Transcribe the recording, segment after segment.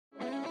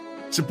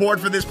Support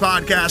for this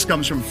podcast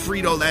comes from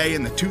Frito-Lay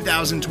and the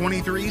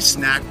 2023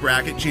 Snack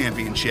Bracket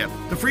Championship.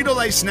 The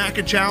Frito-Lay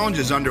Snack Challenge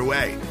is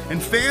underway,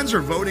 and fans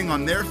are voting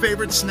on their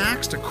favorite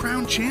snacks to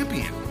crown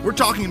champion. We're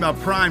talking about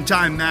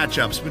prime-time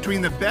matchups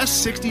between the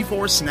best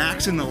 64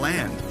 snacks in the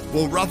land.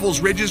 Will Ruffles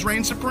Ridges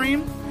reign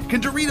supreme?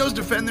 Can Doritos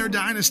defend their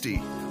dynasty?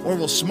 Or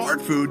will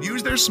Smart Food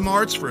use their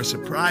smarts for a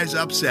surprise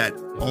upset?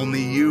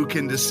 Only you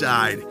can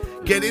decide.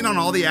 Get in on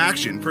all the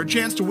action for a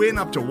chance to win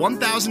up to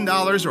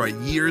 $1,000 or a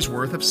year's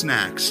worth of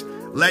snacks.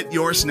 Let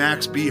your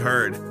snacks be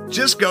heard.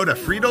 Just go to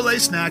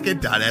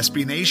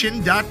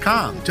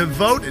fritolaysnacket.sbnation.com to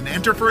vote and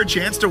enter for a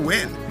chance to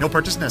win. No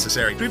purchase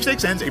necessary.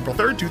 Sweepstakes ends April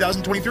 3rd,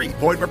 2023.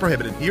 Void where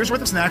prohibited. Year's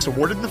worth of snacks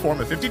awarded in the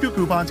form of 52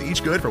 coupons,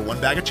 each good for one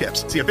bag of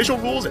chips. See official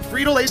rules at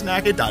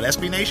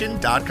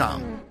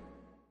fritolaysnacket.sbnation.com.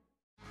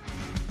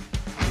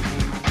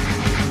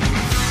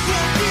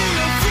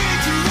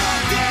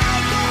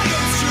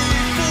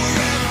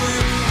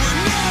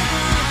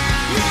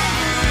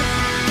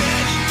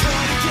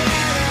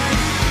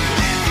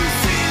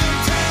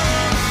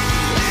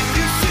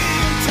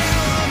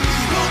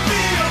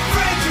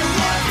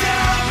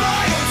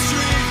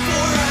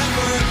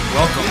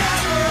 Welcome to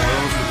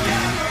Royals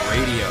Review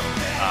Radio,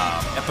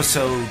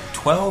 episode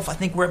 12. I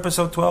think we're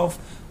episode 12.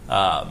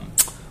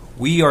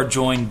 We are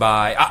joined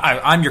by,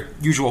 I'm your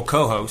usual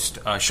co-host,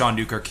 Sean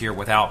Newkirk here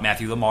without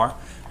Matthew Lamar.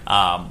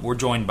 We're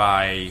joined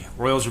by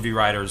Royals Review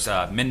writers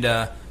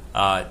Minda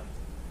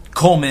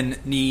Coleman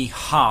Nee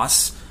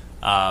Haas.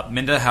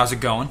 Minda, how's it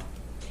going?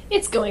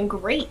 It's going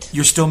great.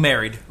 You're still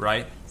married,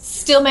 right?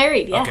 Still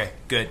married, yeah. Okay,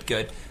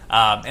 good.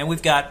 And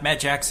we've got Matt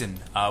Jackson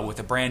with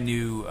a brand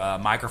new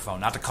microphone.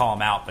 Not to call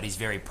him out, but he's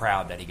very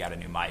proud that he got a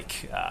new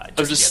mic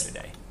just the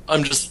other day.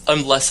 I'm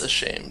less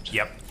ashamed.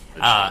 Yep.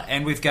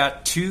 And we've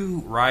got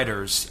two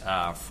writers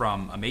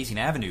from Amazing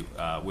Avenue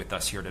with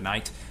us here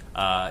tonight.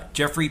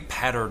 Jeffrey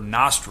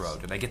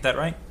Paternostro. Did I get that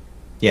right?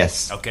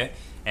 Yes. Okay.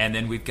 And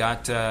then we've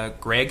got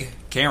Greg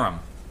Karam.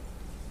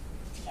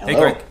 Hello. Hey,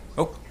 Greg.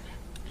 Oh.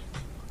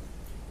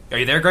 Are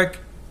you there, Greg?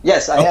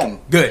 Yes, I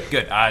am. Good.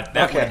 That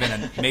would have been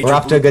a major... We're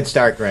off to a good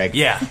start, Greg.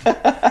 Yeah.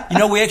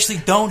 We actually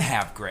don't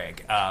have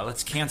Greg.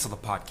 Let's cancel the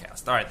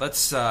podcast. All right,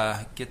 let's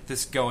get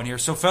this going here.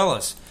 So,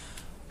 fellas,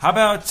 how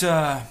about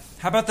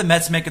the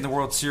Mets making the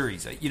World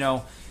Series?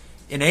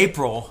 In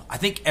April, I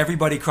think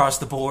everybody across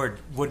the board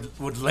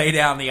would lay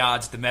down the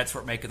odds the Mets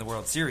weren't making the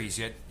World Series,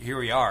 yet here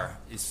we are.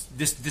 Is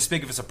this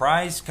big of a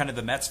surprise, kind of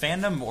the Mets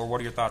fandom, or what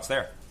are your thoughts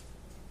there?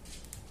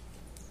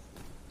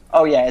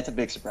 Oh, yeah, it's a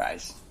big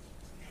surprise.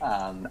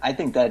 I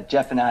think that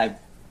Jeff and I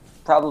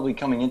probably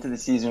coming into the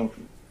season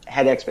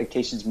had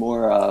expectations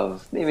more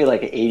of maybe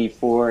like an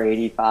 84,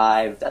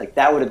 85. Like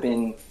that would have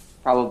been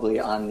probably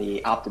on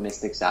the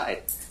optimistic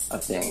side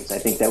of things. I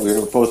think that we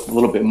were both a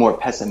little bit more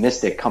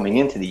pessimistic coming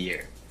into the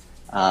year.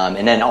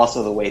 And then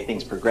also the way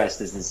things progressed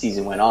as the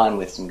season went on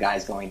with some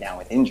guys going down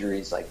with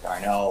injuries like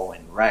Darno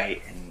and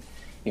Wright. And,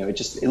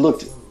 it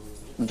looked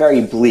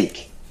very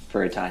bleak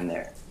for a time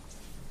there.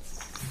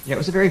 Yeah, it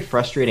was a very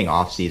frustrating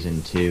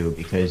offseason, too,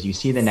 because you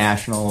see the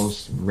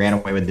Nationals ran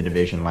away with the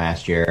division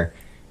last year,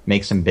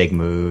 make some big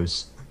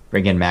moves,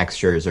 bring in Max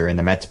Scherzer, and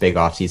the Mets' big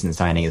offseason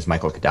signing is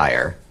Michael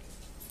Kadire,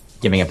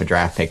 giving up a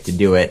draft pick to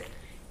do it.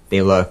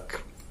 They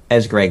look,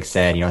 as Greg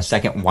said,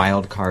 second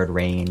wild card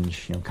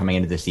range. Coming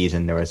into the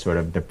season, there was sort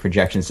of the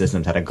projection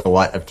systems had a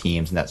glut of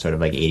teams in that sort of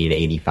like 80 to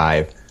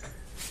 85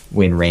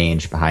 win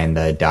range behind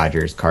the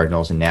Dodgers,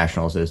 Cardinals, and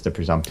Nationals as the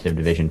presumptive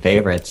division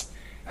favorites.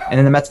 And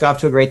then the Mets got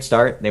off to a great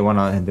start. They won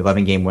an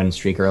 11-game win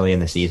streak early in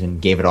the season,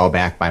 gave it all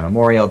back by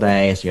Memorial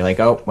Day. So you're like,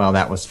 oh, well,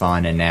 that was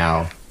fun. And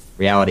now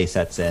reality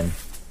sets in.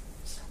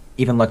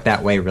 Even looked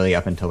that way really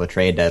up until the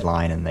trade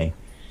deadline. And they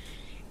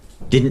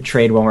didn't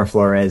trade Wilmer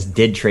Flores,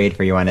 did trade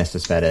for Yoenis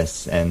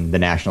Cespedes. And the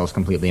Nationals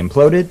completely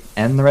imploded.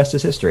 And the rest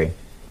is history.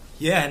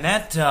 Yeah, and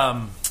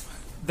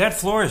that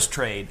Flores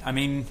trade,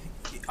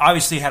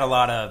 obviously had a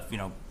lot of,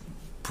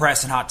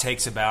 press and hot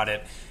takes about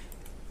it.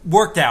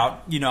 Worked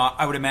out.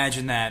 I would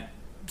imagine that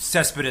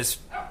Cespedes,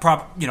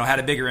 had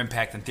a bigger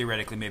impact than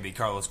theoretically maybe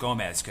Carlos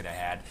Gomez could have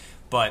had.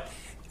 But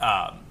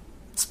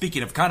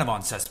speaking of kind of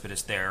on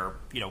Cespedes there,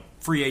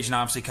 free agent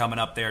obviously coming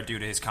up there due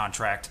to his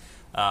contract.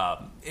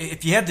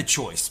 If you had the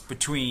choice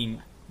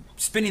between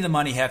spending the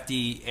money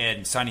hefty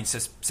and signing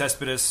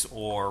Cespedes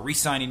or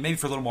re-signing maybe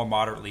for a little more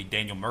moderately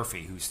Daniel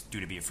Murphy, who's due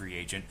to be a free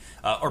agent,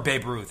 or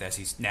Babe Ruth as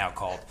he's now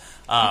called,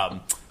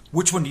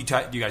 which one do you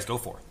guys go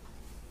for?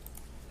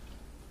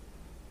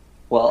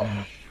 Well,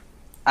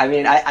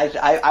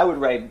 I would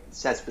write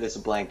Cespedes a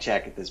blank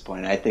check at this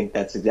point. I think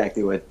that's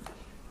exactly what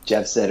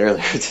Jeff said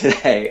earlier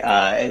today,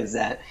 is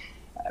that,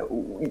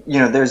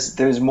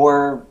 there's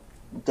more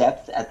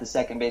depth at the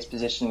second base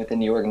position within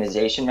the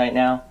organization right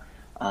now.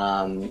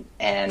 And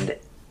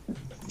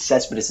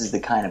Cespedes is the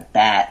kind of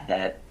bat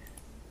that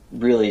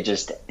really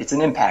it's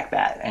an impact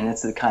bat. And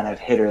it's the kind of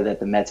hitter that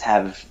the Mets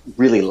have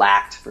really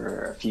lacked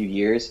for a few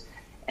years.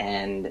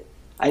 And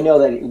we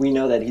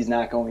know that he's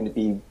not going to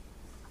be,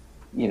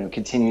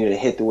 continue to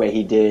hit the way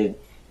he did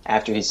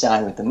after he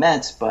signed with the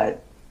Mets,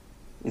 but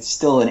it's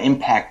still an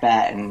impact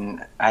bat,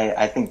 and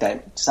I think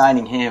that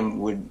signing him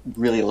would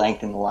really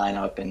lengthen the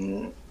lineup.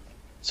 And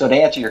so to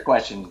answer your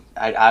question,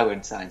 I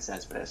would sign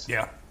Cespedes.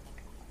 Yeah.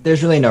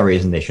 There's really no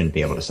reason they shouldn't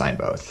be able to sign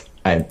both.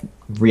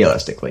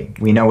 Realistically,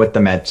 we know what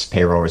the Mets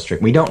payroll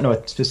we don't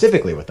know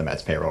specifically what the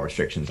Mets payroll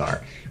restrictions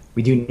are.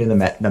 We do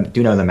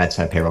know the Mets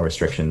have payroll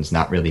restrictions,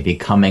 not really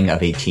becoming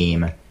of a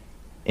team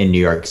in New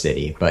York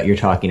City, but you're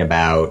talking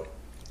about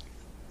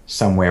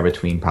somewhere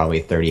between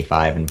probably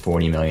 35 and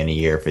 40 million a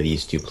year for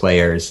these two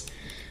players.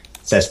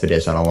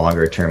 Cespedes on a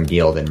longer term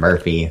deal than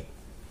Murphy.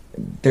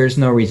 There's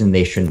no reason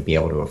they shouldn't be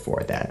able to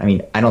afford that. I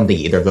mean, I don't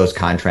think either of those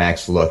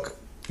contracts look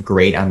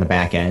great on the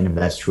back end, if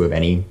that's true of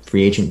any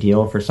free agent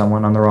deal for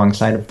someone on the wrong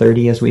side of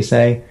 30, as we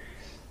say.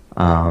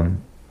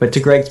 But to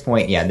Greg's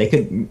point, yeah, they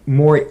could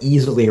more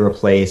easily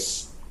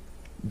replace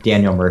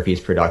Daniel Murphy's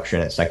production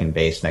at second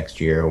base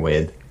next year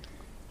with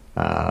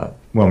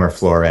Wilmer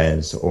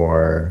Flores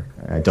or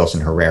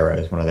Dilson Herrera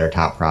as one of their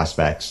top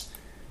prospects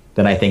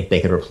than I think they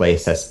could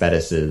replace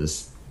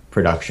Cespedes'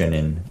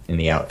 production in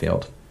the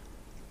outfield.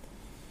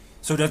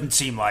 So it doesn't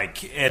seem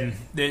like, and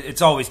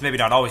it's always, maybe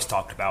not always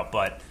talked about,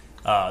 but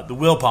the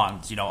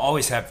Wilpons,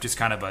 always have just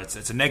kind of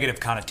it's a negative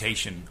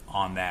connotation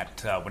on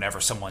that whenever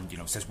someone,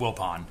 says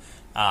Wilpon.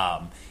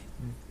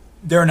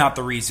 They're not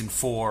the reason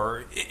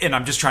for, and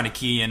I'm just trying to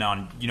key in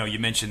on, you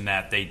mentioned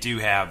that they do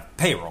have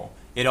payroll.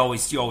 You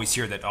always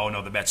hear that, oh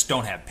no, the Mets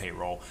don't have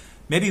payroll.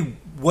 Maybe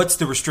what's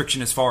the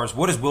restriction as far as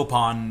what is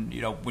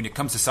Wilpon, when it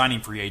comes to signing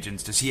free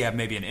agents, does he have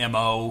maybe an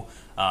MO?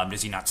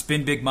 Does he not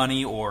spend big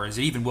money, or is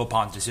it even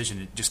Wilpon's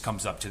decision? It just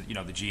comes up to, the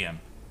GM.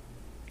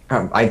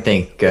 I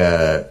think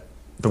the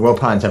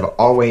Wilpons have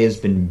always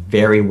been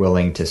very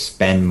willing to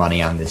spend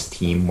money on this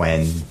team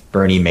when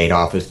Bernie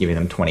Madoff was giving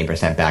them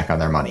 20% back on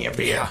their money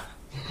every year.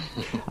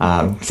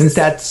 Since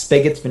that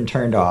spigot's been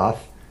turned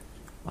off,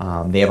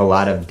 they have a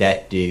lot of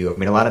debt due. I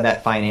mean, a lot of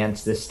that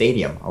financed this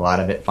stadium. A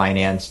lot of it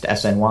financed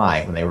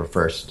SNY when they were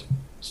first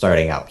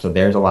starting up. So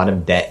there's a lot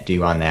of debt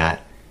due on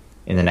that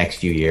in the next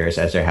few years,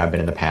 as there have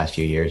been in the past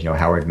few years.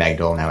 Howard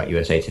Megdal, now at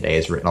USA Today,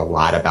 has written a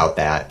lot about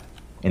that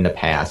in the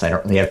past. I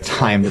don't really have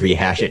time to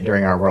rehash it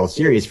during our World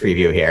Series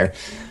preview here.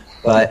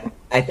 But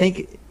I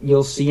think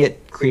you'll see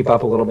it creep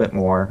up a little bit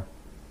more.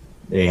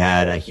 They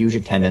had a huge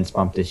attendance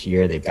bump this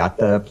year. They've got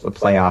the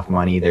playoff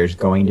money. There's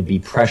going to be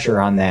pressure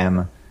on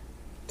them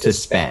to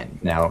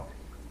spend. Now,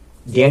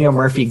 Daniel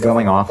Murphy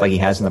going off like he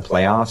has in the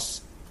playoffs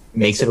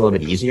makes it a little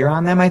bit easier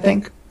on them, I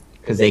think,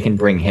 because they can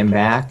bring him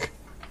back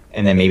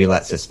and then maybe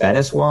let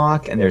Cespedes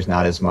walk, and there's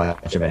not as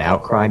much of an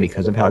outcry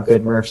because of how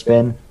good Murph's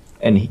been.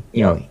 And,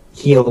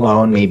 he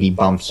alone maybe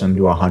bumps them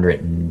to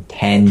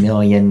 110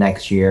 million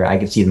next year. I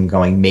could see them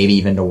going maybe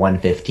even to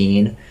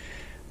 115.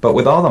 But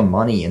with all the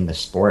money in the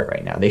sport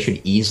right now, they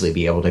should easily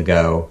be able to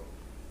go,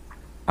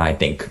 I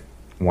think,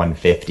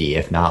 150,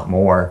 if not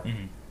more.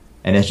 Mm-hmm.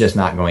 And it's just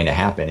not going to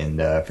happen in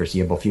the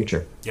foreseeable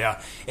future.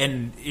 Yeah,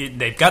 and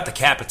they've got the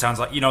cap. It sounds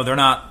like they're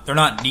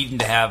not needing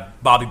to have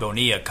Bobby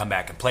Bonilla come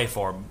back and play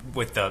for them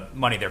with the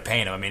money they're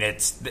paying him. I mean,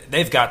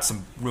 they've got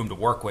some room to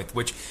work with,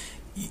 which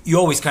you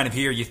always kind of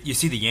hear. You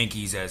see the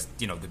Yankees as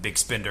the big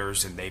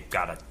spenders, and they've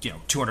got a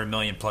 $200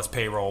 million plus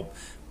payroll.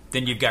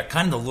 Then you've got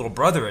kind of the little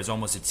brother, as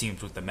almost it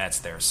seems, with the Mets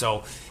there.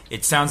 So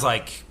it sounds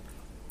like,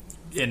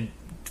 in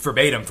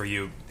verbatim for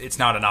you, it's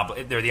not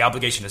they're the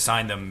obligation to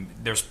sign them.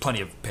 There's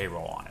plenty of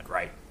payroll on it,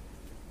 right?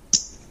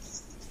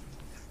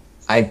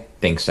 I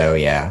think so,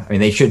 yeah. I mean,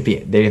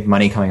 they have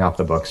money coming off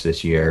the books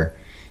this year.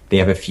 They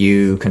have a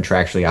few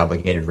contractually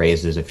obligated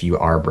raises, a few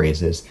ARB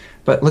raises.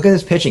 But look at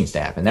this pitching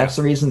staff, and that's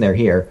the reason they're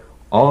here.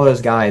 All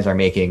those guys are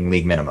making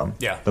league minimum.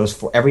 Yeah.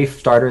 Every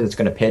starter that's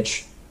going to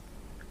pitch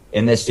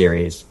in this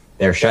series,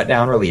 they're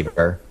shutdown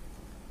reliever,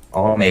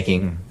 all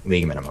making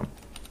league minimum.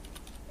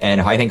 And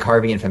I think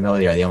Harvey and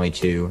Familia are the only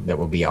two that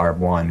will be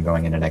ARB1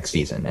 going into next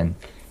season. And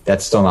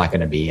that's still not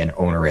going to be an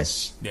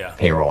onerous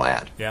payroll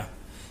ad. Yeah.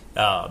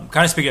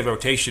 Kind of speaking of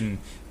rotation,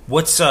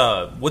 what's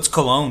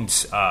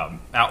Colon's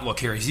outlook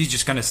here? Is he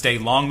just going to stay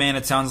long man,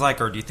 it sounds like,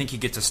 or do you think he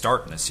gets a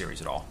start in this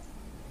series at all?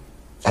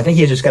 I think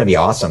he's just going to be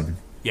awesome.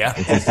 Yeah.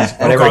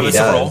 Whatever he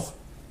does.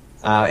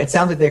 It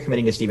sounds like they're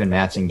committing to Steven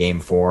Matz in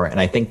Game 4, and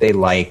I think they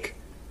like...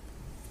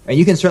 And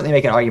you can certainly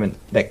make an argument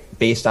that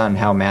based on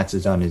how Matz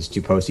has done his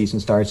 2 postseason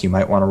starts, you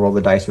might want to roll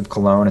the dice with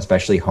Colon,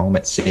 especially home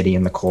at City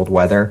in the cold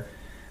weather.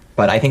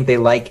 But I think they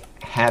like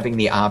having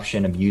the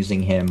option of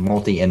using him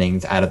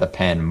multi-innings out of the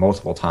pen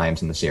multiple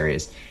times in the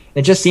series.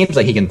 It just seems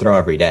like he can throw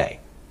every day,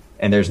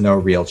 and there's no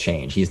real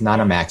change. He's not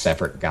a max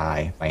effort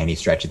guy by any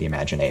stretch of the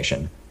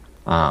imagination.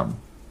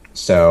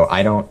 So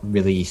I don't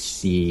really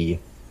see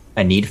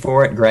a need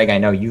for it. Greg, I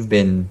know you've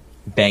been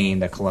banging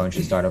the Colon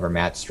should start over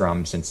Matt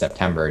Strum since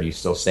September. Are you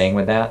still staying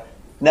with that?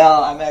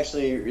 No, I'm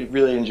actually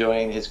really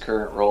enjoying his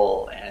current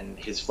role and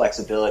his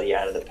flexibility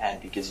out of the pen,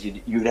 because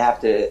you'd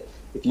have to,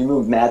 if you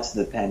move Matt to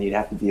the pen, you'd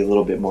have to be a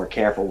little bit more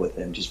careful with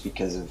him just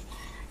because of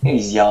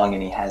he's young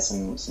and he has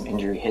some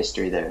injury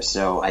history there.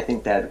 So I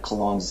think that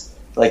Colon's,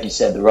 like you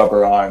said, the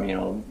rubber arm,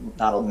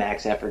 not a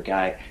max effort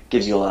guy,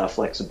 gives you a lot of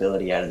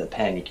flexibility out of the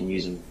pen. You can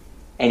use him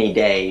any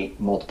day,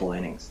 multiple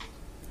innings.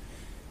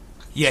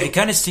 Yeah, it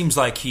kind of seems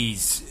like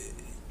he's,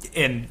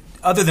 and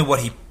other than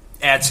what he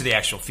adds to the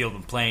actual field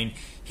and playing,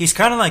 he's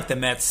kind of like the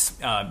Mets'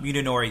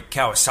 Munenori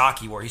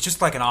Kawasaki, where he's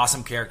just like an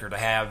awesome character to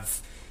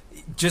have,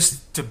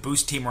 just to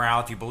boost team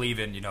morale if you believe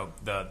in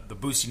the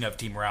boosting of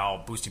team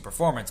morale, boosting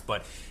performance.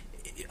 But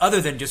other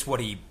than just what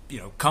he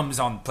plays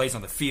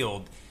on the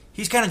field,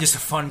 he's kind of just a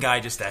fun guy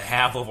just to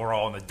have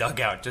overall in the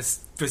dugout,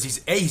 just because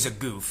he's a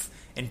goof,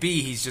 and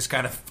B, he's just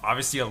kind of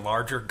obviously a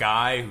larger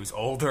guy who's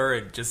older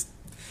and just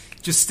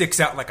sticks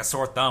out like a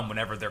sore thumb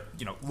whenever they're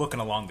looking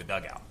along the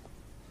dugout.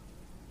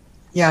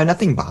 Yeah,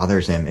 nothing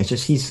bothers him. It's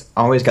just he's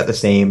always got the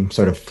same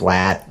sort of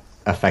flat,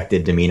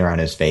 affected demeanor on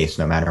his face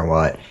no matter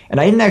what. And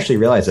I didn't actually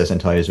realize this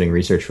until I was doing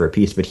research for a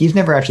piece, but he's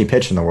never actually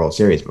pitched in the World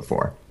Series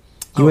before.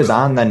 He was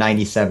on the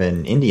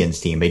 97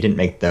 Indians team, but he didn't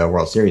make the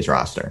World Series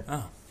roster.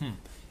 Oh,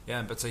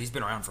 yeah, but so he's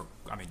been around for,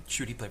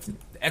 he played for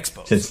the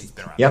Expos. He's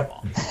been around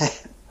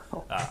that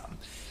long.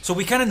 So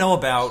we kind of know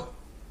about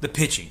the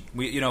pitching.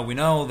 We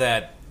know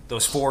that the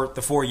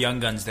four young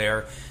guns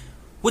there.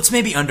 What's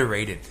maybe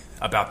underrated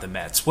about the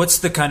Mets? What's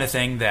the kind of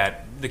thing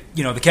that the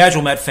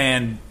casual Met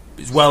fan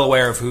is well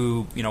aware of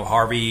who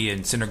Harvey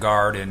and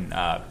Syndergaard and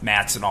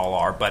Matz and all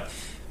are, but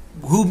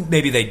who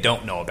maybe they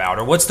don't know about,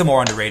 or what's the more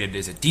underrated?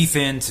 Is it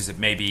defense? Is it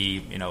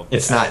maybe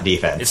It's not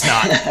defense. It's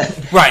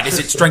not right. Is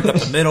it strength up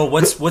the middle?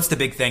 What's the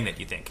big thing that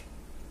you think?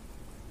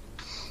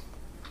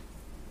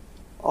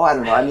 Oh, I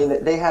don't know. I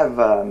mean, they have.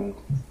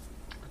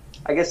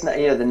 I guess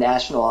the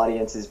national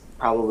audience is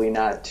probably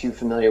not too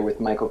familiar with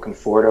Michael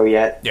Conforto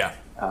yet. Yeah.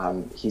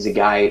 He's a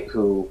guy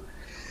who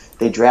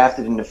they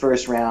drafted in the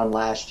first round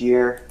last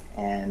year,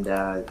 and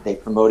they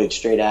promoted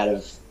straight out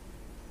of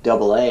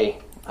Double-A.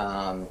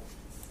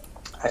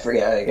 I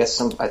forget. I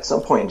guess at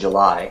some point in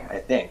July, I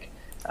think.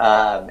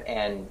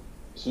 And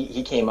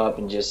he came up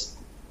and just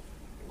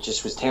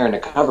was tearing the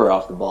cover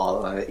off the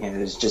ball.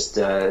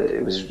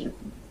 It was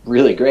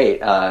really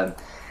great.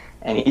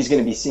 And he's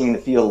going to be seeing the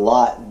field a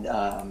lot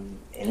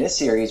in this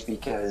series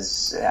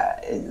because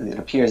it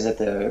appears that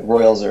the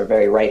Royals are a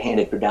very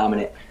right-handed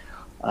predominant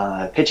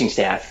pitching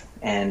staff,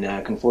 and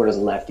Conforto's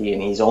a lefty,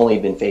 and he's only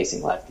been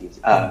facing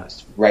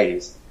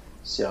righties.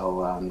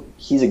 So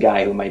he's a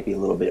guy who might be a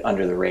little bit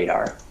under the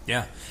radar.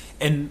 Yeah,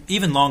 and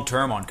even long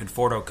term on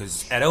Conforto,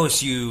 because at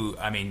OSU,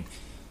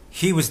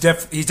 he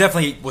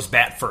definitely was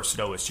bat first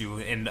at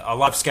OSU, and a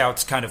lot of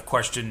scouts kind of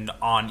questioned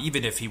on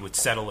even if he would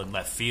settle in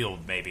left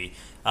field maybe.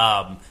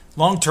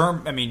 Long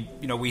term,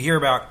 we hear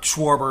about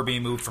Schwarber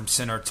being moved from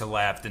center to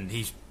left, and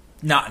he's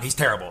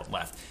terrible at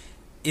left.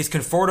 Is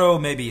Conforto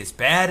maybe as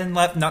bad in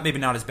left? Not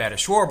as bad as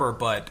Schwarber,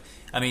 but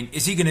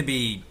is he going to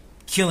be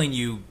killing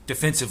you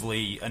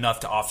defensively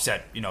enough to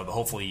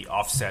hopefully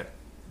offset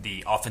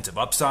the offensive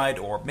upside,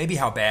 or maybe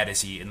how bad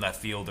is he in left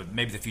field, or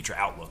maybe the future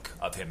outlook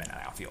of him in an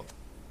outfield?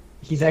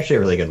 He's actually a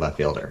really good left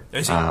fielder.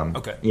 Is he?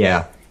 Okay.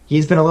 Yeah.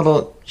 He's been a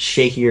little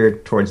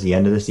shakier towards the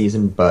end of the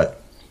season,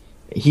 but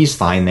he's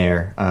fine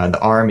there. The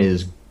arm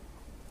is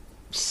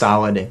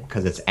solid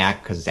because it's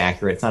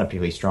accurate. It's not a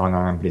particularly strong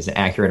arm, but it's an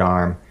accurate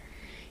arm.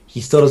 He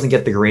still doesn't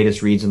get the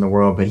greatest reads in the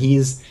world, but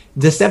he's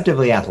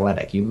deceptively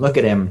athletic. You look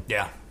at him.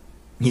 Yeah.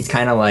 He's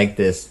kind of like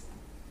this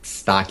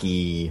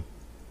stocky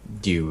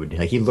dude.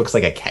 Like, he looks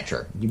like a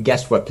catcher. You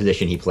guessed what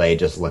position he played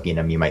just looking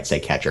at him. You might say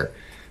catcher.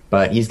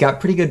 But he's got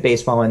pretty good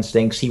baseball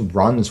instincts. He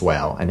runs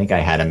well. I think I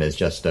had him as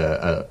just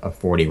a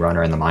 40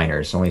 runner in the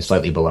minors, only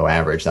slightly below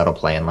average. That'll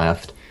play in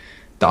left.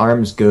 The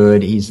arm's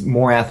good. He's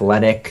more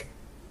athletic.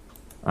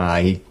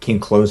 He can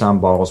close on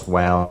balls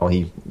well.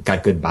 He's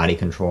got good body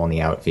control in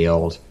the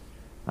outfield.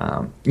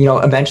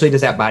 Eventually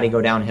does that body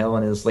go downhill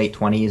in his late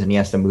 20s and he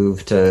has to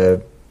move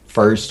to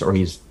first, or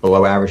he's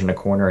below average in a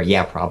corner?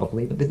 Yeah,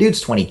 probably. But the dude's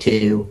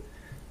 22.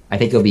 I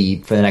think he'll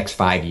be, for the next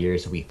 5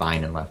 years, he'll be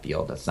fine in left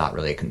field. That's not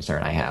really a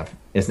concern I have.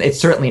 It's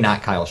certainly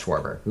not Kyle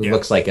Schwarber, who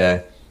looks like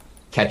a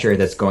catcher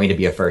that's going to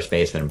be a first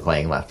baseman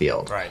playing left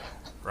field.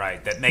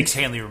 Right. That makes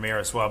Hanley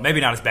Ramirez, well, maybe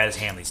not as bad as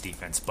Hanley's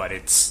defense, but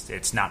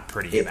it's not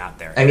pretty out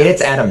there.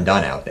 It's Adam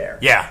Dunn out there.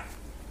 Yeah.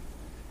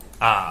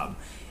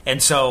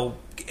 And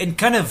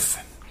kind of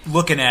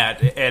looking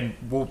at, and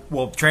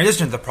we'll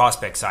transition to the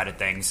prospect side of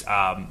things.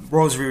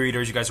 Royals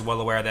readers, you guys are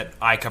well aware that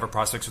I cover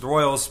prospects with the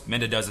Royals.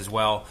 Minda does as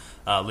well,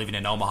 living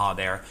in Omaha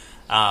there.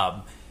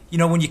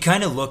 When you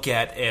kind of look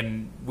at,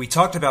 and we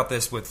talked about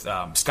this with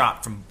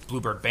Scott from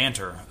Bluebird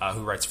Banter,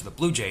 who writes for the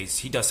Blue Jays.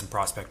 He does some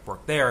prospect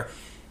work there.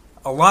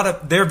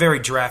 They're very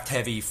draft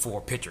heavy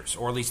for pitchers,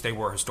 or at least they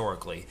were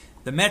historically.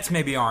 The Mets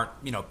maybe aren't,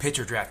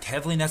 pitcher draft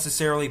heavily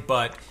necessarily,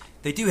 but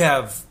they do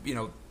have,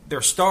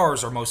 their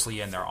stars are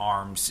mostly in their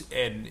arms.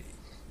 And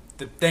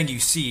the thing you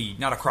see,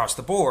 not across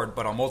the board,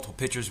 but on multiple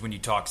pitchers, when you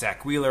talk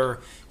Zach Wheeler,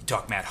 you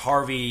talk Matt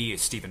Harvey,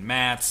 Steven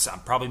Matz, I'm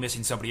probably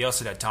missing somebody else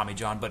that had Tommy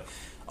John, but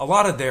a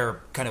lot of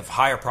their kind of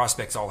higher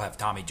prospects all have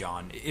Tommy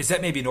John. Is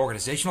that maybe an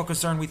organizational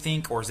concern, we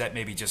think, or is that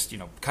maybe just,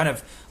 kind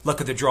of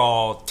luck of the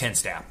draw, 10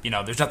 step?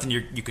 There's nothing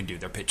you can do.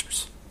 They're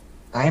pitchers.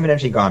 I haven't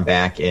actually gone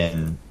back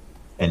and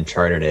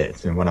charted it.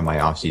 It's been one of my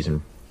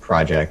off-season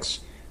projects.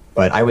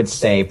 But I would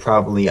say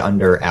probably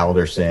under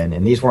Alderson,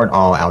 and these weren't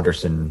all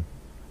Alderson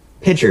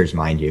pitchers,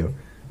 mind you,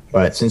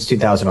 But since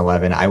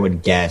 2011, I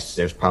would guess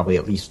there's probably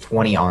at least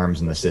 20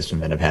 arms in the system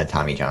that have had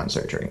Tommy John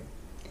surgery.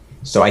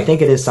 So I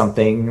think it is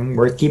something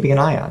worth keeping an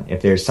eye on.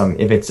 If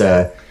it's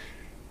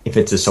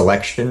a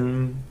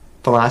selection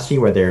philosophy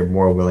where they're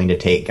more willing to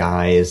take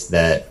guys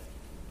that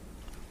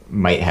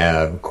might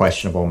have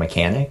questionable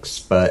mechanics,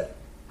 but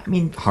I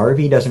mean,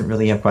 Harvey doesn't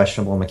really have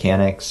questionable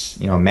mechanics.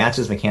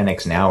 Matz's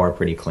mechanics now are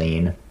pretty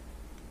clean.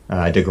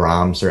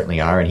 DeGrom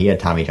certainly are, and he had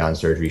Tommy John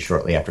surgery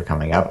shortly after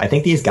coming up. I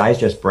think these guys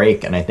just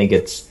break, and I think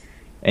it's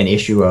an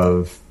issue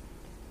of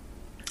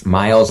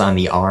miles on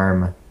the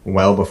arm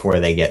well before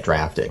they get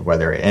drafted.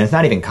 And it's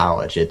not even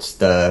college; it's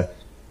the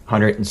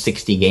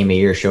 160 game a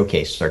year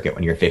showcase circuit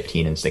when you're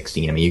 15 and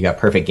 16. I mean, you got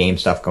perfect game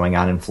stuff going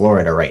on in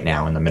Florida right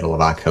now in the middle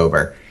of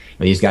October.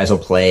 These guys will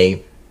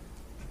play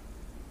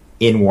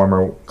in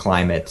warmer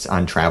climates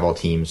on travel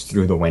teams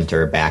through the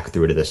winter, back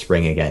through to the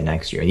spring again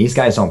next year. These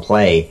guys don't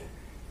play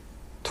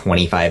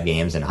 25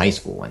 games in high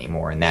school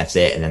anymore, and that's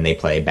it. And then they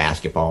play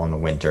basketball in the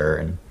winter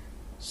and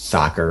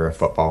soccer or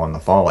football in the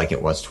fall like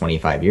it was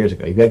 25 years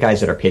ago. You've got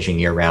guys that are pitching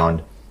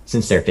year-round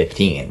since they're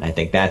 15. I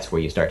think that's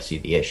where you start to see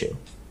the issue.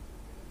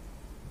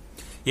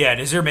 Yeah,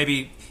 and is there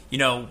maybe,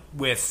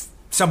 with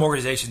some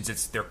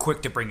organizations, they're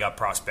quick to bring up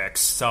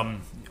prospects.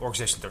 Some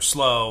organizations, they're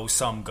slow.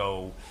 Some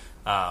go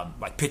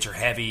like pitcher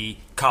heavy,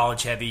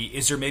 college heavy.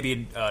 Is there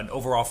maybe an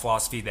overall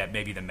philosophy that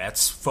maybe the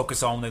Mets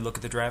focus on when they look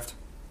at the draft?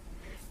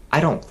 I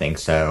don't think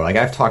so.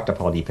 I've talked to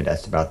Paul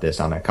DePodesta about this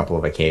on a couple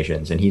of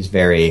occasions, and he's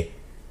very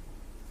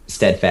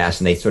steadfast,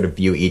 and they sort of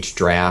view each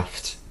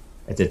draft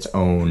as its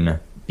own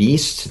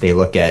beast. They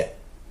look at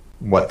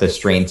what the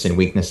strengths and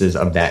weaknesses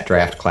of that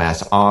draft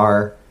class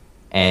are,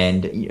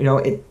 and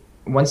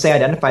once they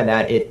identify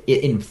that, it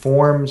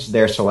informs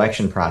their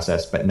selection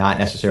process, but not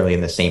necessarily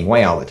in the same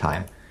way all the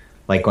time.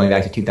 Like going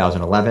back to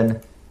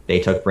 2011, they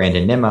took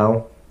Brandon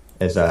Nimmo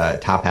as a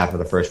top half of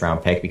the first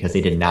round pick because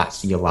they did not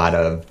see a lot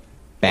of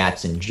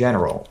bats in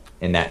general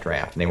in that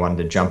draft. And they wanted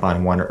to jump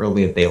on one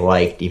early that they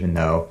liked, even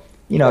though,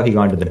 if you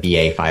go into the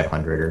BA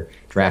 500 or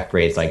draft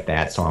grades like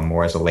that, saw him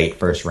more as a late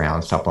first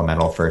round,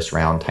 supplemental first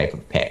round type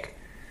of pick.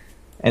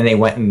 And they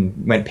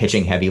went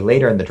pitching heavy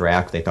later in the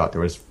draft. They thought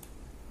there was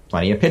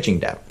plenty of pitching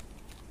depth.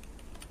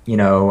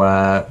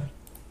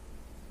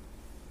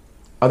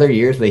 Other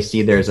years they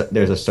see there's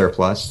a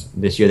surplus.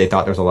 This year they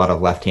thought there was a lot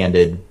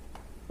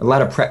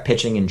of prep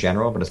pitching in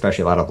general, but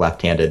especially a lot of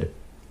left-handed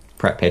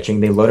prep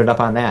pitching. They loaded up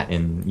on that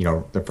in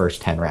the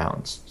first 10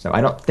 rounds. So I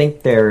don't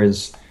think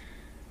there's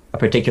a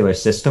particular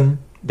system.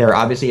 There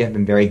obviously have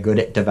been very good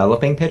at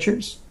developing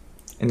pitchers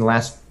in the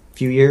last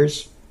few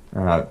years.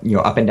 Up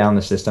and down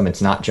the system.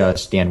 It's not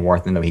just Dan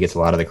Warthen, though he gets a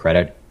lot of the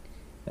credit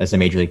as a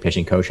major league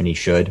pitching coach, and he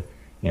should.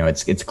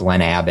 It's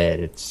Glenn Abbott,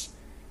 it's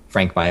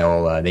Frank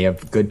Viola. They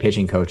have good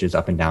pitching coaches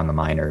up and down the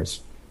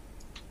minors.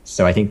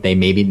 So I think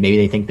maybe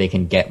they think they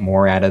can get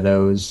more out of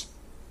those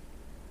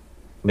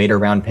later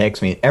round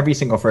picks. I mean, every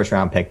single first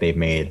round pick they've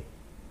made,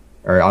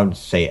 or I'll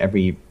just say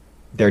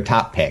their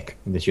top pick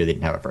this year, they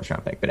didn't have a first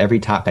round pick, but every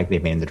top pick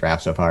they've made in the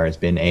draft so far has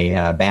been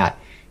a bat,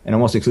 and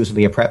almost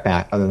exclusively a prep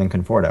bat other than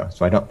Conforto.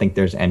 So I don't think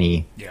there's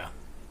any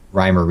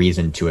rhyme or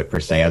reason to it per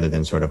se, other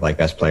than sort of like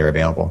best player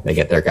available. They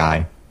get their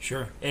guy.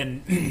 Sure.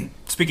 And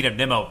speaking of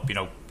Nimmo,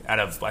 out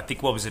of, I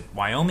think, what was it,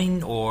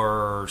 Wyoming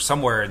or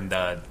somewhere in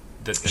the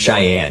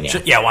Cheyenne,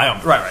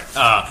 Wyoming.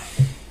 Right.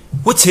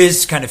 What's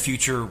his kind of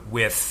future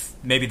with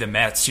maybe the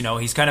Mets?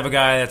 He's kind of a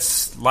guy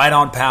that's light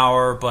on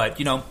power, but,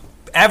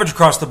 average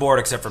across the board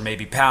except for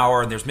maybe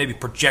power, and there's maybe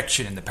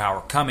projection in the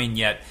power coming,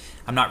 yet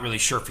I'm not really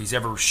sure if he's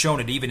ever shown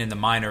it even in the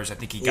minors. I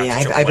think he got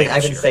to I've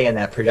been saying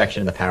that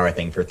projection in the power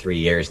thing for 3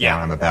 years now.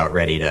 I'm about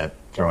ready to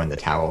throw in the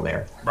towel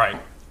there. Right.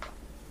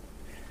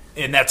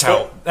 And that's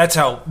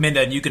how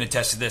Minda, and you can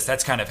attest to this,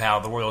 that's kind of how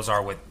the Royals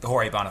are with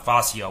Jorge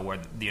Bonifacio, where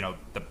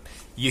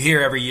you hear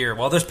every year,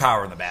 well, there's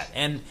power in the bat,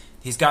 and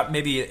he's got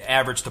maybe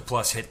average to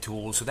plus hit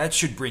tools, so that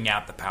should bring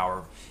out the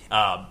power.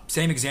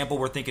 Same example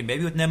we're thinking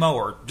maybe with Nimmo,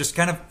 or just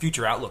kind of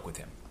future outlook with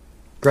him.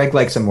 Greg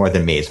likes him more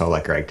than me, so I'll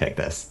let Greg take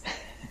this.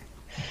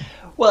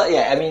 Well,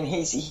 yeah, I mean,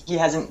 he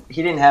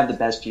didn't have the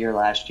best year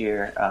last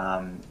year,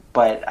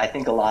 but I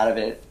think a lot of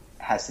it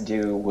has to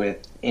do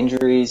with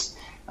injuries.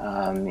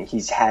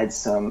 He's had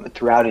some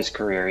throughout his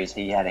career.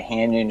 He had a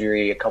hand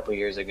injury a couple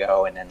years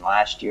ago, and then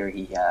last year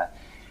he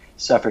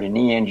suffered a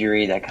knee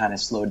injury that kind of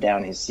slowed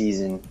down his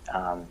season.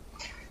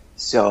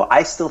 So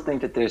I still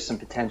think that there's some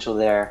potential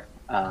there,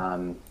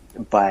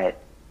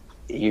 but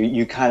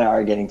you kind of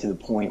are getting to the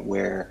point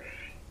where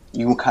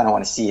you kind of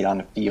want to see it on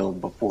the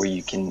field before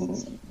you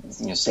can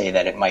say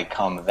that it might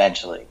come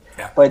eventually.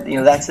 Yeah. But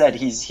that said,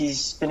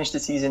 he's finished the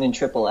season in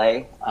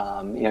AAA.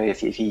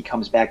 If he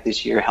comes back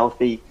this year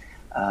healthy,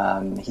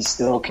 he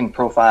still can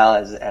profile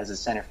as a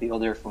center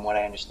fielder, from what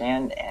I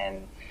understand,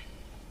 and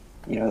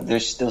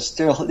there's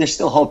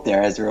still hope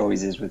there, as there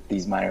always is with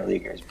these minor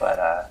leaguers.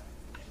 But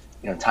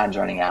time's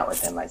running out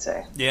with him, I'd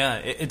say. Yeah,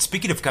 and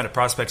speaking of kind of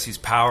prospects whose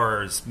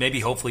power is maybe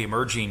hopefully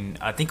emerging,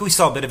 I think we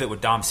saw a bit of it with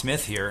Dom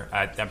Smith here.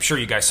 I'm sure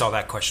you guys saw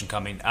that question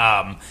coming.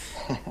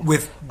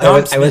 With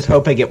Dom I was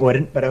hoping it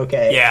wouldn't, but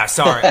okay. Yeah,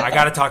 sorry. I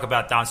got to talk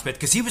about Dom Smith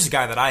because he was a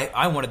guy that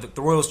I wanted.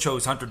 The Royals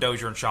chose Hunter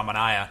Dozier and Sean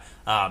Manaea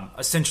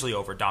essentially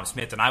over Dom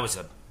Smith, and I was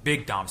a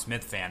big Dom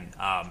Smith fan.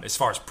 As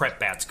far as prep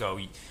bats go,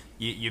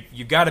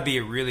 you got to be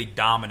a really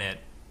dominant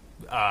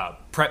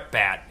prep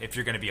bat if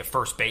you're going to be a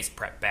first base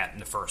prep bat in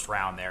the first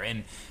round there.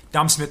 And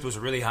Dom Smith was a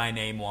really high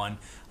name one.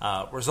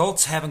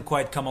 Results haven't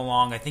quite come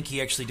along. I think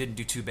he actually didn't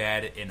do too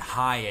bad in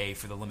high A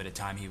for the limited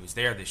time he was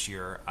there this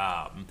year.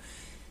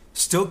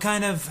 Still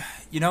kind of,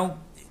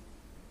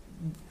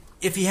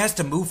 if he has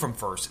to move from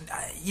first,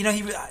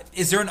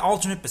 is there an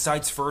alternate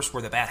besides first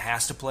where the bat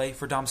has to play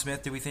for Dom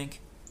Smith, do we think?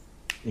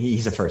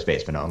 He's a first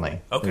baseman only.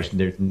 Okay.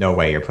 There's no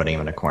way you're putting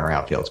him in a corner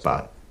outfield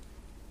spot.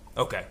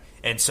 Okay.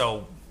 And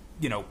so,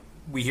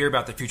 we hear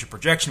about the future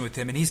projection with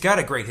him, and he's got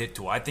a great hit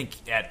tool. I think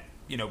at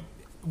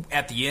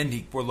the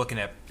end, we're looking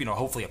at,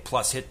 hopefully a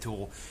plus hit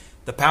tool.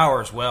 The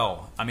power as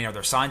well. I mean, are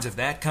there signs of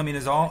that coming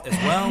as well,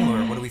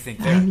 or what do we think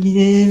there?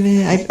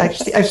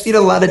 I've seen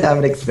a lot of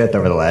Dominic Smith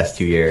over the last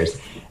 2 years,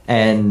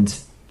 and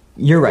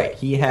you're right.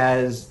 He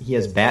has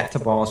bat to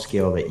ball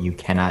skill that you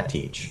cannot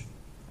teach.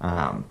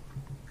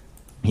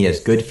 He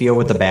has good feel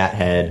with the bat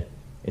head.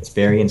 It's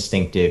very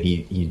instinctive.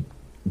 He's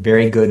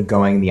very good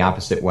going the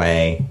opposite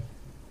way.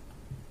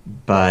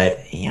 But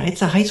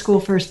it's a high school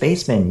first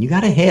baseman. You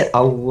got to hit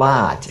a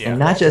lot, and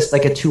not just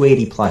like a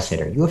 280 plus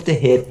hitter. You have to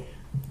hit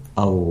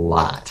a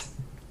lot,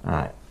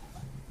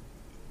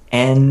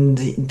 and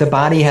the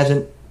body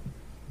hasn't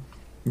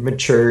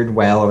matured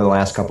well over the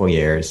last couple of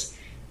years.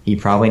 He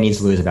probably needs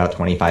to lose about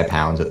 25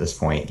 pounds at this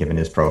point, given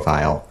his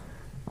profile.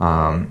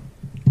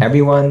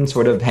 Everyone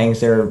sort of hangs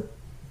their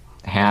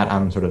hat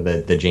on sort of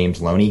the James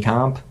Loney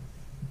comp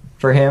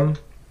for him,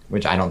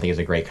 which I don't think is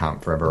a great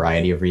comp for a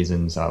variety of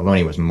reasons.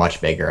 Loney was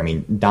much bigger. I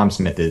mean, Dom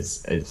Smith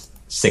is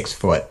 6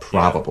 foot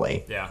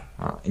probably. Yeah.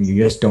 And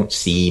you just don't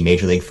see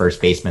major league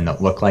first basemen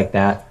that look like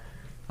that.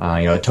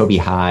 Toby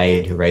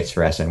Hyde, who writes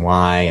for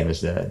SNY and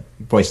was the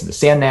voice of the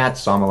Sand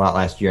Gnats, saw him a lot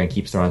last year and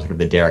keeps throwing sort of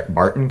the Derek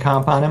Barton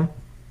comp on him.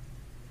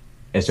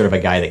 As sort of a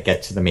guy that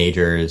gets to the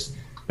majors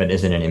but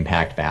isn't an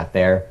impact bat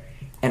there.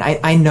 And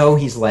I know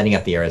he's lighting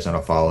up the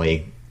Arizona Fall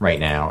League right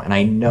now, and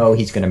I know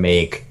he's going to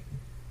make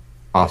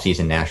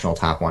offseason national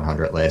top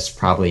 100 lists,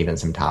 probably even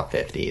some top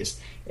 50s.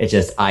 It's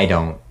just I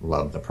don't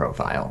love the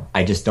profile.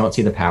 I just don't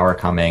see the power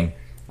coming.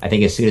 I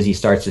think as soon as he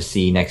starts to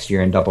see next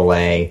year in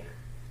Double-A,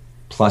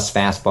 plus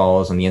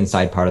fastballs on the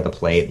inside part of the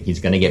plate, he's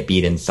going to get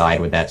beat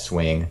inside with that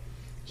swing.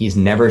 He's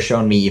never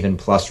shown me even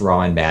plus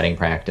raw in batting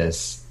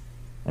practice,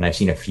 and I've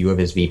seen a few of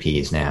his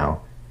VPs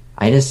now.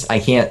 I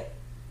can't,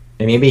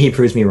 and maybe he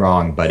proves me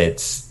wrong, but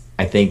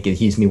I think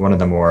he's me one of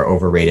the more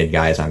overrated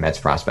guys on Mets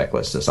prospect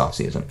list this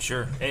offseason.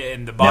 Sure.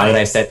 And the now that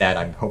I said that,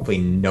 I'm hopefully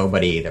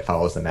nobody that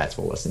follows the Mets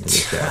will listen to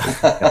this show.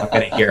 I'm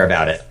going to hear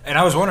about it. And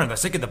I was wondering, I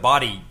was thinking the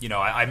body,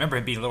 I remember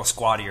him being a little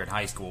squattier in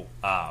high school,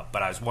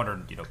 but I was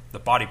wondering, the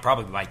body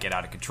probably might get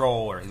out of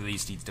control, or at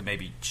least needs to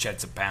maybe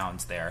shed some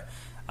pounds there.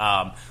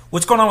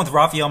 What's going on with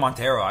Rafael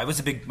Montero? I was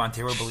a big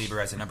Montero believer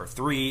as a number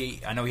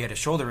 3. I know he had a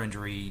shoulder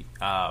injury,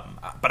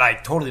 but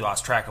I totally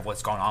lost track of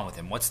what's going on with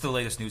him. What's the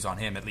latest news on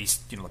him, at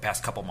least the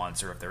past couple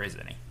months, or if there is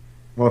any?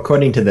 Well,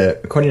 according to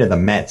the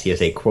Mets, he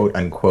has a quote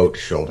unquote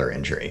shoulder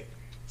injury.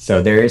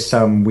 So there is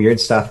some weird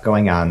stuff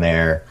going on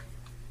there.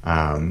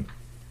 At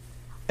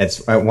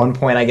one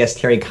point, I guess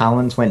Terry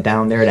Collins went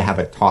down there to have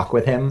a talk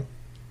with him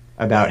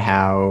about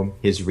how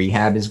his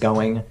rehab is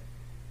going,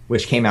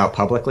 which came out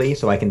publicly,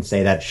 so I can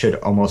say that should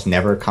almost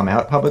never come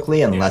out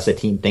publicly unless a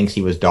team thinks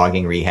he was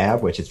dogging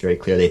rehab, which it's very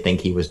clear they think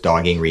he was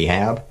dogging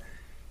rehab.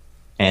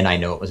 And I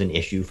know it was an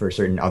issue for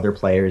certain other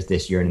players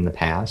this year and in the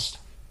past.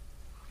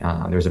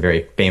 There was a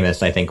very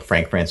famous, I think,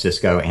 Frank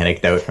Francisco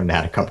anecdote from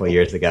that a couple of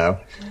years ago.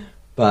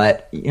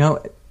 But,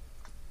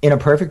 in a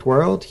perfect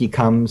world, he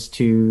comes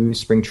to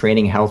spring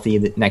training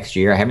healthy next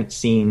year. I haven't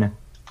seen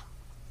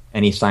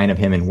any sign of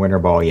him in winter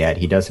ball yet.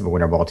 He does have a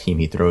winter ball team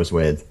he throws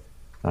with.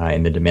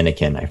 In the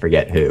Dominican, I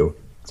forget who.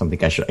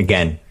 Something I should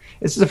again.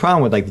 This is a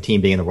problem with the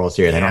team being in the World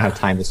Series. I don't have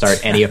time to start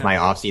any of my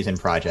off-season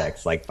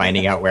projects, like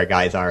finding out where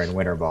guys are in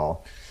winter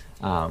ball.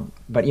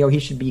 But he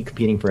should be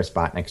competing for a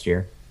spot next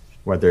year,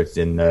 whether it's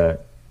in the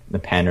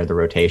pen or the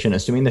rotation,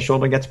 assuming the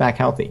shoulder gets back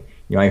healthy.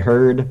 I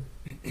heard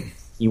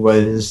he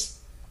was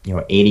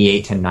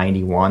 88 to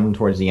 91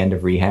 towards the end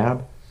of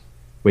rehab,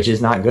 which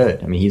is not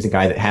good. I mean, he's a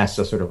guy that has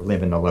to sort of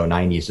live in the low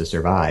 90s to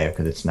survive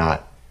because it's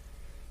not.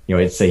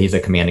 He's a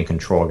command and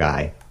control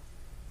guy.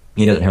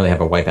 He doesn't really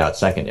have a wipeout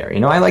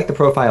secondary. I like the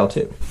profile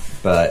too,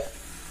 but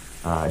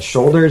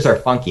shoulders are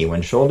funky.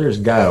 When shoulders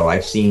go,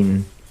 I've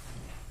seen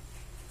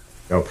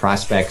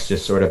prospects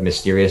just sort of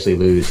mysteriously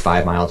lose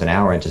 5 miles an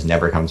hour and just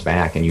never comes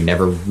back, and you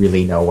never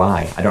really know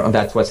why. I don't know if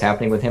that's what's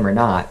happening with him or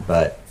not,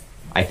 but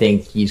I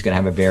think he's going to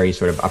have a very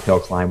sort of uphill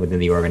climb within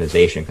the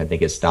organization. I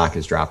think his stock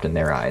has dropped in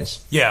their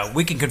eyes. Yeah,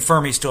 we can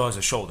confirm he still has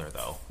a shoulder,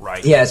 though,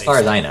 right? Yeah, as far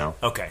as I know.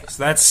 Okay,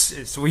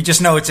 so we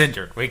just know it's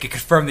injured. We can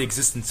confirm the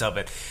existence of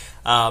it.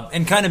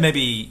 And kind of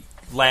maybe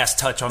last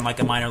touch on like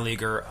a minor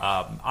leaguer.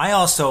 I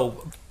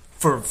also,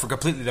 for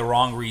completely the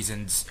wrong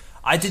reasons,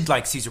 I did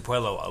like Cesar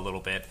Puello a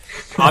little bit.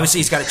 Obviously,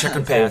 he's got a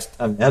checkered past.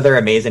 Another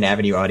Amazing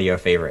Avenue Audio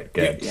favorite.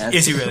 Good. Yes.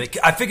 Is he really?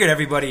 I figured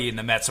everybody in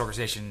the Mets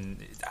organization,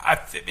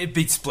 it'd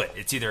be split.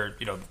 It's either,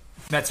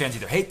 Mets fans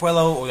either hate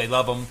Puello or they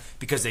love him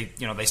because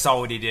they saw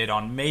what he did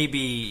on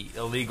maybe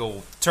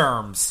illegal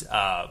terms,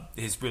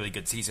 his really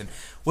good season.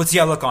 What's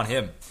the outlook on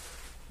him?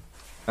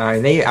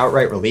 They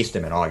outright released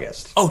him in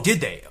August. Oh,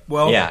 did they?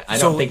 Well, yeah, I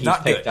don't think he's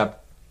picked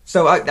up.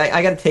 So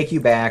I got to take you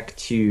back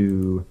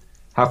to...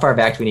 How far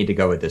back do we need to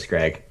go with this,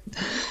 Greg?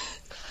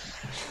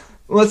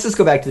 Well, let's just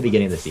go back to the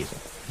beginning of the season.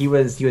 He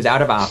was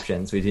out of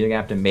options, so he's either going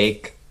to have to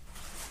make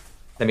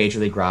the Major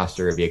League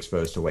roster or be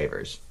exposed to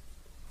waivers.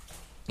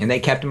 And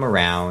they kept him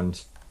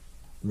around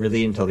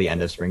really until the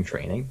end of spring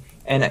training.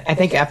 And I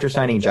think after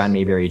signing John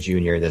Mayberry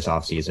Jr. this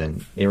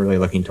offseason, they were really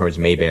looking towards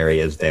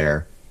Mayberry as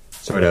their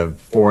sort of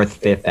fourth,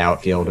 fifth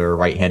outfielder,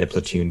 right-handed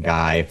platoon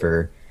guy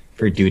for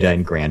Duda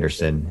and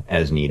Granderson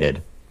as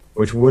needed,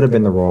 which would have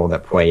been the role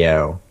that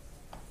Puello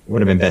would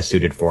have been best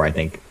suited for, I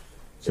think,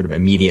 sort of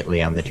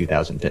immediately on the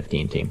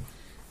 2015 team.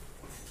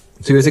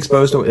 So he was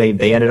exposed to,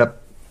 they ended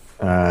up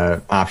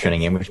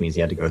optioning him, which means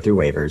he had to go through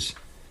waivers.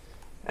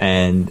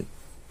 And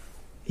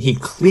he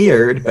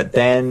cleared, but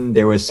then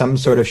there was some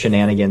sort of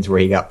shenanigans where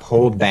he got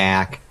pulled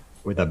back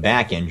with a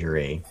back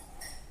injury.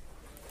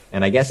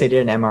 And I guess they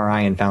did an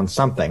MRI and found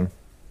something.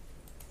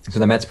 So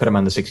the Mets put him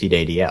on the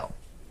 60-day DL.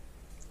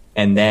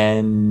 And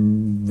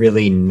then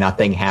really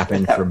nothing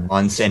happened for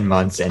months and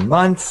months and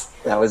months.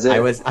 That was it.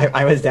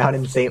 I was down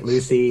in St.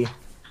 Lucie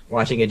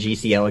watching a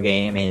GCL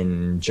game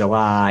in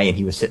July, and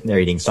he was sitting there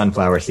eating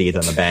sunflower seeds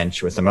on the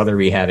bench with some other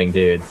rehabbing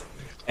dudes.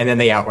 And then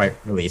they outright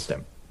released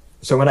him.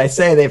 So when I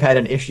say they've had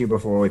an issue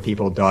before with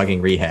people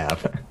dogging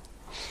rehab,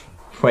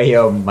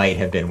 Puello might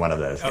have been one of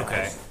those guys.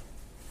 Okay.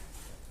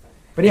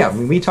 But yeah,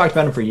 we talked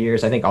about him for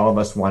years. I think all of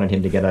us wanted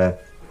him to get a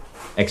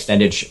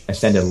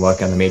extended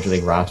look on the Major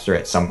League roster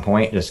at some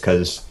point, just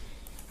because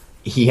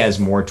he has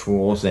more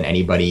tools than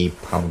anybody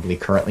probably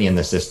currently in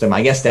the system.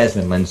 I guess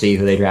Desmond Lindsay,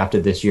 who they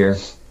drafted this year,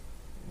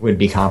 would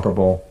be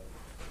comparable.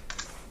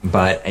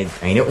 But, I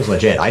mean, it was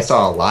legit. I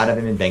saw a lot of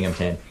him in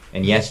Binghamton.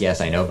 And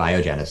yes, I know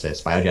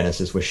Biogenesis.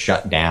 Biogenesis was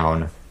shut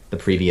down the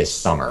previous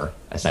summer,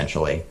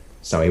 essentially.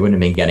 So he wouldn't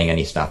have been getting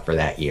any stuff for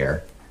that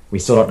year. We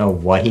still don't know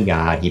what he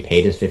got. He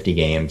paid his 50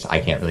 games. I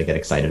can't really get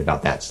excited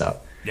about that stuff.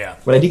 Yeah.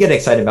 But I did get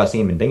excited about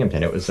seeing him in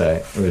Binghamton. It was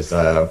a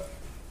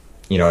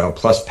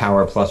plus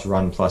power, plus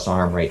run, plus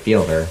arm right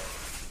fielder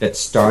that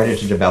started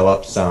to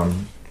develop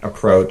some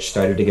approach,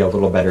 started to get a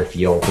little better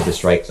feel for the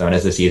strike zone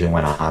as the season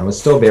went on. Was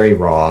still very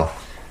raw.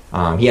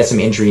 He had some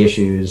injury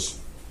issues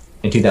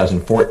in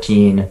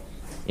 2014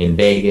 in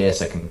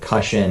Vegas, a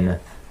concussion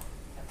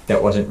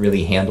that wasn't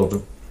really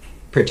handled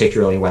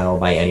particularly well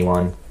by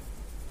anyone.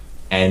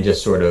 And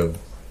just sort of,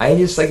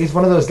 he's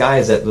one of those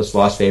guys that just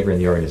lost favor in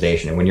the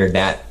organization. And when you're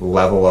that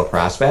level of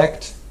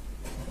prospect,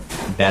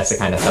 that's the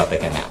kind of stuff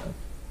that can happen.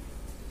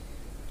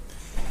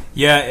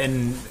 Yeah,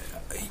 and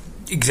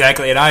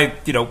exactly. And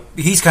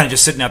he's kind of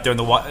just sitting out there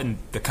in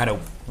the kind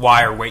of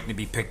wire waiting to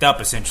be picked up,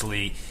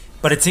 essentially.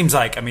 But it seems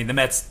like, the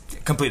Mets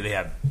completely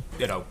have,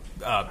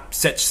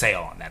 set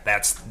sail on that.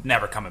 That's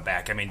never coming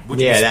back.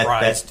 Would you be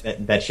surprised?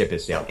 That ship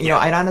is sailed.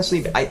 I'd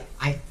honestly, I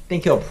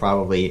think he'll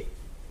probably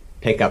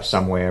pick up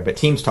somewhere, but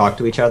teams talk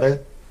to each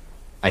other.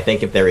 I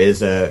think if there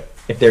is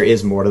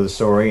more to the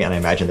story, and I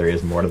imagine there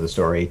is more to the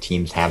story,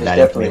 teams have that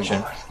information.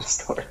 More to the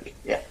story.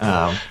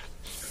 Yeah.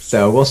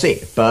 So we'll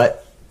see.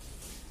 But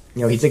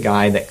he's a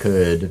guy that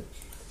could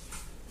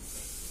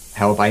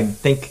help. I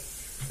think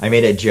I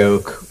made a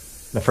joke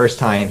the first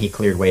time he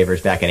cleared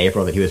waivers back in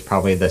April that he was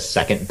probably the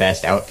second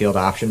best outfield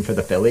option for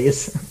the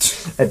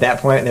Phillies. At that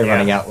point, they're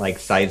running out like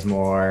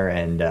Sizemore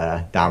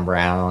and Dom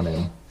Brown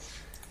and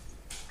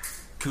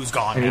who's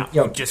gone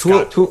now. Just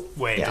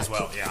waived as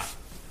well. Yeah.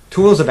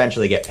 Tools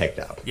eventually get picked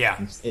up.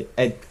 Yeah.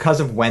 Because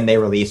of when they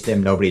released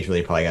him, nobody's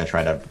really probably going to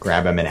try to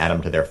grab him and add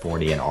him to their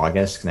 40 in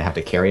August because they have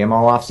to carry him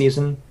all off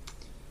season.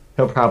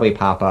 He'll probably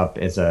pop up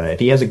if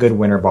he has a good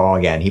winter ball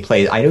again. He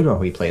plays. I don't know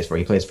who he plays for.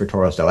 He plays for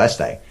Toros del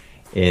Este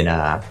in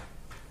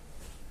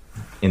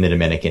the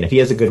Dominican. If he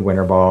has a good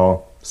winter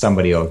ball,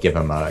 somebody will give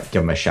him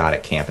a shot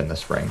at camp in the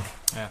spring.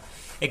 Yeah.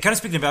 And kind of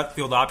speaking about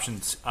field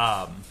options,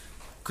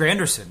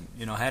 Granderson,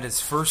 had his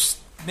first.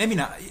 Maybe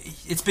not.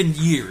 It's been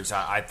years.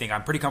 I think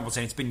I'm pretty comfortable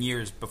saying it's been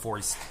years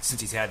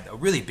since he's had a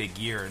really big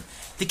year. And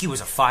I think he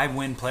was a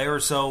 5-win player or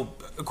so,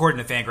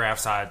 according to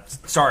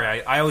Fangraphs.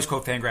 Sorry, I always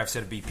quote Fangraphs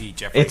instead of BP.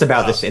 Jeffrey. It's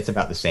about this. It's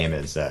about the same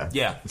as.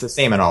 Yeah. It's the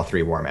same in all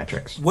three WAR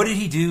metrics. What did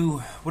he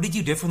do? What did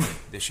he do differently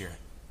this year?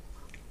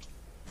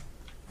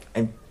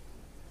 And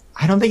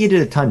I don't think he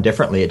did a ton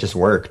differently. It just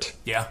worked.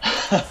 Yeah.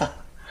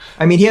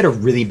 He had a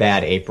really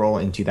bad April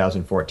in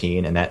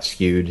 2014, and that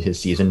skewed his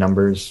season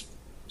numbers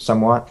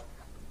somewhat.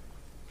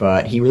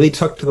 but he really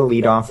took to the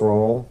leadoff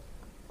role.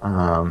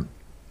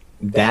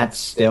 That's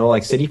still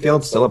like Citi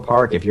Field's still a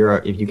park. If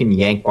you can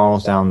yank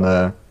balls down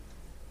the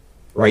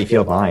right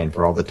field line,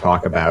 for all the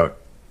talk about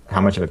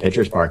how much of a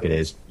pitcher's park it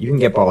is, you can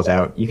get balls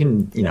out. You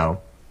can,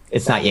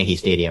 it's not Yankee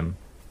Stadium,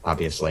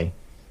 obviously,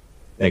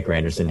 that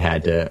Granderson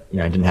had to,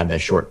 didn't have that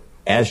short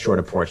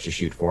a porch to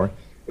shoot for,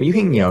 but you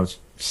can,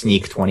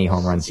 sneak 20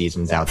 home run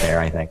seasons out there,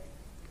 I think,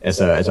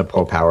 as a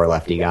pull power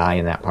lefty guy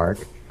in that park.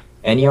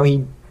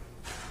 And,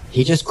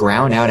 he just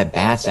ground out at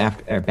bats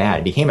after bat.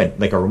 It became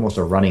almost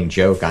a running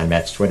joke on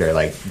Mets Twitter,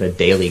 like the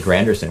daily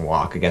Granderson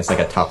walk against like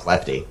a tough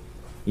lefty.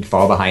 He'd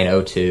fall behind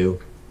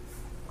 0-2,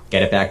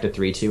 get it back to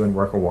 3-2 and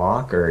work a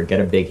walk, or get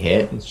a big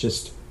hit. It's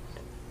just,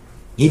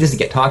 he doesn't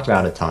get talked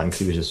about a ton because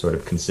he was just sort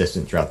of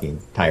consistent throughout the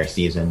entire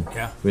season.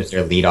 Yeah. He was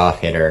their leadoff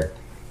hitter.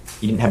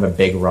 He didn't have a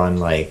big run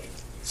like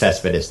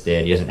Cespedes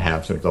did. He doesn't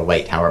have sort of the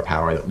light tower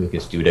power that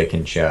Lucas Duda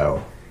can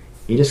show.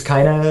 He just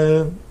kind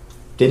of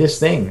did his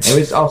thing. It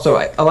was also,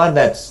 a lot of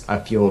that's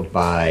fueled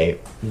by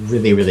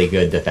really, really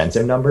good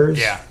defensive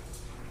numbers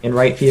in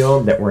right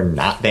field that were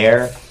not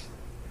there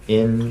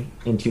in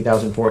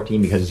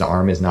 2014 because his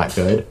arm is not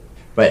good.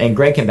 And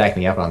Greg can back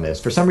me up on this.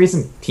 For some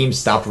reason, teams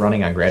stopped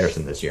running on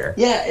Granderson this year.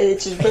 Yeah,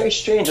 it's just very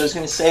strange. I was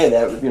going to say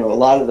that, a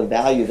lot of the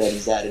value that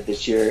he's added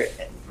this year,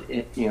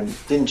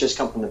 didn't just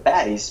come from the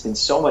bat. He's been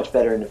so much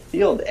better in the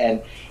field,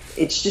 and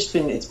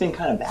it's been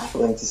kind of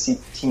baffling to see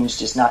teams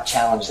just not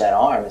challenge that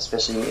arm,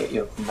 especially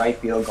from right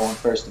field going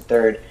first to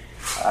third.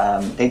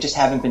 They just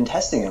haven't been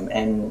testing him,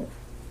 and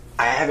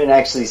I haven't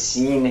actually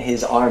seen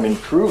his arm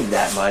improve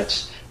that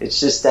much. It's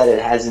just that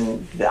it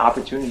hasn't. The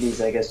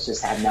opportunities, I guess,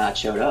 just have not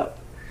showed up.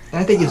 And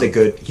I think he's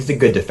a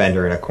good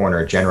defender in a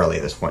corner generally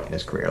at this point in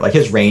his career. Like,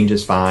 his range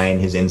is fine,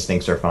 his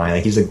instincts are fine.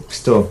 Like, he's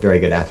still a very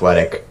good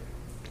athletic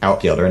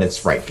outfielder, and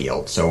it's right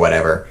field, so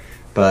whatever.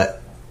 But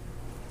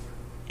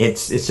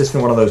it's just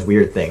been one of those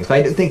weird things. But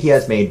I do think he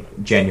has made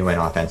genuine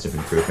offensive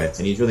improvements,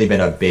 and he's really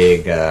been a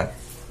big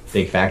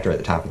factor at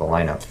the top of the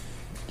lineup.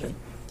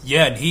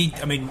 Yeah, and he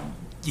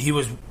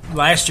was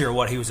last year.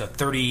 He was a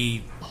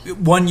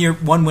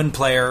 1-win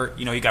player.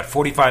 He got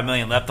 $45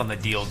 million left on the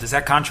deal. Does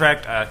that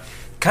contract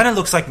kind of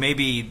looks like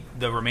maybe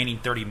the remaining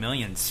 $30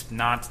 million's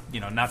not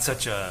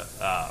such a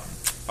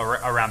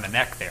around the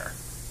neck there?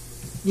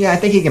 Yeah, I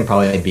think he can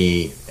probably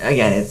be.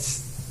 Again,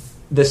 it's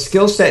the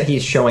skill set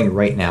he's showing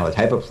right now, the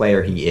type of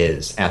player he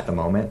is at the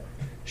moment,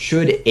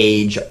 should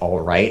age all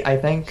right, I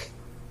think.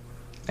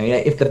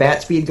 If the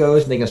bat speed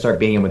goes and they can start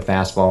beating him with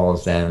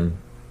fastballs, then,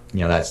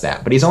 that's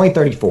that. But he's only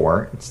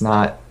 34. He's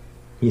not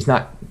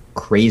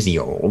crazy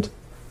old.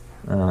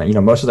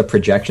 Most of the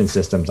projection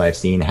systems I've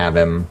seen have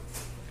him,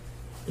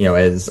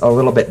 as a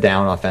little bit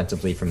down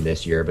offensively from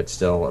this year, but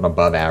still an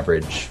above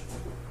average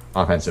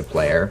offensive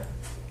player.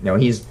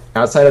 He's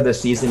outside of the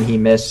season he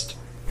missed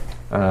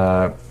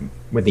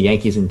with the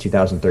Yankees in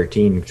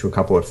 2013 to a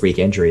couple of freak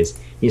injuries.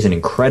 He's an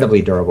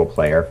incredibly durable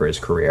player for his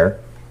career,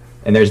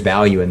 and there's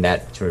value in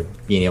that, to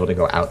being able to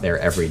go out there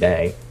every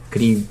day.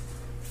 Could he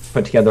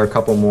put together a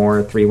couple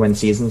more 3-win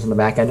seasons on the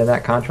back end of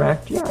that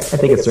contract? Yeah, I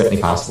think it's certainly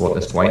possible at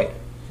this point.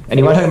 And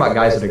you want to talk about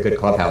guys that are good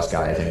clubhouse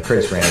guys, and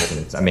Curtis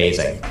Granderson is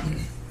amazing.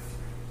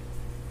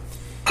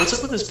 What's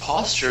up with his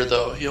posture,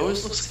 though? He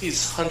always looks like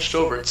he's hunched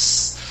over.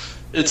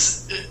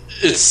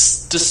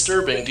 It's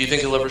disturbing. Do you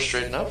think he'll ever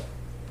straighten up?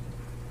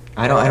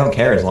 I don't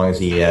care as long as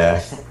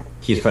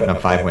he's putting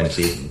up 5-win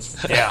seasons.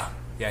 Yeah,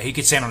 he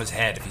could stand on his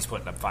head if he's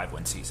putting up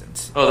 5-win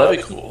seasons. Oh, that'd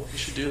be cool. You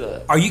should do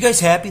that. Are you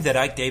guys happy that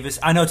Ike Davis?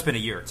 I know it's been a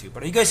year or two,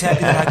 but are you guys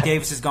happy that Ike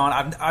Davis is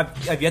gone?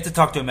 I've yet to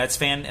talk to a Mets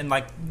fan in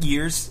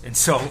years, and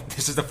so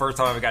this is the first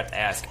time I ever got to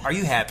ask. Are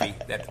you happy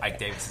that Ike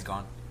Davis is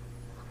gone?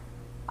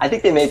 I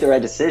think they made the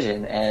right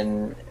decision,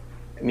 and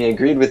I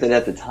agreed with it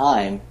at the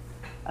time.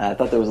 I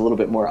thought there was a little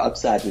bit more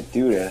upside with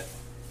Duda.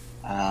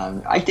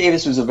 Ike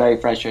Davis was a very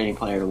frustrating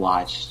player to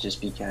watch, just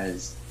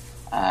because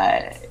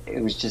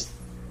it was just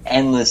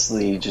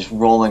endlessly just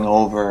rolling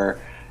over,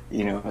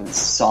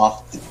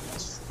 soft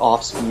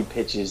off-speed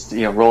pitches,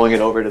 rolling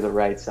it over to the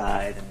right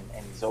side,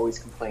 and he's always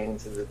complaining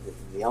to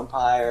the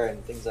umpire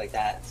and things like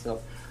that. So,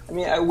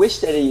 I wish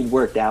that he'd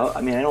worked out.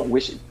 I don't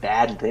wish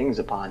bad things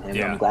upon him.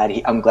 Yeah. I'm glad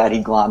he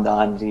glommed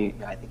on.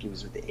 I think he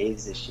was with the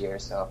A's this year,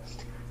 so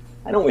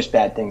I don't wish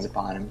bad things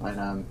upon him. But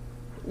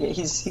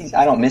he's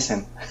I don't miss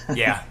him.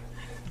 Yeah,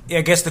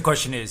 I guess the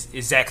question is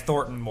Zach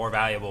Thornton more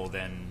valuable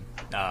than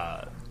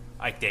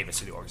Ike Davis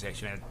to the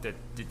organization? And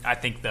I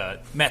think the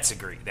Mets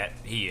agree that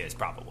he is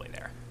probably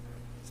there.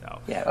 So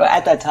yeah,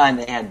 at that time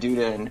they had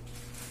Duda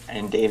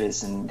and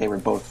Davis, and they were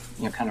both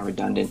kind of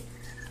redundant.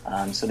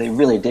 So they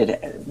really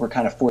were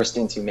kind of forced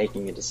into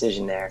making a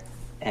decision there.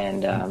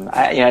 And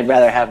I'd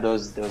rather have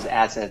those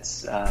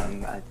assets.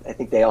 I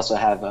think they also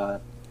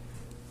have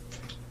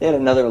they had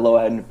another low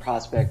end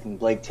prospect in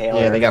Blake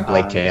Taylor. Yeah, they got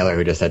Blake Taylor,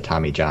 who just had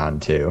Tommy John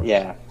too.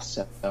 Yeah,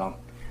 so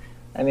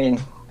I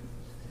think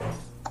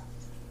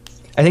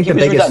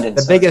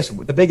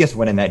the biggest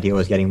win in that deal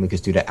was getting Lucas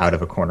Duda out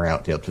of a corner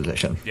outfield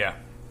position. Yeah.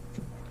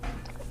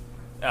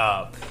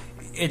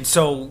 And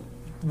so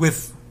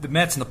with the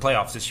Mets in the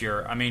playoffs this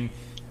year,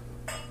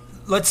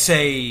 let's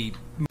say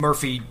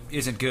Murphy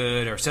isn't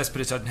good or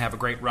Cespedes doesn't have a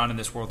great run in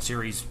this World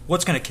Series,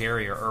 what's going to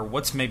carry or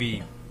what's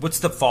the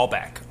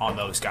fallback on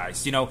those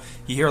guys? You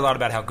hear a lot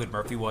about how good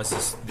Murphy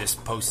was this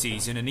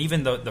postseason, and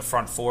even the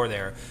front four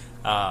there.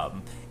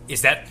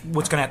 Is that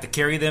what's going to have to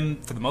carry them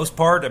for the most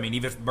part? I mean,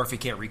 even if Murphy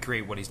can't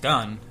recreate what he's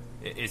done,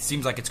 it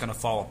seems like it's going to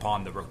fall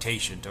upon the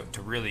rotation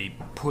to really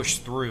push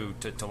through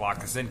to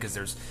lock this in, because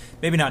there's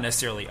maybe not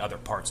necessarily other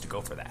parts to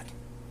go for that.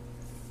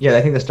 Yeah,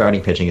 I think the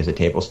starting pitching is a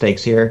table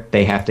stakes here.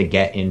 They have to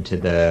get into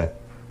the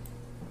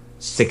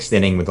 6th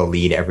inning with a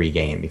lead every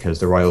game because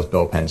the Royals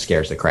bullpen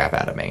scares the crap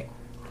out of me.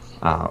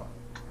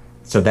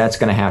 So that's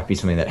going to have to be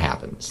something that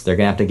happens. They're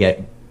going to have to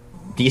get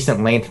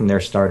decent length from their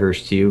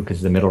starters too,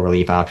 because the middle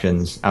relief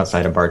options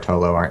outside of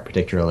Bartolo aren't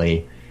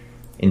particularly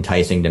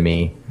enticing to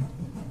me.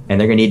 And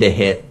they're going to need to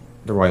hit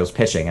the Royals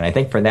pitching. And I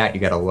think for that,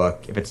 you got to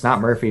look. If it's not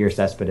Murphy or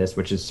Cespedes,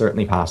 which is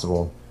certainly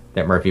possible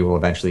that Murphy will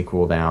eventually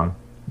cool down.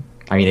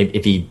 I mean,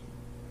 if he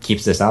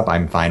keeps this up,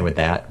 I'm fine with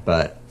that.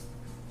 But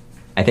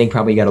I think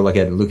probably you got to look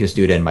at Lucas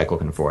Duda and Michael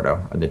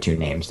Conforto are the two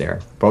names there.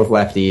 Both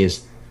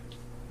lefties,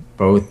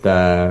 both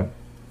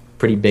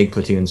pretty big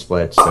platoon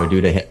splits. So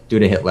Duda hit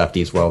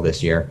lefties well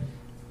this year.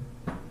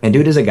 And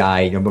Duda's a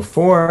guy,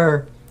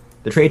 before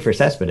the trade for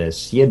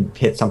Cespedes, he had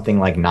hit something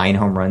like 9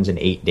 home runs in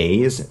 8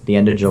 days at the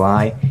end of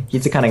July.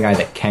 He's the kind of guy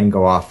that can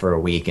go off for a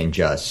week and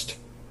just,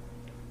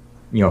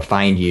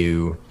 find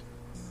you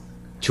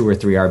 2 or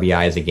 3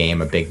 RBIs a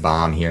game, a big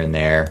bomb here and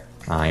there.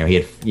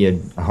 He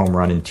had a home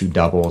run and 2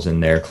 doubles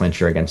in their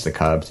clincher against the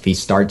Cubs. If he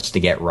starts to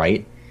get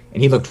right,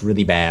 and he looked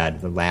really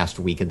bad the last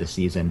week of the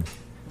season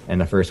and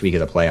the first week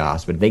of the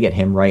playoffs, but if they get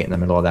him right in the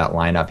middle of that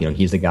lineup,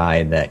 he's a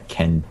guy that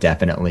can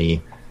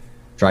definitely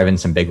drive in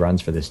some big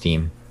runs for this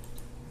team.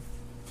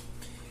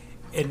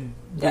 And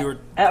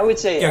I would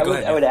say, yeah,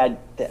 I would add,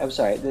 I'm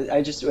sorry,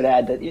 I just would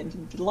add that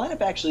the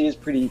lineup actually is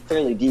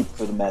fairly deep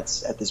for the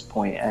Mets at this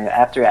point.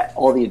 After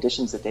all the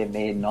additions that they've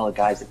made and all the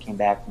guys that came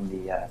back from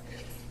the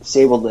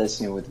disabled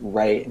list, with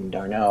Wright and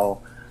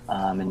d'Arnaud,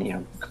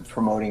 and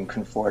promoting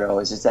Conforto,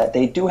 is that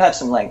they do have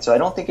some length. So I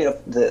don't think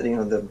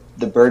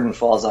the burden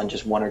falls on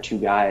just 1 or 2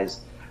 guys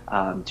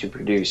to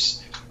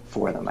produce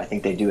for them. I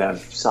think they do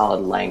have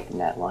solid length in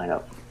that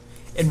lineup.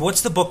 And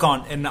what's the book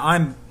on? And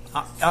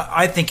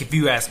I think if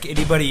you ask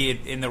anybody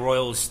in the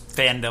Royals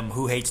fandom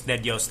who hates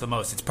Ned Yost the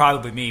most, it's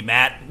probably me.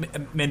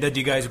 Matt, Minda, do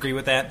you guys agree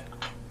with that?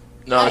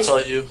 No, it's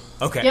all you.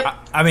 Okay.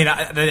 Yep.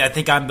 I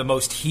think I'm the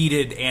most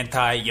heated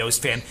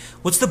anti-Yost fan.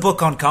 What's the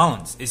book on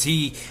Collins?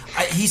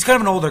 He's kind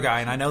of an older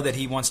guy, and I know that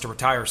he wants to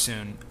retire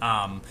soon.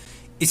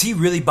 Is he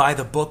really by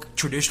the book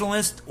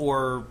traditionalist,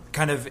 or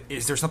kind of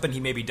is there something he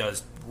maybe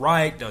does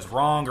right, does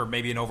wrong, or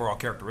maybe an overall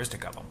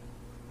characteristic of him?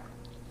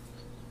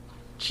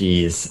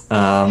 Jeez.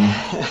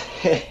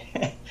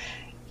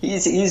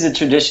 He's a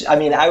tradition. I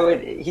mean,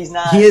 he's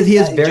not. He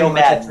is very Joe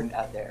much Madden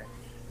out there.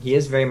 He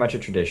is very much a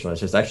traditionalist.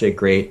 There's actually a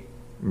great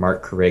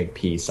Mark Carrig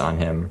piece on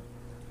him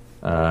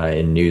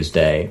in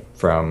Newsday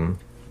from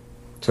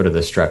sort of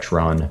the stretch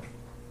run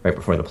right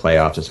before the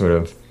playoffs. It sort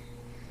of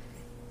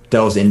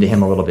delves into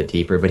him a little bit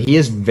deeper, but he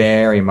is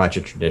very much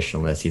a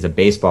traditionalist. He's a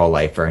baseball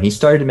lifer, and he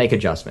started to make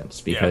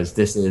adjustments because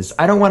this is,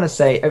 I don't want to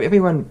say,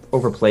 everyone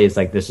overplays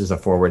like this is a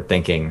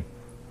forward-thinking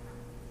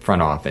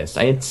front office.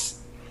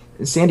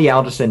 Sandy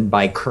Alderson,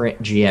 by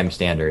current GM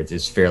standards,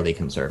 is fairly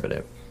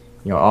conservative.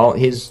 All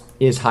his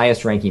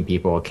highest ranking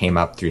people came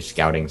up through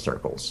scouting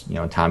circles.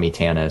 Tommy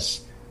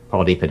Tanis,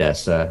 Paul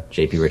DePodesta,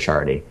 JP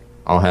Ricciardi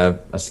all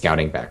have a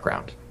scouting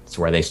background. It's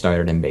where they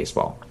started in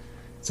baseball.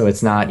 So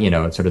it's not,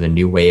 sort of the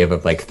new wave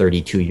of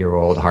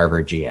 32-year-old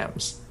Harvard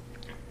GMs.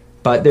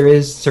 But there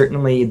is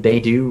certainly,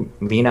 they do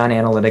lean on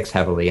analytics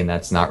heavily, and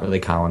that's not really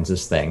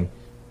Collins' thing.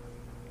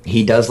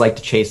 He does like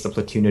to chase the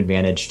platoon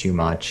advantage too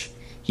much.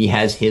 He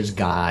has his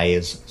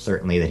guys,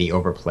 certainly, that he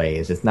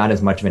overplays. It's not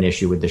as much of an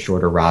issue with the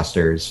shorter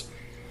rosters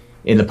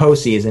in the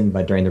postseason,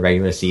 but during the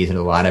regular season,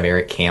 a lot of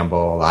Eric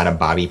Campbell, a lot of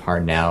Bobby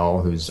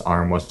Parnell, whose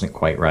arm wasn't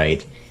quite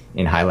right,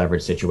 in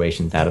high-leverage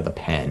situations out of the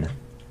pen.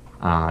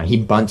 He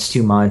bunts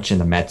too much,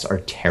 and the Mets are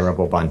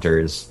terrible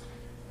bunters.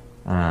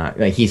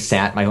 He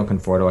sat Michael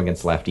Conforto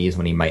against lefties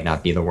when he might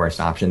not be the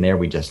worst option there.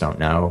 We just don't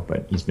know,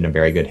 but he's been a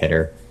very good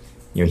hitter.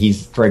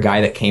 He's, for a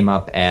guy that came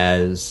up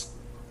as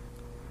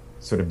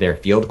sort of their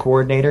field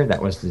coordinator,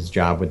 that was his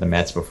job with the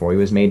Mets before he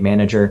was made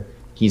manager,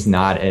 he's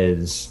not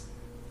as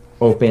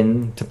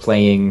open to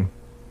playing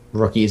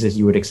rookies as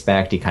you would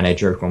expect. He kind of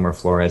jerked Wilmer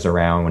Flores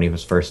around when he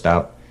was first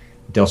up.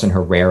 Dilson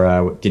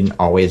Herrera didn't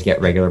always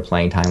get regular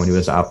playing time when he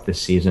was up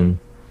this season.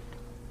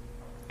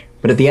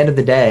 But at the end of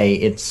the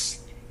day,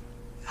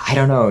 I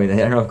don't know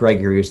if Greg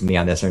agrees with me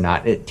on this or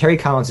not. Terry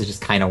Collins has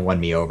just kind of won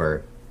me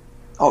over.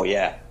 Oh,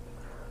 yeah.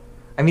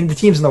 I mean, the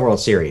team's in the World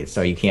Series,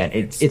 so you can't.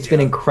 It's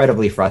been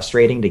incredibly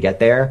frustrating to get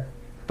there,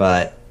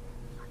 but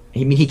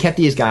he kept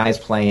these guys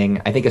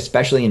playing. I think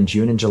especially in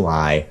June and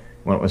July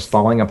when it was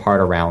falling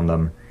apart around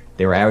them,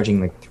 they were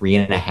averaging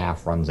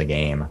 3.5 runs a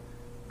game.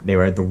 They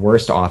were the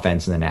worst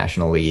offense in the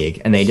National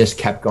League, and they just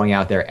kept going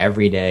out there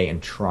every day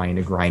and trying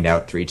to grind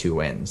out 3-2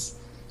 wins.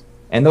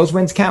 And those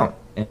wins count.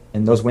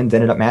 And those wins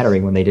ended up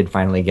mattering when they did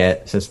finally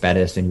get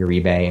Cespedes and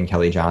Uribe and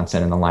Kelly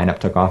Johnson, and the lineup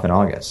took off in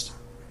August.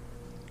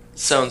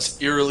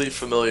 Sounds eerily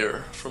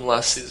familiar from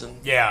last season.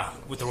 Yeah,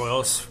 with the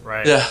Royals,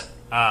 right?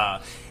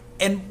 Yeah.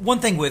 And one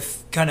thing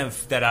with kind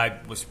of that I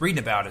was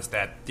reading about is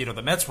that, you know,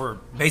 the Mets were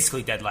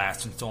basically dead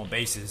last in stolen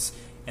bases.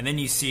 And then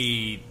you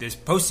see this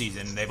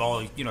postseason, they've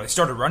all, you know, they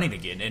started running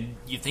again. And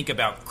you think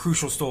about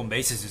crucial stolen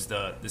bases is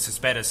the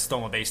Cespedes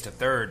stolen base to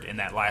third in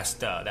that last,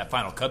 that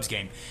final Cubs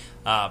game.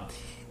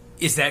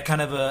 Is that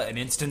kind of an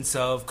instance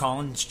of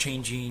Collins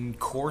changing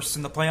course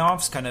in the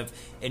playoffs? Kind of,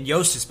 and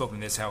Yost has spoken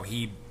to this, how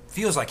he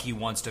feels like he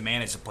wants to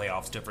manage the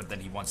playoffs different than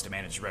he wants to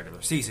manage the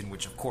regular season,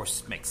 which of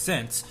course makes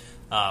sense.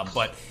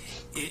 But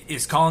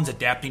is Collins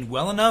adapting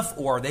well enough,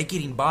 or are they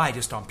getting by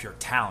just on pure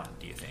talent,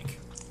 do you think?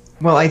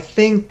 Well, I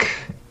think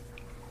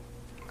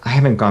I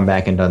haven't gone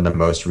back and done the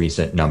most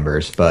recent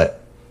numbers,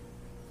 but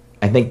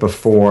I think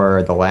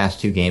before the last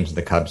two games of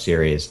the Cubs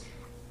series,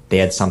 they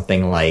had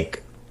something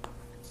like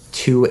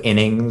 2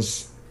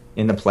 innings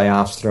in the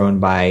playoffs thrown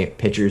by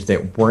pitchers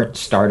that weren't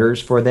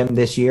starters for them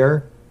this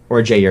year,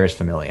 or Jairus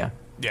Familia.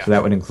 Yeah. So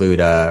that would include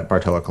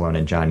Bartolo Colon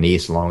and John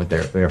Neese, along with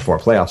their 4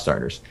 playoff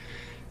starters.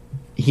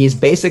 He's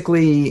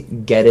basically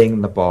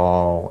getting the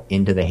ball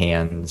into the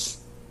hands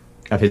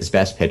of his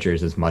best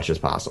pitchers as much as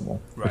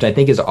possible, right, which I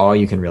think is all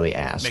you can really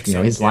ask. Makes you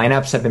know, sense, his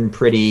lineups have been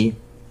pretty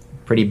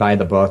by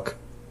the book,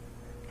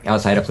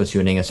 outside of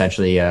platooning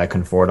essentially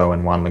Conforto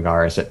and Juan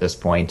Lagares at this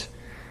point.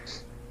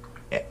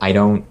 I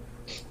don't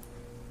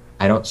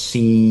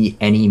see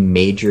any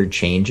major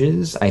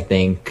changes. I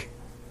think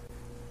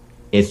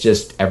it's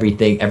just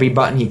every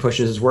button he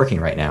pushes is working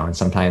right now, and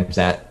sometimes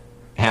that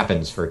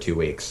happens for 2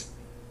 weeks.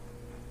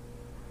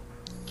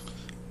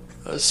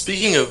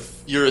 Speaking of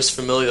Urus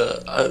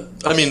Familia,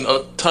 I mean,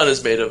 a ton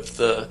is made of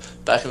the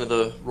back into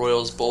the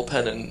Royals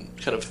bullpen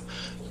and kind of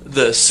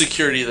the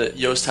security that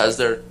Yost has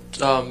there.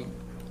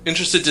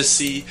 Interested to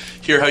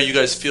hear how you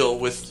guys feel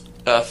with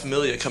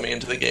Familia coming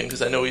into the game,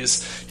 because I know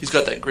he's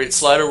got that great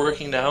slider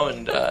working now,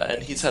 and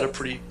he's had a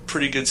pretty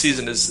good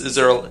season. Is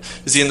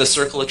he in the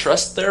circle of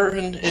trust there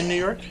in New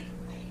York?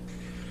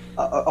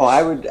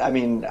 I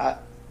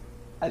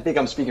think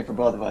I'm speaking for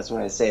both of us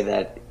when I say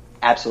that.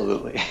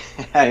 Absolutely.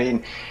 I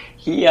mean,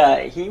 he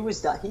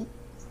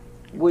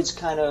was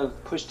kind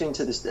of pushed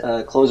into this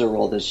closer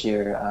role this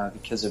year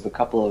because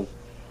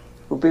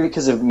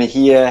of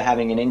Mejia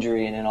having an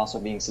injury and then also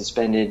being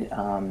suspended,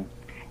 and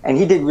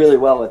he did really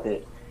well with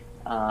it.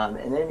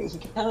 And then he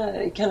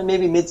kind of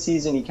maybe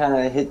mid-season he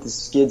kind of hit the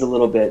skids a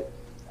little bit,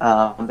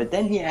 but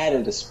then he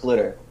added a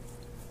splitter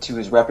to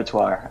his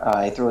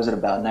repertoire. He throws it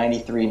about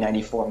 93,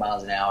 94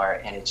 miles an hour,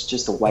 and it's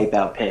just a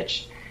wipeout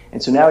pitch.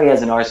 And so now he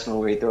has an arsenal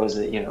where he throws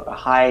a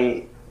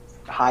high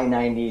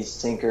 90s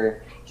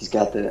sinker. He's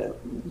got the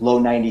low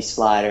 90s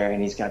slider,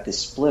 and he's got this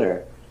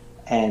splitter.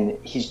 And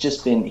he's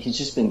just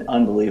been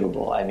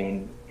unbelievable. I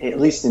mean, at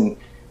least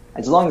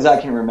as long as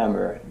I can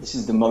remember, this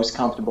is the most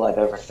comfortable I've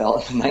ever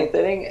felt in the 9th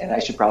inning, and I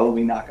should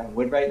probably knock on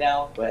wood right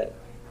now, but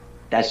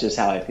that's just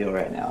how I feel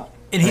right now.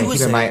 And he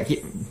was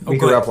we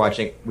grew up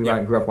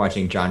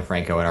watching John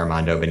Franco and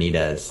Armando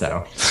Benitez,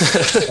 so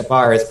the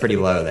bar is pretty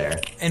low there.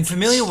 And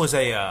Familia was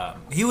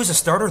he was a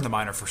starter in the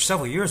minor for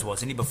several years,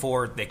 wasn't he?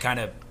 Before they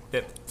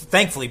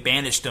thankfully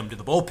banished him to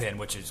the bullpen,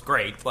 which is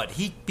great. But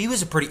he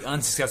was a pretty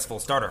unsuccessful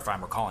starter, if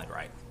I'm recalling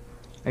right.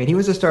 I mean, he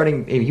was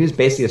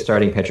basically a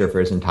starting pitcher for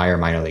his entire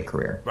minor league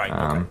career. Right.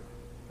 Okay.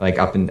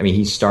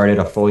 He started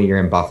a full year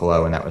in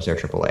Buffalo, and that was their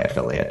AAA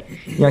affiliate.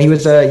 You know,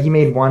 he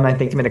made one. I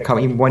think he made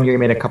one year. He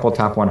made a couple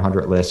top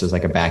 100 lists as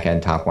like a back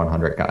end top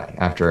 100 guy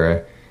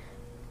after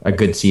a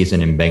good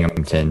season in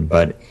Binghamton.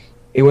 But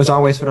it was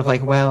always sort of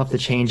like, well, if the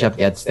changeup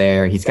gets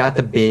there, he's got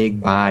the big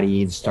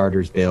body, the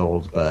starter's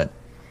build. But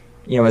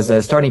you know, as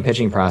a starting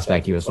pitching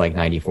prospect, he was like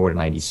 94 to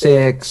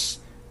 96,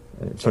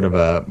 sort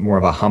of more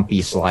of a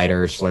humpy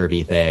slider,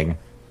 slurvy thing,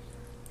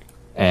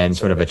 and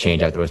sort of a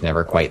changeup that was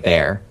never quite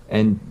there.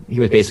 And he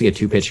was basically a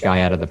 2-pitch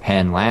guy out of the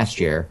pen last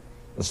year.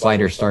 The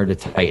slider started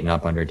to tighten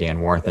up under Dan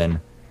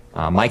Warthen.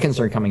 My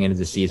concern coming into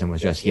the season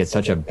was just he had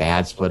such a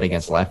bad split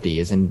against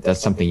lefties, and that's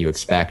something you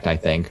expect, I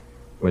think,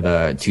 with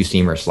a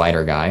 2-seamer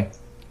slider guy,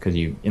 because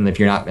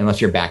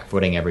unless you're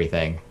back-footing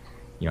everything,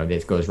 you know,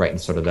 this goes right in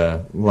sort of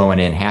the low and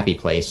in happy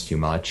place too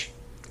much.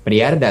 But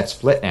he added that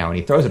split now, and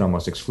he throws it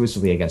almost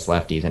exclusively against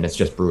lefties, and it's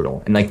just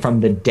brutal. And like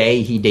from the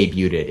day he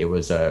debuted it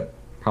was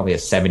probably a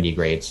 70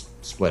 grade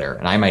splitter,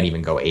 and I might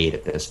even go 8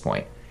 at this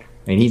point.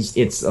 I mean,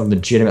 it's a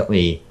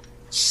legitimately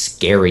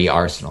scary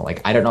arsenal. Like,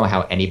 I don't know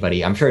how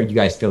anybody, I'm sure you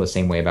guys feel the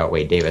same way about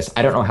Wade Davis.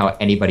 I don't know how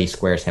anybody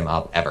squares him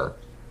up ever.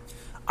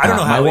 I don't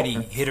know how any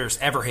hitters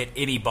ever hit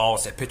any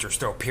balls that pitchers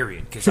throw,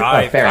 period, because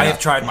I have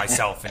tried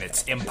myself, and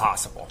it's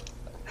impossible.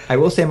 I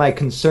will say my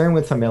concern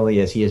with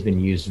Familia is he has been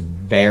used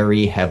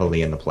very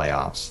heavily in the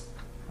playoffs.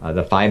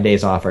 The 5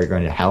 days off are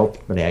going to help,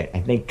 but I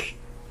think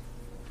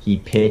he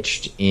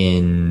pitched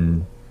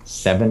in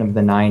 7 of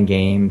the 9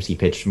 games. He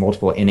pitched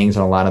multiple innings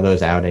in a lot of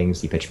those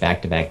outings. He pitched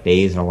back-to-back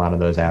days in a lot of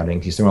those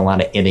outings. He's thrown a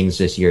lot of innings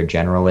this year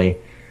generally.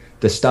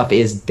 The stuff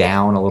is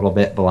down a little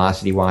bit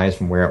velocity-wise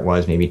from where it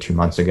was maybe 2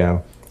 months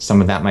ago.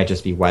 Some of that might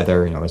just be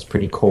weather. It was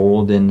pretty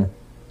cold in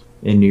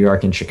New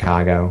York and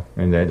Chicago,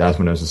 and that's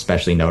when it was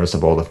especially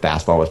noticeable. The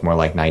fastball was more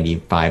like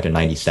 95 to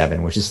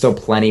 97, which is still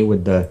plenty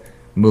with the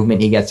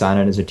movement he gets on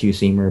it as a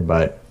two-seamer,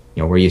 but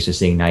we're used to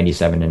seeing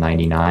 97 to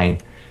 99.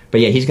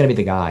 But yeah, he's going to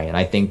be the guy, and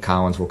I think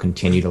Collins will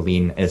continue to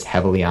lean as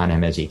heavily on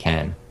him as he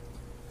can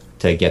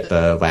to get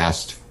the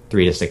last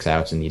 3 to 6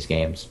 outs in these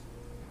games.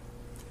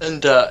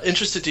 And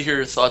interested to hear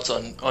your thoughts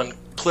on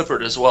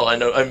Clippard as well. I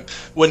know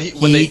when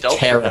they dealt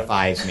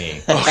terrifies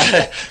me.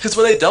 Okay, because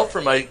when they dealt for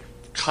him, I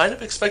kind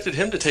of expected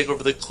him to take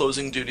over the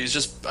closing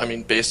duties.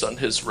 Based on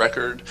his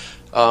record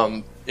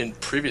in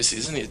previous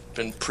season, he's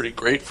been pretty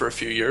great for a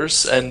few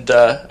years, and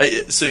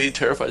so he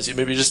terrifies you.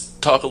 Maybe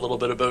just talk a little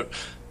bit about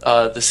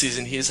the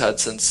season he's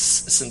had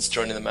since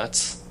joining the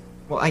Mets.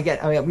 Well,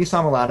 we saw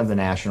him a lot of the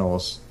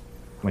Nationals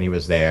when he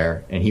was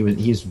there, and he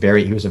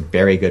was a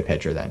very good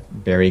pitcher then,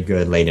 very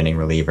good late inning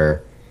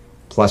reliever,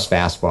 plus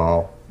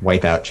fastball,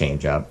 wipeout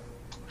changeup.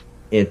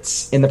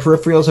 The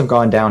peripherals have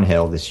gone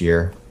downhill this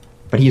year,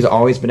 but he's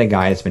always been a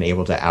guy that's been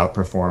able to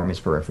outperform his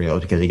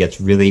peripherals because he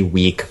gets really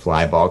weak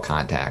fly ball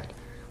contact,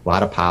 a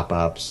lot of pop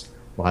ups,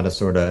 a lot of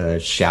sort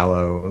of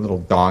shallow little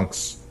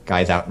donks,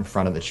 guys out in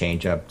front of the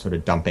changeup, sort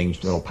of dumping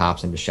little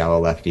pops into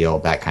shallow left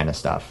field, that kind of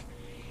stuff.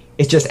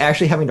 It's just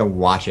actually having to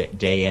watch it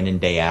day in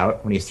and day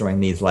out when he's throwing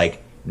these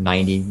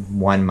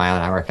 91 mile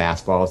an hour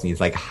fastballs and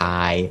these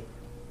high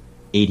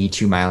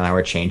 82 mile an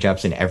hour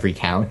changeups in every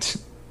count.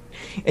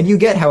 And you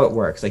get how it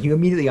works. You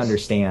immediately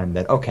understand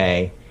that,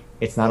 okay,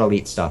 it's not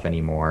elite stuff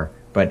anymore,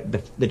 but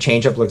the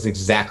changeup looks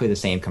exactly the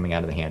same coming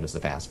out of the hand as the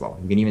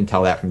fastball. You can even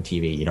tell that from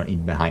TV. You don't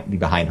need to be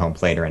behind home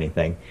plate or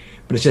anything.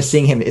 But it's just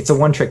seeing him, it's a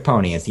one-trick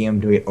pony, and seeing him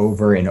do it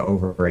over and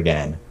over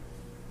again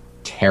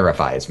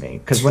terrifies me.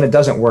 Because when it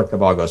doesn't work, the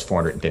ball goes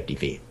 450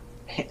 feet.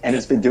 And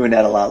it's been doing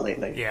that a lot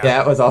lately.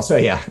 Yeah, it was also,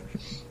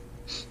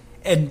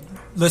 And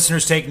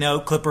listeners take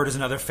note, Clippard is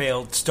another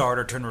failed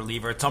starter turned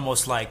reliever. It's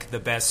almost like the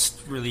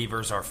best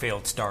relievers are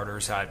failed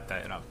starters.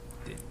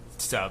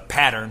 It's a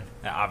pattern.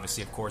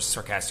 Obviously, of course,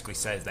 sarcastically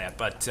says that.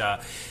 But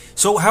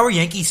so how are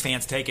Yankees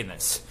fans taking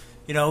this?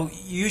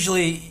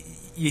 Usually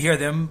you hear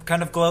them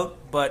kind of gloat,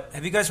 but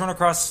have you guys run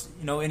across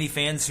any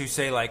fans who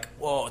say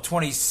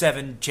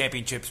 27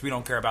 championships, we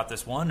don't care about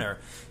this one? Or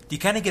do you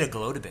kind of get a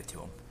gloat a bit to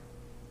them?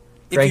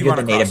 Greg, you're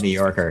the native New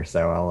Yorker,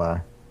 so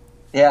I'll...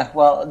 Yeah,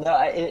 well,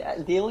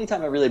 no. The only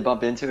time I really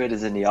bump into it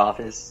is in the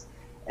office,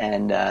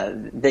 and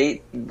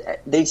they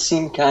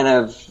seem kind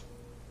of,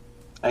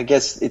 I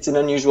guess it's an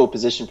unusual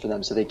position for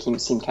them, so they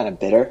seem kind of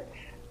bitter,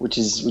 which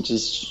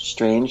is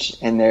strange,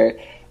 and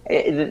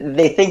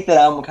they think that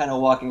I'm kind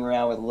of walking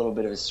around with a little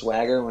bit of a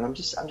swagger when I'm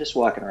just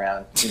walking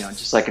around,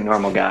 just like a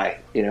normal guy,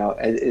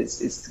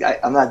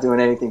 I'm not doing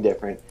anything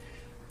different,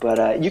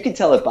 but you can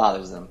tell it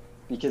bothers them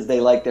because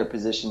they like their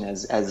position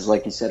as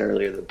like you said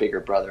earlier, the bigger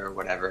brother or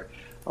whatever.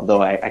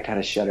 Although I kind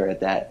of shudder at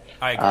that.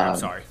 I agree. I'm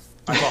sorry.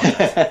 I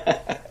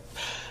apologize.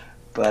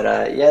 But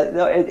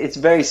it's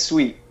very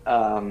sweet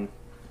from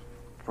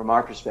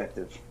our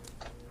perspective.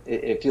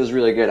 It feels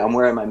really good. I'm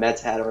wearing my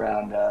Mets hat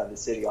around the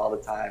city all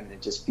the time, and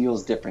it just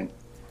feels different,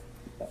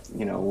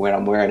 when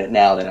I'm wearing it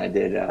now than I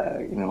did,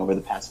 over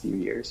the past few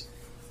years.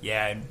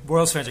 Yeah, and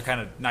Royals fans are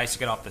kind of nice to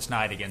get off this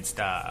night against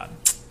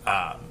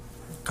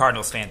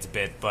Cardinals fans a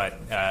bit. But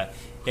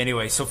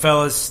anyway, so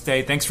fellas,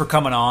 thanks for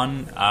coming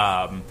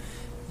on.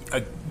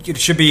 It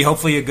should be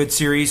hopefully a good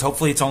series.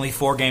 Hopefully it's only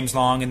 4 games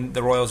long, and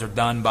the Royals are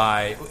done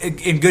by.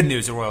 In good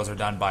news, the Royals are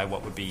done by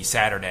what would be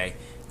Saturday.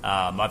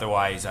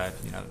 Otherwise,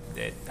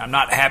 I'm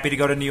not happy to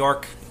go to New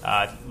York.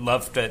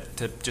 Love to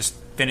just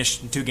finish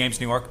 2 games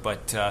in New York,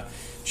 but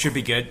should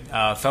be good.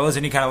 Fellas,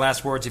 any kind of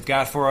last words you've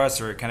got for us,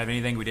 or kind of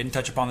anything we didn't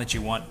touch upon that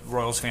you want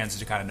Royals fans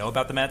to kind of know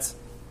about the Mets?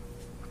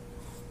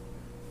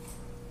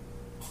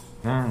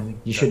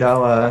 You should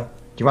all. Do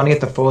you want to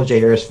get the full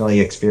J.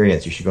 Urasmilli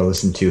experience? You should go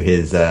listen to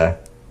his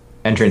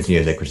entrance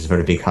music, which has sort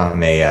of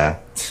become a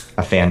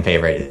fan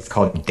favorite. It's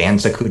called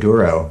Danza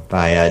Kuduro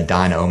by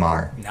Don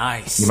Omar.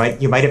 Nice.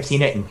 You might have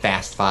seen it in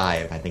Fast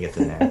Five. I think it's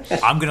in there.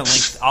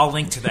 I'll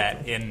link to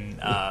that in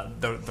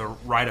the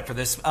write up for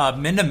this.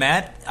 Minda,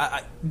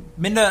 Matt,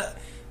 Minda,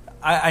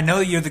 I know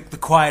you're the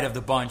quiet of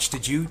the bunch. I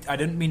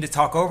didn't mean to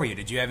talk over you.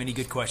 Did you have any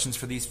good questions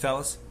for these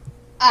fellas?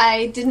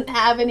 I didn't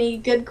have any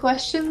good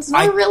questions,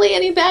 nor really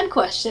any bad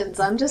questions.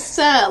 I'm just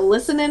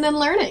listening and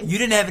learning. You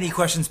didn't have any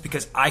questions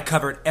because I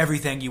covered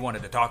everything you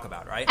wanted to talk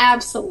about, right?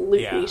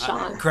 Absolutely,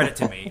 Sean. Credit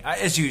to me.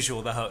 As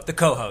usual, the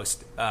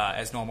co-host,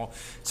 as normal.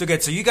 So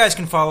good. So you guys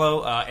can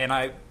follow, and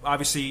I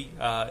obviously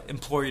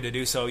implore you to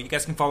do so. You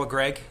guys can follow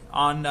Greg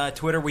on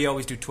Twitter. We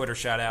always do Twitter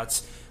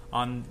shout-outs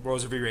on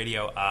Royals Review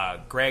Radio.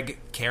 Greg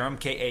Karam,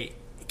 Karam,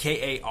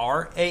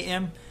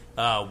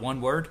 one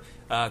word.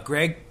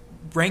 Greg,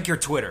 rank your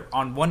Twitter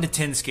on 1 to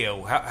 10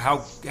 scale.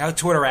 How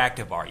Twitter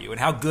active are you, and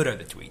how good are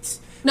the tweets?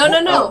 No.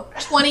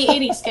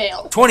 2080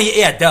 scale.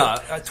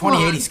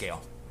 2080 scale.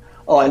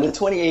 Oh, and the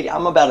 2080,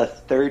 I'm about a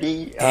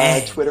 30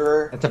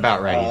 Twitterer. That's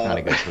about right. He's not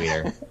a good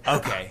tweeter.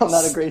 Okay. I'm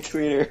not a great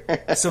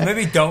tweeter. So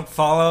maybe don't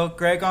follow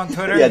Greg on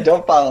Twitter. Yeah,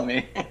 don't follow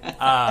me.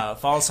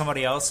 Follow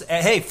somebody else.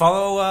 Hey,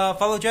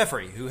 follow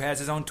Jeffrey, who has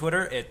his own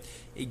Twitter.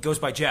 It goes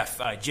by Jeff.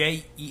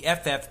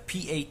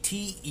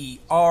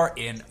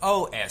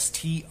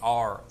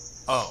 JEFFPATERNOSTRO.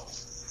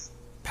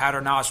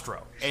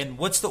 Paternostro. And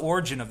what's the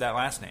origin of that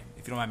last name,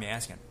 if you don't mind me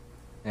asking?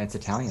 It's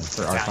Italian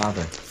for our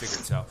father.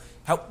 Figured so.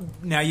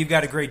 Now you've got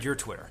to grade your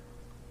Twitter.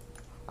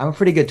 I'm a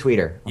pretty good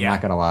tweeter. I'm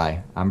not gonna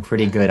lie. I'm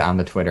pretty good on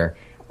the Twitter.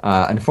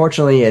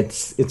 Unfortunately,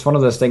 it's one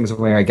of those things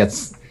where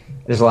there's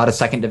a lot of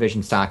second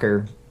division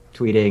soccer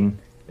tweeting.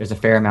 There's a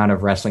fair amount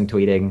of wrestling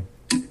tweeting.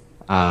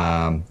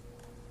 I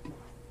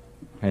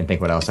didn't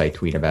think what else I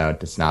tweet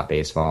about. It's not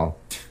baseball.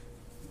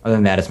 Other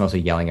than that, it's mostly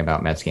yelling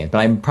about Mets games. But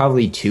I'm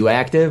probably too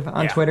active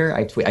on Twitter.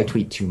 I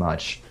tweet too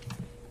much.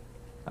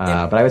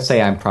 But I would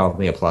say I'm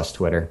probably a plus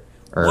Twitter.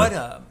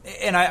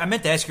 And I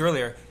meant to ask you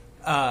earlier.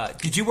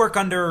 Did you work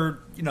under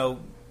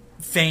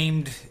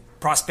famed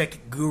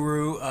prospect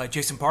guru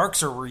Jason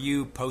Parks, or were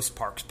you post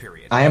Parks?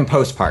 Period. I am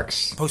post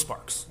Parks. Post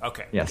Parks.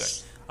 Okay.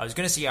 Yes. Good. I was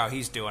going to see how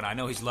he's doing. I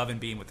know he's loving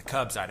being with the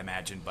Cubs, I'd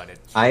imagine, but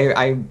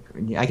I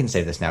can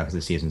say this now because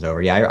the season's over.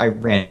 Yeah, I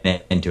ran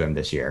into him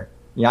this year.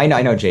 Yeah,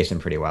 I know Jason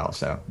pretty well,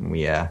 so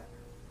we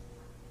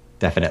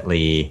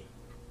definitely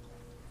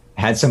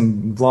had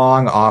some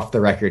long off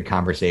the record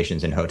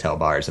conversations in hotel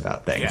bars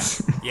about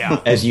things. Yeah.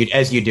 as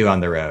you do on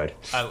the road.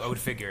 I would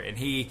figure, and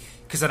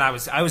because then I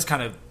was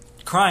kind of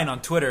crying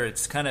on Twitter.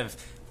 It's kind of,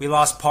 we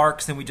lost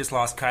Parks, then we just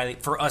lost Kylie.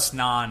 For us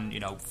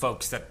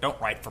folks that don't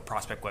write for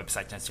prospect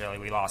websites necessarily,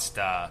 we lost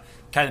Kylie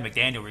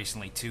McDaniel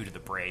recently too to the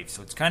Braves.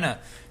 So it's kind of,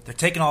 they're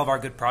taking all of our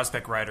good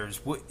prospect writers.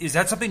 Is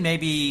that something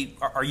maybe?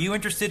 Are you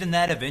interested in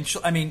that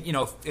eventually? I mean,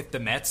 if the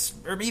Mets,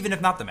 or even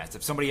if not the Mets,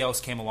 if somebody else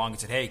came along and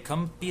said, "Hey,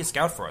 come be a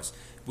scout for us,"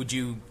 would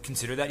you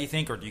consider that? You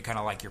think, or do you kind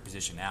of like your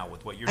position now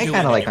with what you're doing? I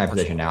kind of like my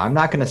position now. I'm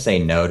not going to say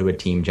no to a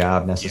team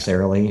job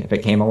necessarily if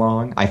it came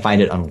along. I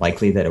find it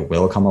unlikely that it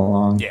will come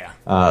along. Yeah.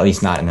 At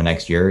least not in the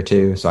next year or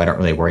two. So I don't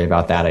really worry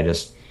about that. I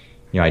just,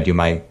 I do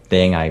my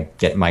thing. I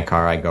get in my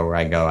car. I go where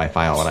I go. I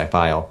file what I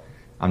file.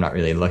 I'm not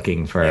really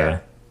looking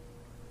for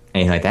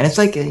anything like that. It's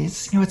like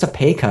it's a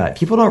pay cut.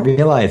 People don't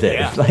realize it.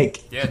 Yeah.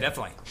 Yeah,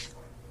 definitely.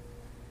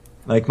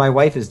 Like my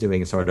wife is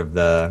doing sort of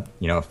the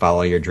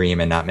follow your dream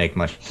and not make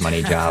much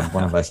money job.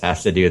 One of us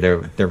has to do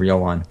the real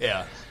one.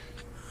 Yeah.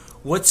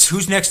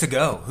 Who's next to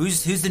go?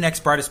 Who's the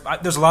next brightest?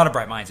 There's a lot of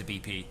bright minds at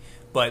BP,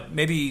 but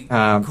maybe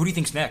who do you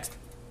think's next?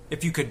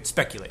 If you could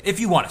speculate, if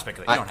you want to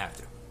speculate, you don't have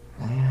to.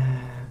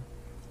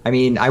 I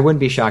mean, I wouldn't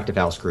be shocked if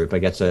Al Skrupa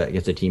gets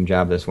a team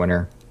job this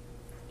winter.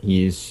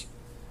 He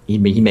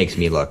makes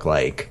me look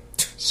like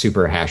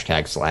super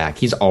 #slack.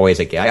 He's always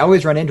at games. I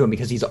always run into him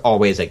because he's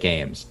always at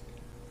games.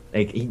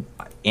 Like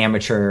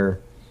amateur,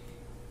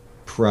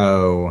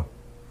 pro,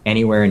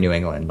 anywhere in New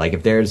England. Like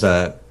if there's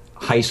a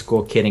high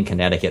school kid in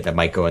Connecticut that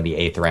might go in the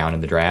 8th round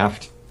in the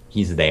draft,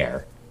 he's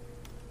there.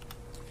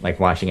 Like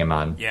watching him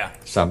on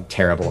some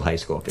terrible high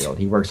school field.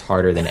 He works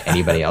harder than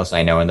anybody else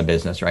I know in the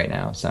business right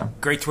now. So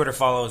great Twitter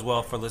follow as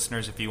well for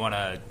listeners if you want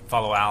to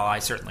follow Al. I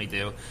certainly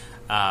do.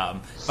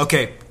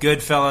 Okay,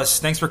 good fellas.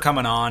 Thanks for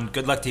coming on.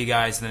 Good luck to you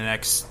guys in the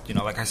next,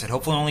 like I said,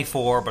 hopefully only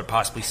 4, but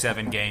possibly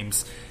 7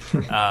 games.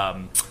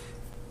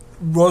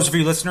 Royals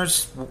Review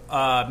listeners,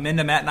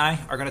 Minda, Matt, and I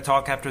are going to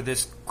talk after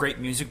this great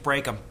music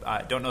break.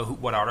 I don't know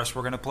what artist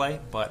we're going to play,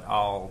 but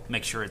I'll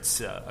make sure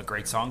it's a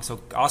great song. So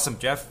awesome,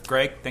 Jeff,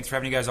 Greg, thanks for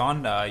having you guys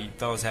on. You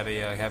fellas have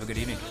a good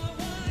evening.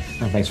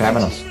 Thanks for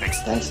having us.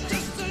 Thanks.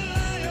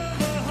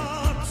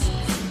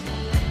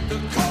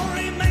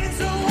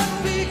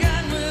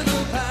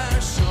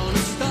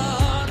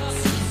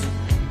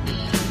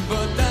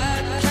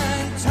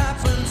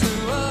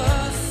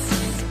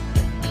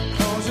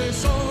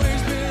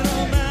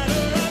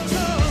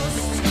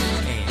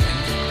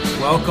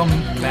 Welcome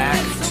back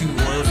to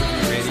Royals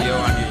Review Radio.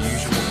 I'm your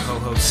usual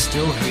co-host,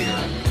 still here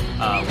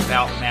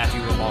without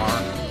Matthew Lamar.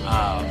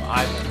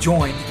 I've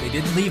joined. They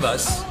didn't leave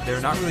us.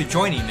 They're not really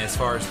joining as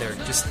far as they're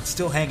just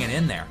still hanging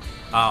in there,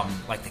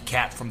 like the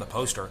cat from the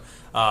poster.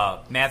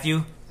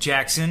 Matthew,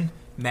 Jackson,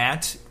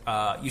 Matt,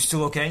 you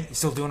still okay? You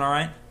still doing all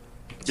right?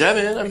 Yeah,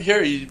 man, I'm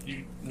here.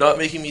 You're not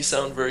making me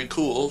sound very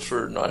cool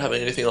for not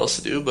having anything else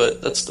to do,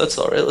 but that's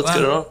all right. Let's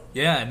get it on.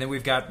 Yeah, and then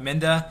we've got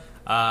Minda.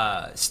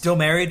 Still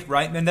married,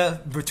 right,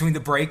 Minda? Between the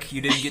break, you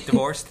didn't get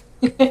divorced?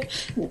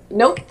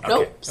 Nope.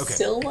 Okay.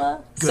 Still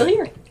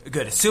here.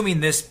 Good.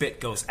 Assuming this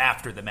bit goes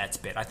after the Mets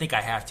bit, I think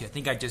I have to. I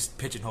think I just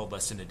pigeonholed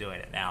us into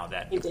doing it now.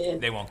 That you did.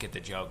 They won't get the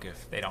joke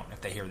if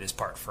they hear this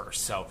part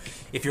first. So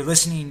if you're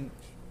listening,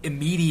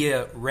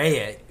 media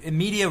res,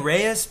 I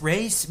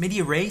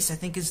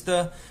think is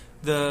the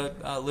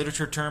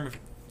literature term.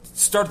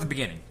 Start at the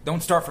beginning.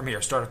 Don't start from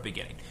here. Start at the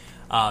beginning.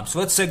 So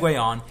let's segue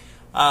on.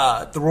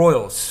 The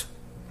Royals.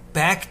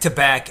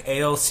 Back-to-back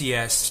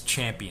ALCS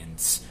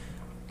champions.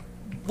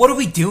 What are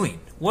we doing?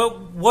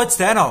 What's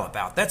that all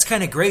about? That's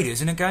kind of great,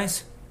 isn't it,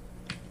 guys?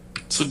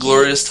 It's a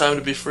glorious time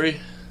to be free.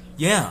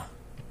 Yeah.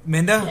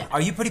 Minda, are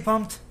you pretty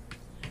pumped?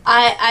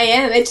 I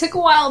am. It took a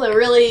while to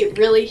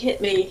really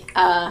hit me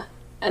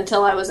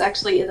until I was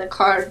actually in the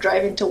car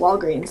driving to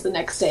Walgreens the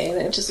next day,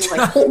 and it just was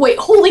like, wait,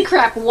 holy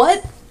crap,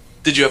 what?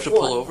 Did you have to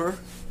pull over?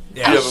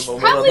 Yeah. Did you have a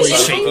moment Probably on the I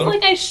side?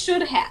 like I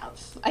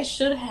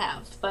should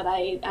have, but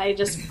I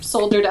just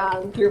soldiered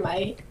on through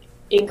my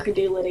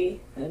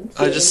incredulity. And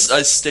I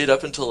stayed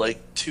up until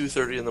like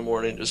 2:30 in the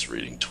morning just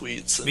reading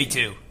tweets. And, Me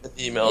too. and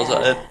emails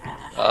and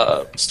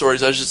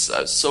stories. I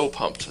was so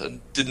pumped. I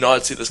did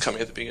not see this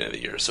coming at the beginning of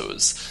the year, so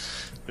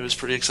it was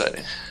pretty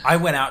exciting. I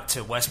went out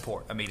to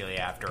Westport immediately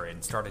after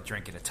and started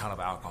drinking a ton of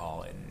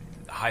alcohol and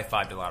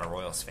high-fived a lot of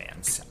Royals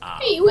fans.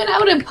 Hey, you went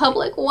out in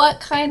public. What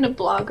kind of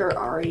blogger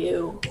are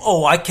you?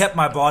 Oh, I kept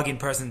my blogging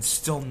presence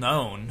still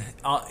known.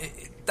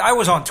 I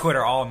was on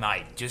Twitter all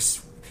night,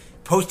 just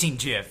posting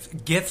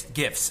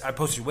GIFs. I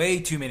posted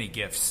way too many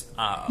GIFs.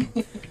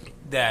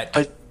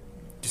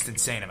 Just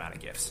insane amount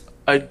of GIFs.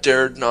 I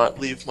dared not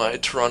leave my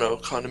Toronto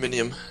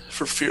condominium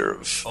for fear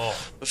of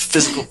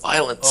physical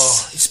violence.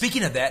 Oh,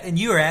 speaking of that, and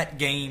you were at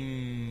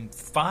Game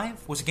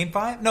 5? Was it Game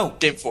 5? No.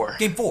 Game 4.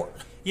 Game 4.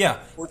 Yeah.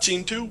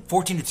 14-2.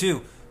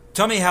 14-2.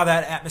 Tell me how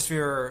that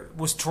atmosphere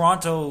was.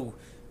 Toronto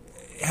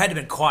had to have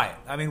been quiet.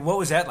 I mean, what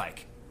was that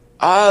like?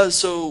 At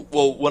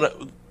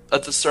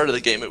the start of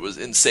the game, it was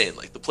insane.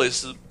 Like, the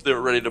place, they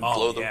were ready to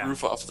blow the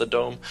roof off of the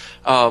dome.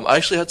 I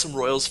actually had some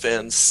Royals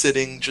fans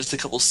sitting just a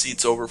couple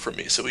seats over from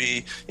me. So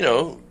we,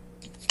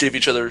 gave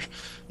each other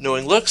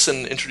knowing looks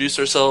and introduced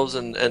ourselves,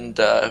 and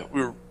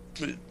we were,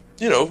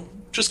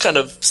 just kind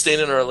of staying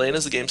in our lane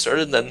as the game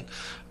started. And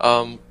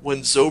then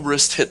when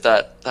Zobrist hit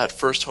that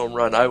first home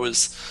run, I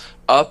was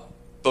up,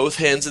 both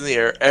hands in the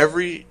air.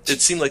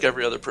 It seemed like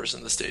every other person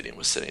in the stadium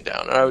was sitting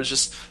down, and I was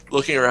just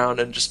looking around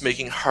and just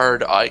making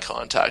hard eye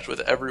contact with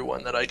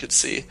everyone that I could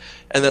see.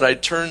 And then I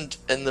turned,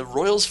 and the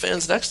Royals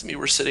fans next to me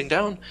were sitting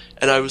down,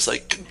 and I was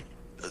like,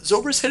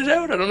 Zobrist hit it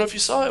out. I don't know if you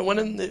saw it. Went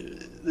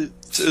in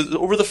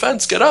over the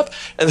fence. Get up.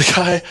 And the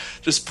guy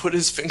just put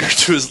his finger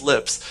to his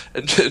lips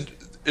and did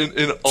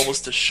in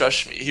almost to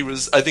shush me.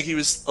 I think he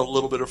was a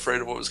little bit afraid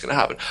of what was going to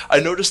happen.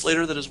 I noticed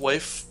later that his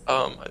wife,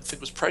 I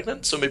think, was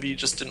pregnant, so maybe he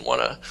just didn't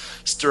want to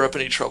stir up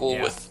any trouble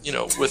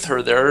with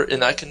her there in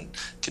that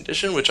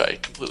condition, which I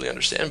completely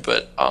understand.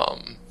 But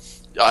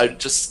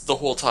the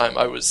whole time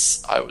I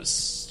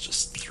was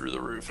just through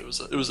the roof. It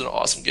was an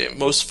awesome game,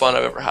 most fun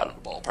I've ever had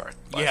at the ballpark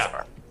by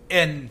far.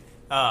 And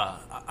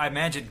I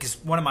imagine, because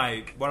one of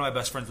my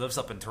best friends lives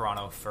up in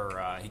Toronto.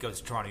 He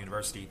goes to Toronto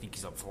University. I think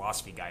he's a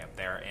philosophy guy up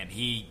there, and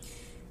he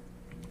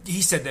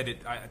said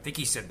that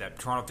he said that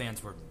Toronto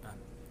fans were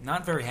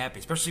not very happy,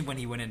 especially when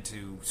he went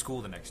into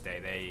school the next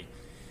day.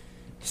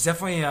 He's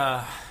definitely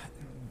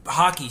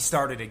hockey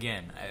started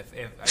again,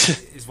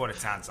 is what it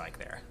sounds like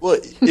there.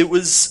 Well, it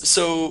was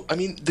so. I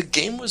mean, the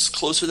game was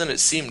closer than it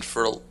seemed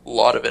for a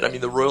lot of it. I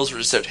mean, the Royals were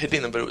just out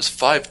hitting them, but it was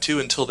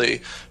 5-2 until they,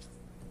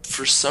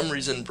 for some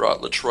reason,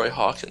 brought LaTroy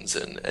Hawkins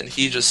in, and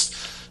he just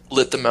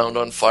lit the mound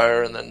on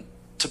fire. And then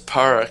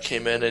Tapara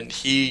came in, and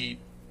the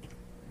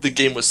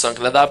game was sunk.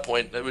 And at that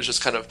point, it was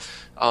just kind of,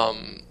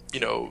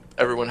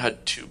 everyone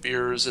had 2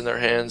 beers in their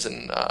hands,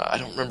 and I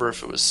don't remember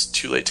if it was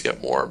too late to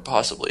get more,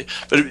 possibly.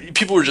 But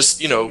people were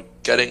just,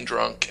 getting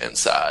drunk and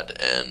sad,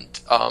 and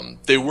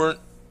they weren't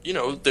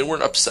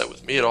upset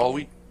with me at all.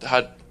 We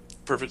had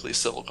perfectly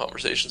civil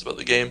conversations about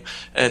the game,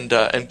 and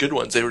good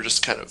ones. They were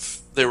just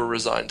they were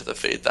resigned to the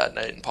fate that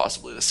night and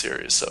possibly the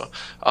series. So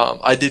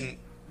I didn't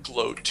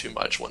gloat too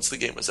much once the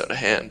game was out of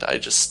hand. I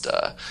just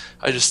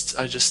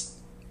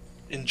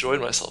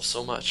enjoyed myself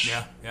so much.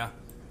 Yeah.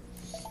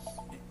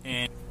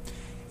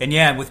 And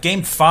yeah, with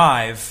Game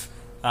 5,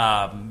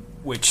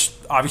 which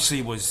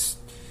obviously was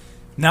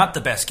not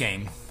the best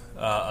game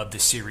of the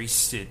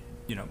series, it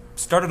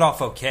started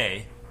off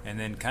okay and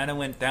then kind of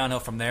went downhill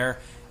from there.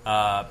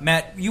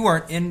 Matt, you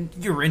were in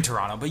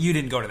Toronto, but you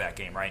didn't go to that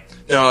game, right?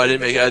 No, I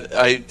didn't make it.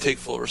 I take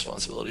full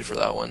responsibility for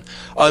that one.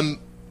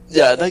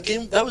 That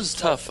game, that was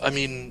tough. I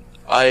mean,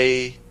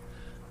 I'm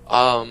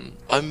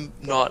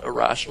not a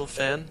rational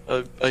fan.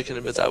 I can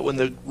admit that. When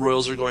the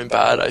Royals are going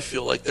bad, I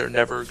feel like they're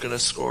never going to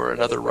score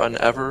another run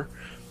ever.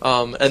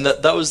 And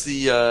that was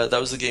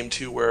the game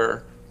too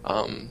where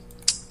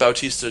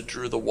Bautista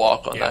drew the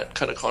walk on that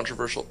kind of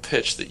controversial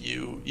pitch that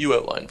you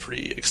outlined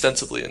pretty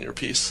extensively in your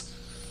piece.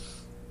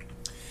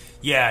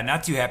 Yeah,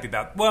 not too happy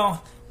about.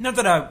 Well, not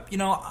that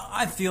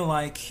I feel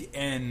like,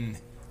 and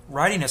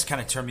writing has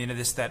kind of turned me into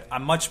this, that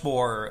I'm much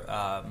more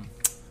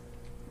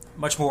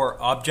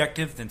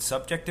objective than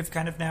subjective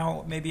kind of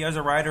now, maybe as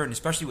a writer, and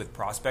especially with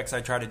prospects,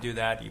 I try to do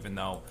that, even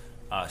though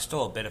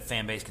still a bit of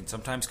fan base can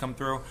sometimes come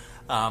through.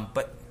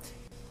 But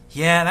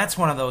yeah, that's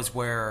one of those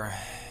where,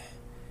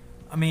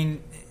 I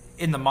mean,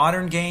 in the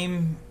modern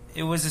game,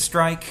 it was a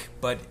strike,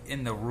 but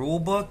in the rule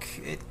book,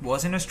 it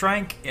wasn't a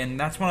strike, and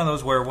that's one of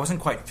those where it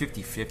wasn't quite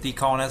 50-50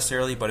 call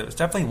necessarily, but it was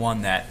definitely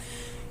one that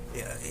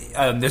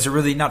there's a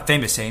really, not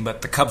famous saying,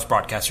 but the Cubs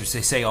broadcasters,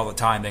 they say all the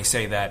time, they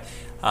say that,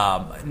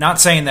 not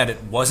saying that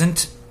it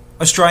wasn't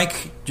a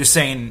strike, just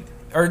saying,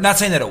 or not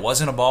saying that it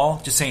wasn't a ball,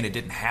 just saying it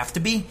didn't have to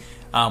be,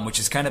 which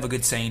is kind of a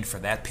good saying for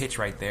that pitch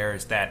right there,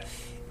 is that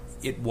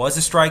it was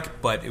a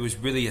strike, but it was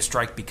really a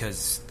strike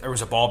because there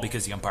was a ball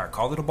because the umpire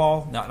called it a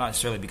ball, not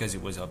necessarily because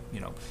it was a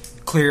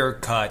clear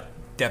cut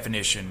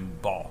definition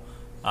ball.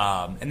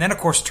 And then of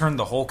course turned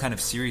the whole kind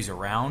of series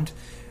around,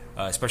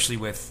 especially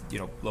with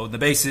loading the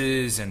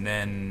bases, and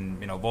then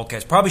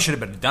Volquez probably should have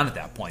been done at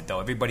that point. Though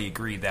everybody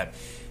agreed that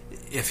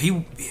if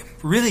he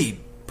really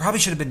probably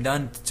should have been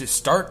done to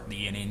start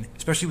the inning,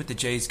 especially with the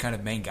Jays' kind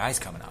of main guys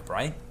coming up,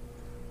 right?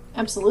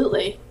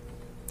 Absolutely.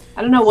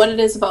 I don't know what it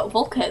is about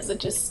Volquez. It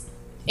just,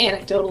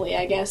 anecdotally,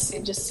 I guess,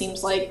 it just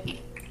seems like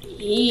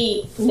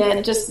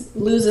Ned just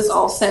loses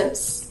all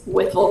sense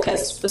with Volquez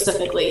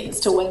specifically as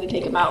to when to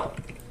take him out.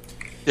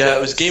 Yeah,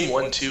 it was game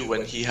 1 too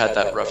when he had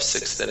that rough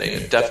 6th inning.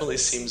 It definitely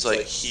seems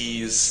like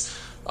he's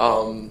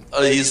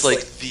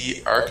like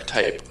the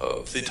archetype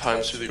of the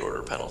times through the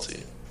order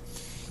penalty.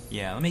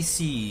 Yeah, let me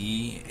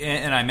see.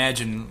 And I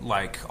imagine,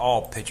 like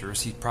all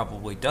pitchers, he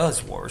probably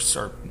does worse,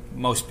 or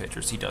most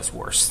pitchers, he does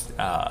worse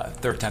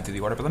third time through the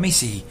order. But let me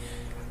see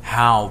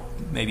how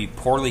maybe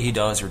poorly he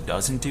does or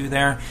doesn't do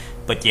there.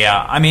 But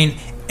yeah, I mean,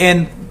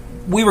 and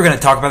we were going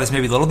to talk about this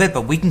maybe a little bit,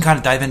 but we can kind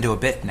of dive into a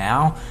bit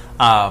now.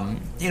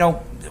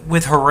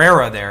 With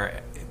Herrera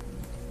there,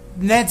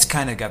 Ned's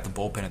kind of got the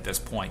bullpen at this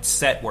point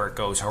set where it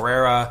goes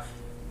Herrera,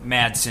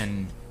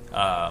 Madsen,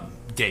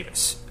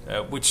 Davis,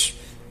 which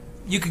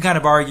you can kind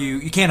of argue.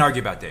 You can't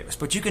argue about Davis,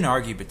 but you can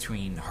argue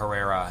between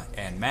Herrera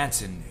and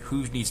Madsen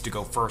who needs to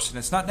go first. And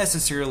it's not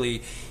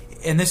necessarily,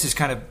 and this is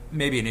kind of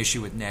maybe an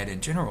issue with Ned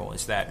in general,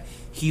 is that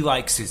he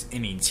likes his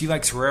innings. He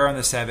likes Herrera in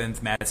the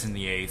 7th, Madsen in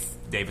the 8th,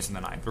 Davis in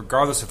the 9th,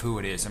 regardless of who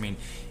it is. I mean,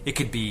 it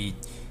could be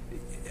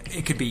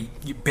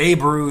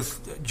Babe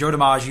Ruth, Joe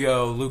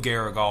DiMaggio, Lou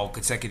Gehrig all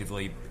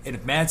consecutively. And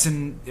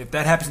if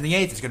that happens in the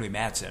 8th, it's going to be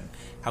Madsen.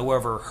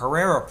 However,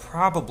 Herrera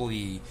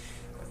probably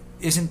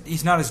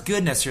he's not as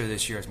good necessarily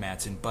this year as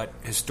Madsen, but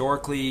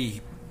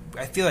historically,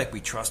 I feel like we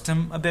trust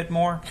him a bit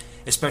more,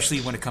 especially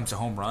when it comes to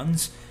home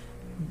runs.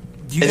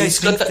 Do you guys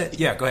think that?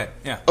 Yeah, go ahead.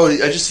 Yeah. Oh,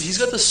 he's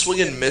got the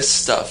swing and miss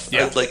stuff,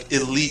 yeah. Like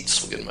elite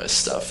swing and miss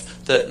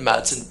stuff that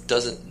Madsen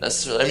doesn't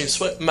necessarily. I mean,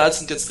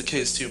 Madsen gets the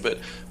case too, but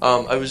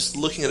I was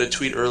looking at a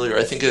tweet earlier.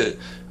 I think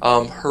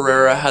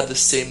Herrera had the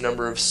same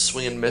number of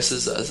swing and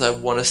misses as I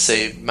want to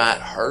say Matt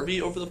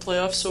Harvey over the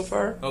playoffs so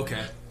far.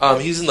 Okay.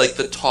 He's in like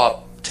the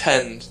top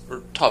 10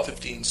 or top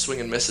 15 swing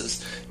and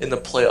misses in the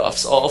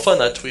playoffs. I'll find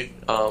that tweet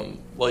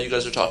while you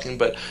guys are talking,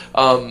 but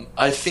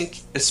I think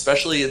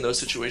especially in those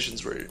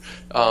situations where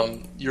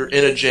you're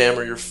in a jam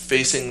or you're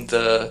facing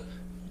the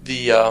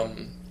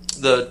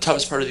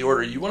toughest part of the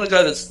order, you want a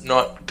guy that's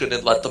not going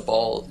to let the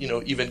ball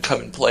even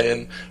come and play,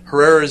 and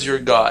Herrera is your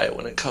guy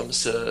when it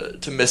comes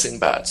to missing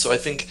bats. So I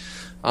think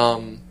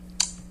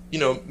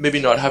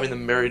maybe not having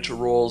them married to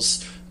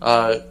roles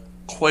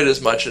quite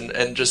as much,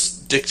 and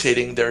just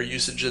dictating their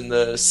usage in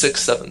the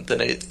 6th, 7th,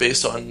 and 8th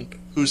based on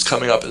who's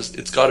coming up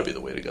it's got to be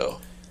the way to go.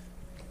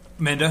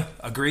 Amanda,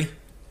 agree?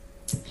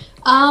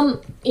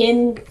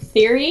 In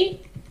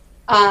theory,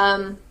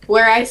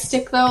 where I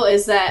stick though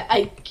is that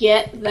I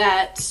get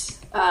that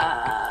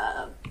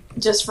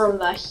just from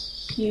the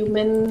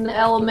human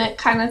element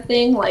kind of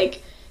thing.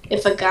 Like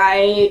if a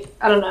guy,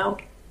 I don't know,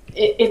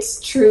 it's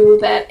true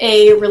that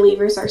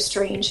relievers are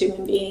strange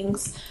human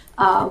beings.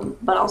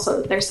 But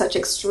also they're such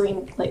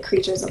extreme like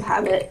creatures of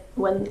habit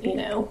when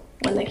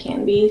they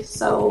can be.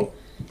 So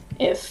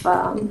if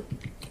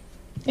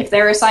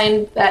they're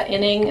assigned that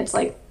inning, it's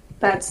like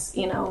that's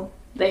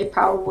they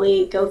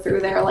probably go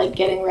through their like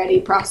getting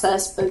ready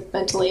process, both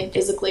mentally and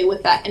physically,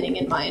 with that inning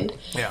in mind.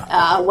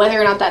 Yeah.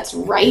 Whether or not that's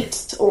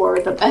right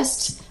or the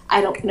best, I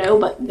don't know.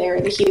 But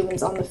they're the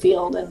humans on the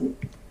field, and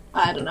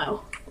I don't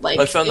know. Like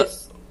I found that.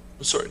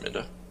 Sorry,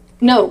 Minda.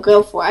 No,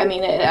 go for it. I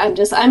mean,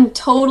 I'm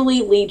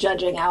totally Lee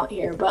judging out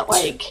here, but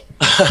like,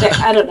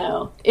 I don't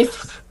know.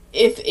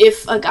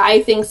 If a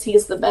guy thinks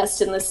he's the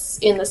best in the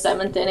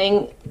 7th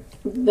inning,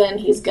 then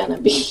he's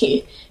gonna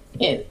be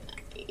in.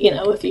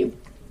 If you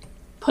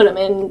put him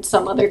in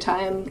some other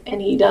time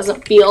and he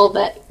doesn't feel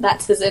that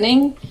that's his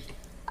inning,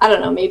 I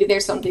don't know. Maybe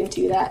there's something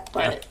to that,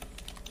 but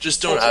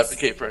just don't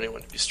advocate for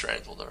anyone to be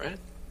strangled, all right?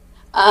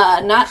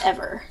 Not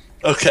ever.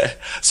 Okay,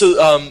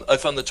 so I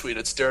found the tweet.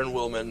 It's Darren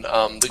Willman,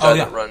 the guy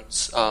that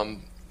runs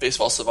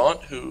Baseball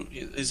Savant, who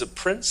he's a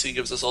prince. He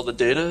gives us all the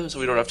data, so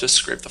we don't have to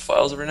scrape the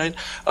files every night.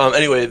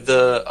 Anyway,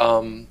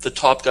 the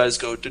top guys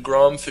go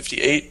DeGrom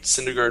 58,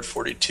 Syndergaard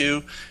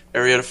 42,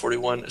 Arrieta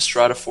 41,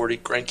 Estrada 40,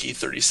 Greinke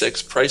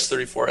 36, Price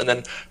 34, and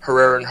then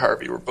Herrera and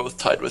Harvey were both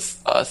tied with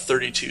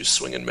 32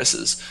 swing and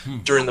misses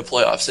during the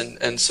playoffs.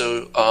 And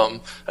so,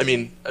 I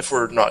mean, if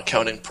we're not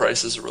counting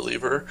Price as a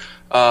reliever,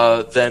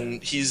 then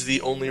he's the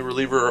only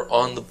reliever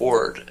on the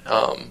board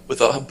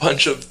with a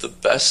bunch of the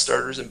best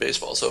starters in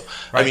baseball. So,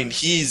 right. I mean,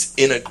 he's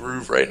in a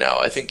groove right now.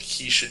 I think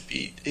he should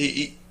be...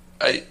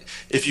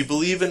 if you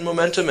believe in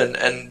momentum,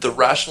 and the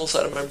rational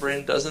side of my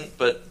brain doesn't,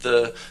 but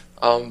the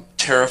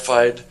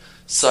terrified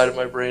side of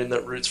my brain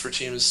that roots for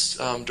teams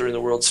during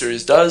the World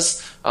Series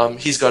does.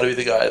 He's got to be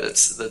the guy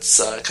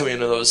that's coming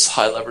into those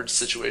high leverage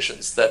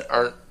situations that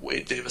aren't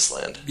Wade Davis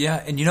land.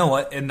 Yeah, and you know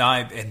what?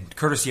 And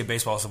courtesy of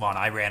Baseball Savant,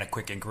 I ran a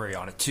quick inquiry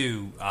on it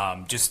too.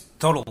 I just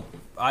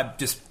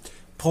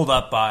pulled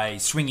up by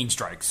swinging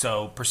strikes,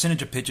 so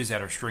percentage of pitches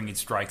that are swinging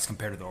strikes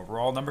compared to the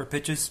overall number of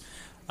pitches,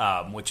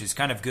 which is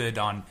kind of good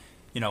on,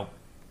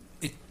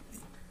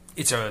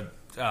 it's a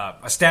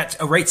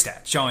rate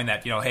stat showing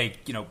that, hey,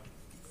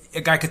 a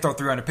guy could throw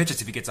 300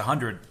 pitches. If he gets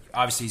 100,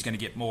 obviously he's going to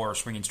get more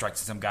swinging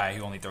strikes than some guy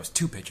who only throws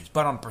 2 pitches.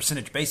 But on a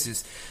percentage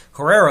basis,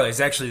 Herrera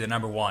is actually the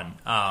number one.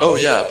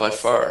 By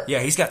far. Yeah,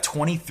 he's got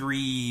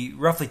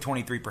roughly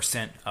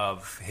 23%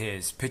 of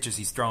his pitches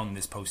he's thrown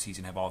this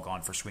postseason have all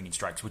gone for swinging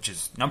strikes, which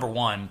is number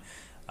one.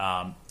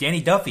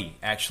 Danny Duffy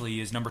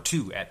actually is number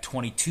 2 at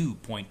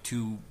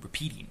 22.2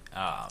 repeating.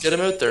 Get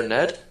him out there,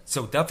 Ned.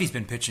 So Duffy's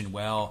been pitching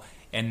well,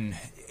 and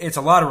it's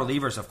a lot of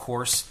relievers, of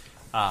course.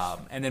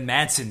 And then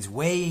Madsen's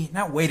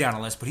not way down the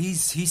list, but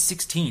he's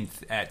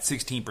 16th at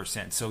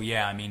 16%. So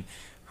yeah, I mean,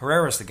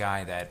 Herrera's the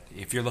guy that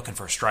if you're looking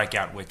for a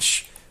strikeout,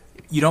 which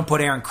you don't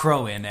put Aaron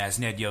Crow in as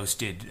Ned Yost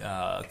did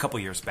a couple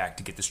years back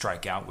to get the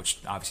strikeout, which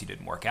obviously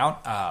didn't work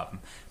out.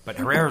 But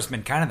Herrera's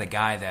been kind of the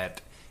guy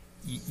that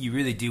you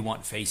really do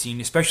want facing,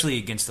 especially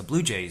against the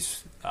Blue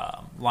Jays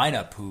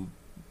lineup, who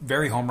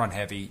very home run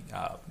heavy.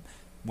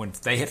 When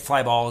they hit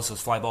fly balls,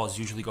 those fly balls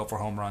usually go for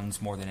home runs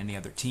more than any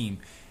other team.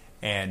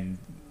 And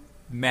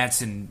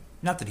Madsen,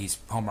 not that he's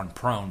home run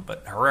prone,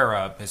 but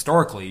Herrera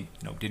historically,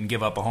 didn't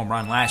give up a home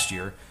run last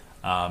year,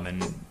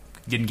 and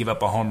didn't give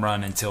up a home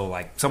run until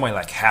somewhere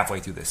halfway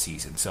through the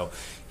season. So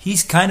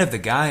he's kind of the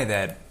guy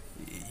that,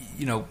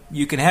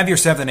 you can have your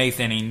 7th and 8th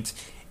innings,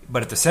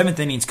 but if the 7th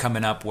inning's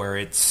coming up where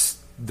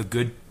it's the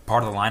good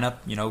part of the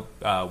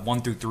lineup,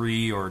 1 through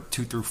 3 or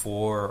 2 through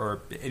 4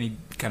 or any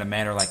kind of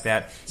manner like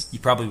that, you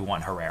probably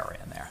want Herrera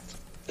in there.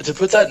 To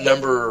put that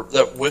number,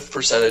 that whiff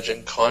percentage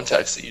in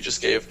context that you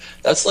just gave,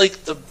 that's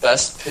like the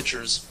best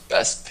pitcher's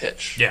best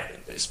pitch in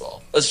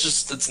baseball.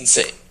 That's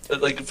insane.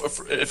 Like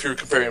if you're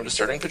comparing him to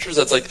starting pitchers,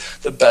 that's like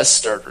the best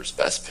starter's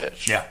best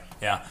pitch. Yeah.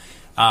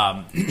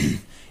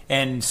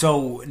 And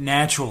so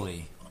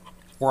naturally,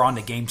 we're on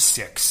to Game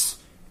 6.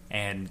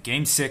 And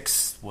Game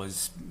 6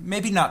 was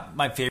maybe not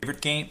my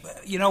favorite game.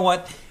 You know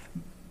what?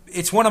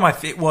 It was one of my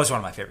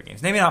favorite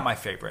games. Maybe not my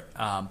favorite,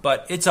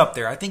 but it's up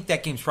there. I think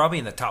that game's probably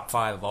in the top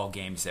 5 of all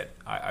games that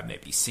I've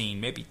maybe seen.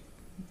 Maybe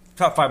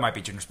top 5 might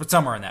be generous, but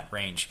somewhere in that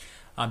range.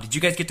 Did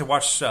you guys get to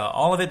watch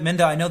all of it?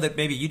 Minda, I know that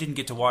maybe you didn't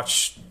get to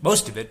watch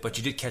most of it, but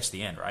you did catch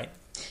the end, right?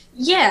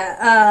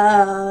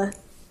 Yeah.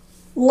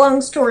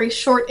 Long story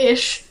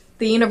short-ish,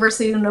 the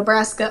University of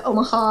Nebraska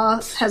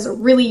Omaha has a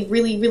really,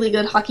 really, really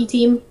good hockey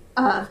team.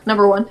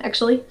 Number 1,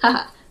 actually.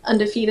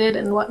 Undefeated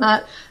and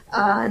whatnot.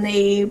 And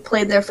they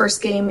played their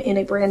first game in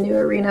a brand new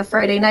arena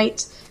Friday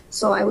night,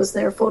 so I was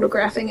there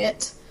photographing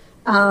it.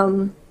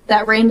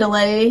 That rain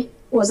delay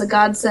was a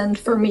godsend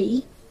for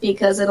me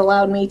because it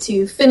allowed me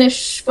to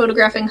finish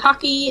photographing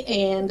hockey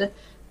and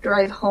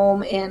drive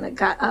home, and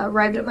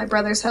arrived at my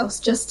brother's house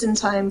just in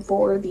time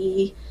for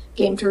the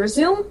game to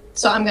resume.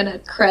 So I'm going to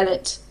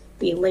credit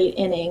the late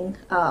inning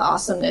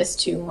awesomeness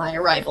to my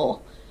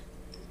arrival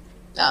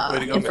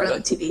in front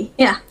of the TV.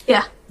 Yeah.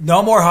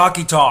 No more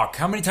hockey talk.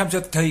 How many times do I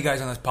have to tell you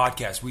guys on this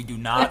podcast, we do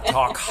not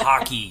talk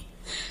hockey.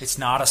 It's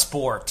not a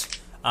sport.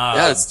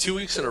 It's 2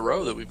 weeks in a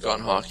row that we've gone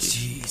hockey.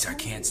 Jeez, I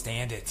can't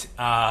stand it.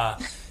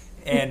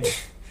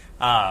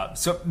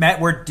 So,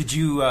 Matt, did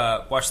you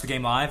watch the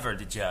game live, or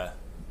did you?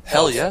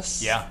 Hell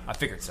yes. Yeah, I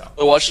figured so.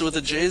 I watched it with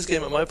the Jays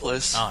game at my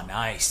place. Oh,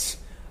 nice.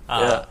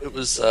 It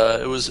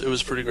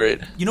was pretty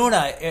great. You know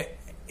what?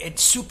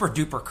 It's super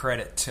duper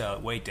credit to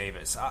Wade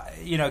Davis.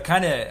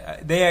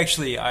 They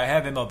actually, I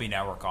have MLB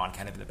Network on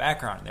kind of in the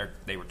background, and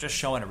they were just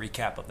showing a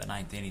recap of the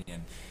 9th inning,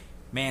 and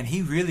man,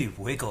 he really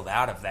wiggled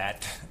out of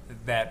that.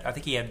 I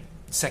think he had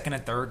 2nd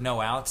and 3rd, no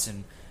outs,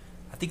 and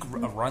I think a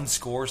run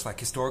scores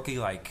historically,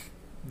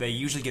 they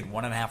usually get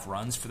 1.5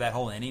 runs for that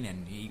whole inning,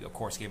 and he of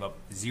course gave up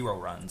 0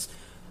 runs.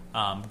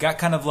 Got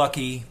kind of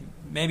lucky,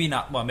 maybe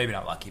not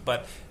lucky,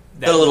 but.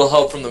 Got a little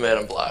help from the man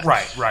in black.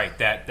 Right.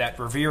 That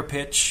Revere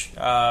pitch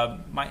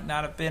might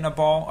not have been a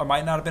ball, or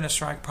might not have been a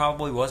strike.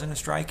 Probably wasn't a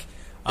strike.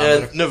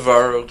 And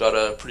Navarro got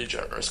a pretty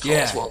generous call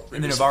as well.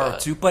 And Navarro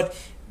too. But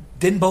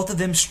then both of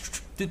them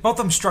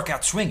struck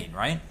out swinging,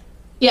 right?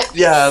 Yeah.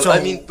 Yeah. So,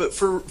 I mean, but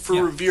for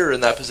Revere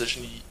in that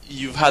position,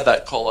 you've had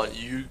that call on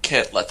you. You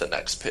can't let the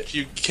next pitch.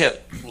 You can't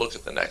look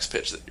at the next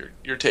pitch that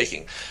you're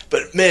taking.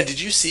 But man, did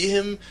you see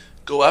him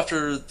go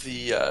after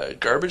the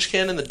garbage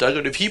can in the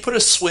dugout? If he put a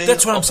swing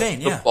That's what I'm saying,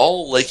 the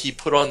ball like he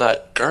put on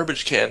that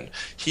garbage can,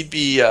 he'd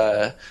be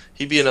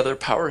another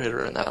power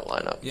hitter in that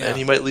lineup, and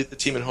he might lead the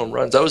team in home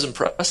runs. That was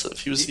impressive.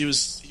 He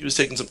was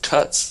taking some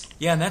cuts.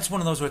 Yeah, and that's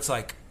one of those where it's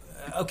like,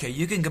 okay,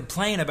 you can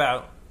complain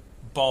about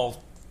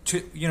ball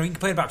 2, you can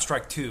complain about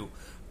strike 2,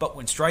 but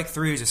when strike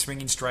 3 is a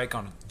swinging strike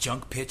on a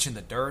junk pitch in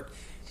the dirt,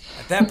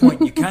 at that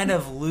point you kind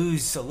of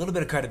lose a little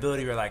bit of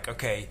credibility. You're like,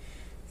 okay,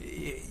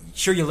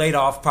 sure, you laid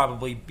off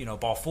probably,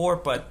 ball 4,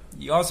 but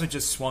you also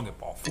just swung at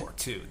ball 4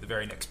 too, the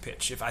very next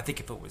pitch. I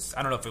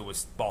don't know if it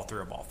was ball 3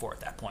 or ball 4 at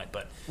that point,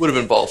 but would have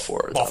been ball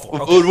 4. Ball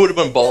 4. Okay. It would have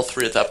been ball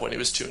 3 at that point. He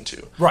was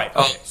 2-2. Right.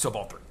 Okay. So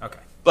ball 3. Okay.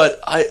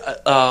 But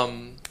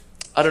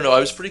I don't know. I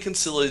was pretty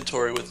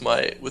conciliatory with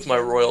my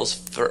Royals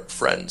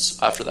friends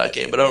after that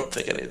game, but I don't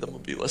think any of them will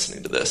be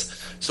listening to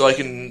this, so I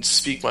can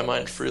speak my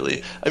mind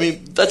freely. I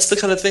mean, that's the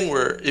kind of thing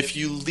where if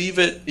you leave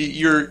it,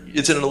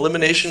 it's in an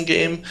elimination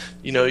game.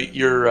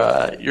 You're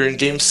in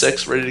Game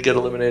 6, ready to get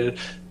eliminated.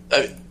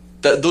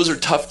 Those are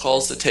tough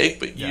calls to take,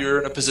 but you're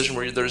in a position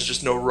where there's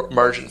just no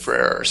margin for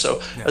error.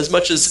 So as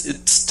much as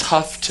it's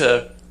tough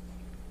to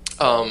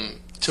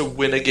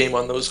win a game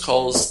on those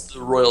calls, the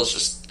Royals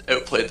just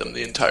outplayed them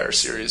the entire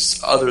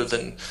series, other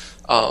than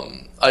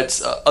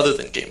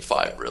Game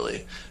 5,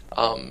 really.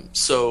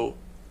 So,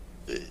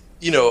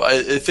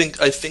 I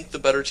think the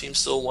better team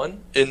still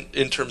won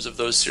in terms of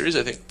those series.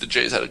 I think the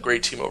Jays had a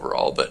great team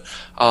overall, but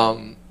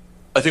I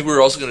think we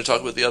were also going to talk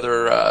about the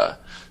other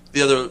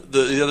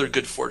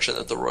good fortune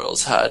that the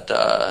Royals had.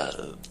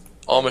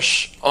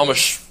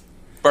 Amish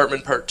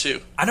Bartman Part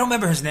 2. I don't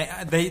remember his name.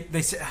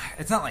 They say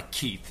it's not like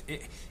Keith.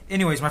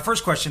 Anyways, my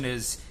first question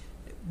is,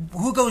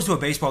 who goes to a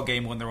baseball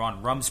game when they're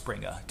on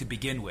Rumspringa to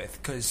begin with?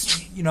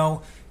 Because, I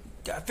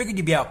figured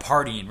you'd be out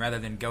partying rather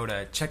than go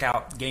to check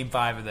out Game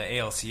 5 of the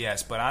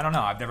ALCS, but I don't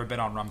know. I've never been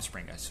on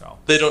Rumspringa, so.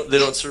 They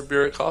don't serve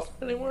beer at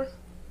Kauffman anymore?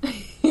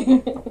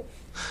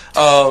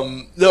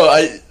 No,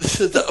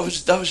 that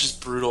was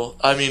just brutal.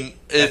 I mean,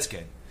 that's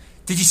good.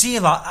 Did you see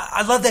him?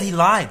 I love that he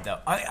lied, though.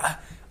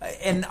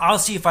 And I'll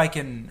see if I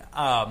can.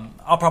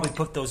 I'll probably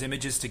put those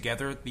images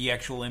together, the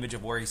actual image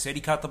of where he said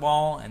he caught the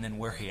ball and then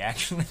where he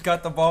actually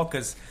got the ball.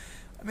 Because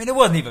it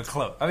wasn't even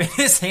close.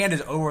 His hand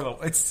is over the.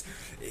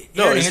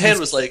 His hand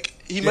was like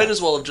he might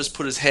as well have just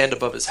put his hand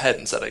above his head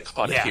and said, "I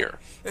caught it here."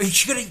 He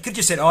could have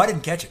just said, "Oh, I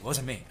didn't catch it. It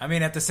wasn't me."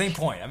 At the same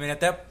point. At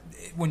that,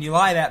 when you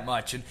lie that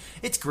much, and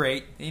it's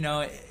great.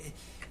 You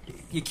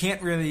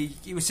can't really.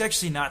 It was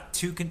actually not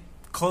too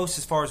close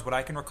as far as what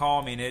I can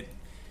recall. It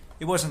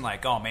wasn't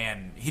like, oh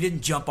man, he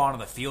didn't jump onto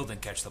the field and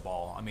catch the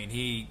ball.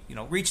 He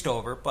reached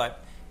over, but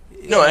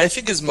no, I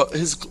think his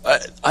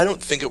I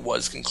don't think it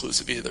was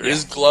conclusive either.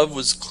 His glove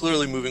was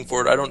clearly moving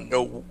forward. I don't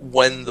know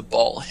when the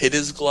ball hit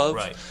his glove,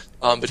 right.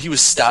 But he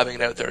was stabbing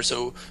it out there.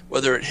 So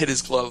whether it hit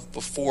his glove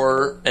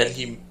before and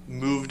he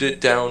moved it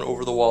down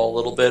over the wall a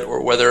little bit,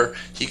 or whether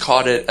he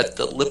caught it at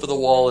the lip of the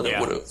wall and it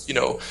would have,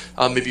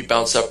 maybe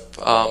bounced up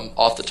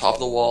off the top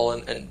of the wall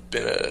and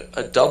been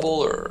a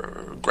double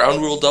or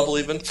ground rule double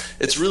even.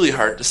 It's really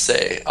hard to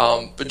say.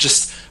 But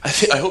just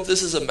I hope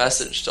this is a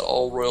message to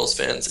all Royals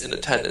fans in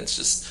attendance.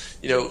 Just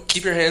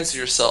keep your hands to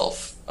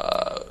yourself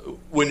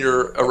when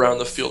you're around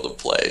the field of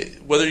play,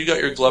 whether you got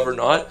your glove or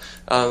not.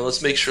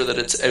 Let's make sure that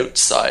it's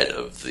outside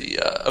of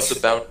the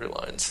boundary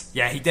lines.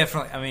 Yeah, he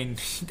definitely.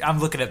 I'm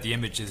looking at the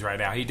images right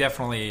now. He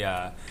definitely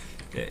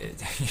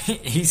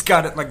he's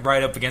got it like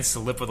right up against the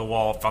lip of the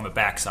wall from the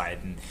backside,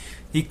 and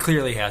he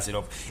clearly has it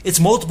over. It's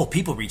multiple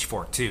people reach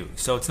for it too,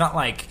 so it's not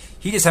like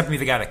he just happened to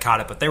be the guy that caught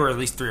it, but there were at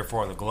least 3 or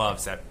 4 of the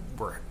gloves that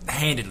were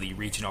handedly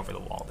reaching over the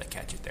wall to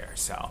catch it there.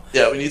 So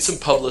yeah, we need some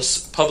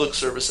public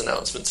service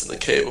announcements in the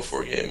K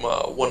before Game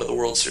 1 of the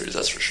World Series.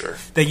 That's for sure.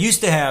 They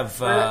used to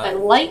have a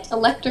light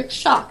electric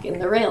shock in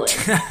the railing.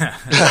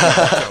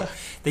 So,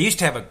 they used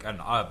to have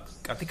I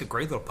think a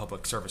great little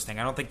public service thing.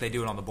 I don't think they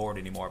do it on the board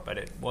anymore, but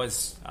it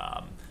was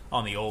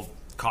on the old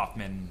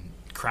Kauffman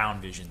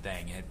Crown Vision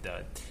thing.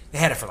 They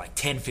had it for like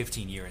 10,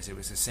 15 years. It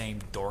was the same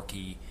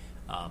dorky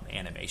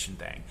animation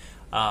thing.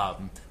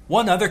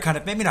 One other kind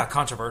of, maybe not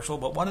controversial,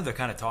 but one other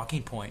kind of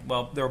talking point.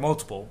 Well, there were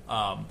multiple,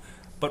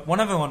 but one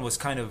other one was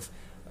kind of,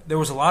 there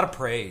was a lot of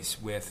praise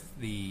with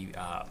the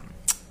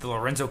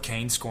Lorenzo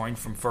Cain scoring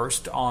from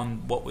first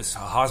on what was a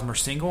Hosmer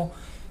single.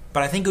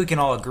 But I think we can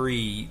all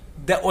agree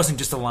that wasn't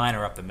just a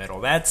liner up the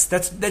middle.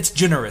 That's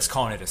generous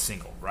calling it a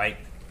single, right?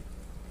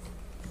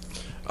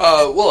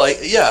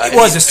 It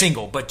was a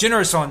single, but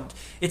generous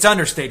it's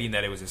understating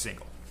that it was a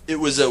single. It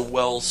was a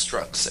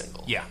well-struck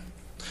single. Yeah.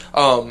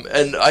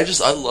 And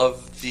I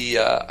love the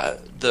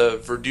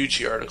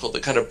Verducci article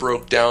that kind of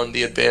broke down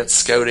the advanced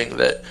scouting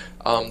that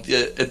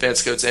the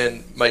advanced scouts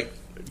and Mike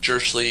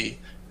Jerschley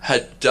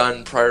had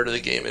done prior to the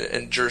game,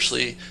 and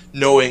Jerschley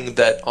knowing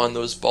that on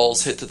those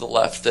balls hit to the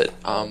left that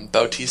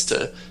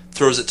Bautista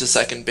throws it to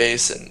second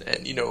base and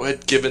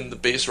had given the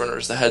base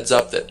runners the heads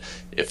up that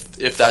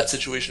if that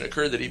situation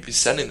occurred that he'd be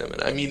sending them.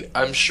 And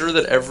I'm sure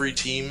that every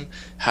team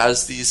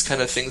has these kind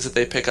of things that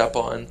they pick up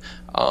on,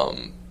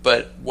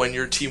 but when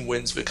your team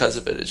wins because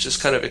of it, it's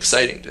just kind of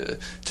exciting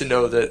to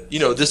know that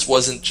this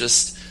wasn't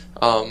just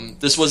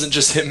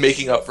him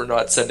making up for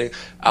not sending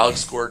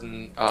Alex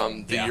Gordon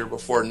the year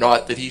before.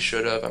 Not that he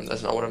should have.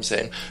 That's not what I'm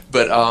saying.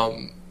 But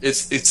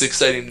it's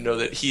exciting to know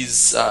that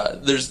he's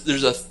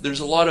there's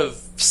a lot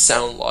of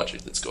sound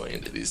logic that's going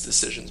into these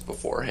decisions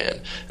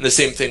beforehand. And the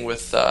same thing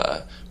with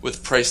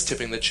Price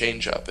tipping the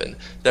changeup and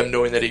them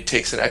knowing that he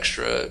takes an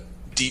extra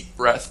deep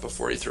breath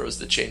before he throws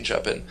the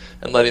changeup and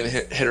letting the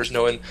hitters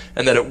know and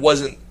that it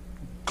wasn't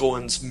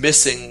Goins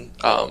missing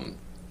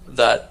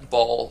that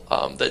ball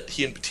that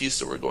he and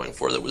Batista were going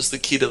for. That was the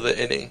key to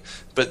the inning,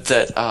 but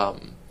that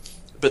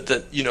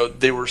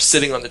they were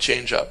sitting on the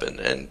changeup,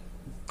 and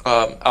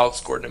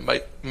Alex Gordon and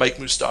Mike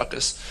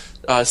Moustakas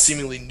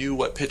seemingly knew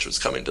what pitch was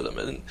coming to them,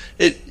 and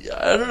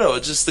I don't know,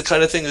 it's just the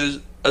kind of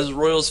thing as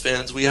Royals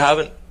fans we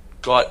haven't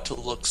got to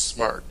look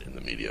smart in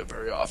the media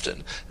very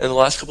often. In the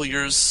last couple of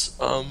years,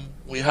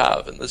 we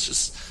have, and that's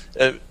just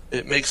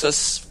it makes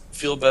us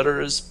feel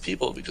better as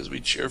people because we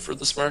cheer for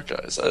the smart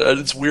guys.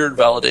 It's weird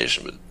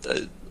validation,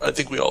 but I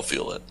think we all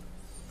feel it.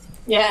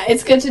 Yeah,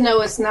 it's good to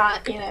know it's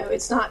not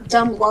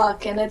dumb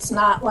luck, and it's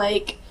not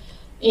like,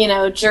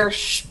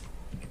 Jersh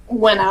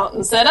went out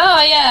and said,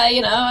 oh yeah,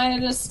 I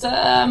just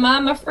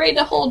I'm afraid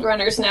to hold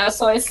runners now,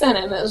 so I sent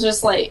him. It was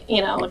just like,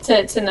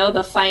 to know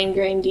the fine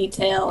grained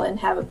detail and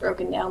have it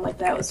broken down like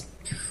that was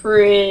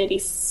pretty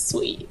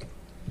sweet.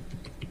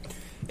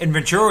 And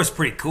Ventura was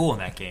pretty cool in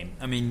that game.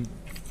 I mean,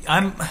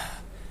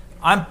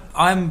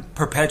 I'm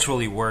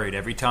perpetually worried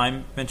every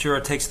time Ventura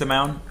takes the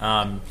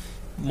mound.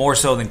 More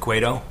so than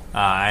Cueto.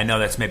 I know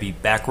that's maybe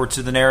backwards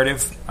to the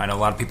narrative. I know a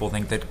lot of people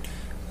think that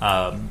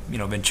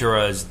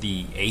Ventura is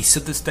the ace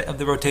of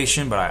the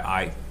rotation, but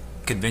I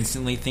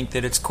convincingly think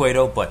that it's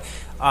Cueto. But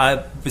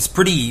I was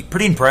pretty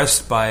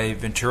impressed by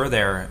Ventura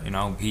there.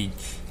 He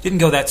didn't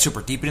go that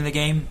super deep into the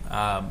game,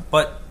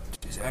 but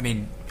I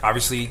mean,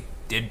 obviously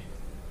did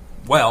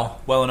well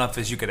enough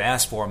as you could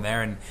ask for him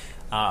there. And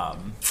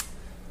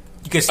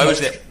you guys think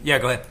that? Yeah,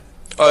 go ahead.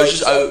 I was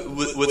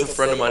just with a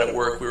friend of mine at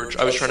work.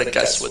 I was trying to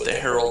guess what the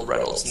Harold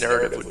Reynolds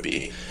narrative would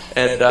be,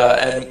 and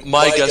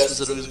my guess was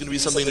that it was going to be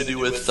something to do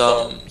with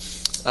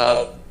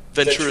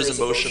Ventura's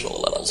emotional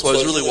level. So I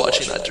was really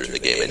watching that during the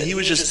game, and he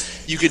was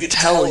you could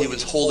tell he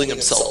was holding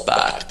himself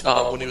back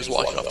when he was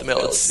walking off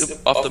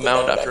the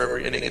mound after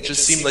every inning. It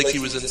just seemed like he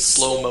was in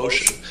slow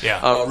motion,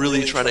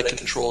 really trying to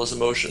control his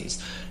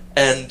emotions,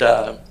 and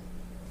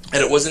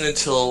it wasn't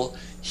until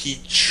he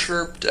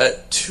chirped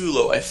at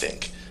Tulo, I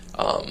think.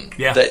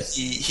 That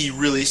he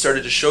really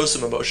started to show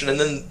some emotion, and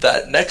then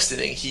that next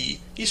inning he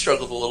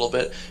struggled a little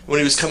bit. When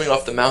he was coming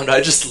off the mound,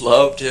 I just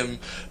loved him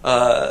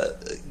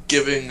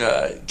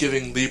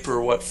giving Leaper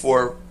what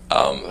for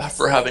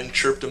having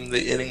chirped him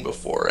the inning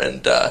before,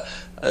 and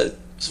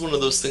it's one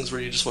of those things where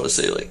you just want to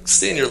say, like,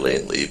 stay in your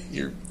lane, Leap.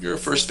 You're a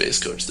first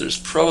base coach. There's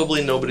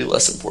probably nobody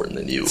less important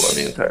than you on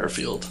the entire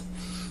field.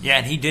 Yeah,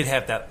 and he did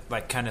have that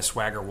like kind of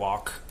swagger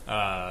walk,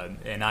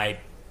 and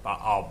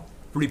I'll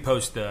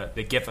repost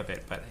the GIF of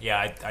it, but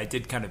yeah, I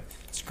did kind of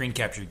screen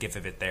capture the GIF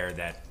of it there.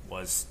 That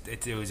was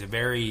it was a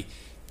very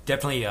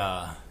definitely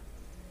a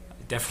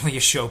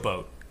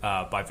showboat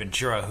by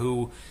Ventura,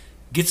 who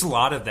gets a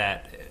lot of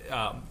that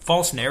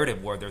false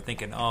narrative where they're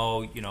thinking,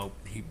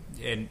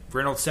 and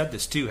Reynolds said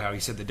this too, how he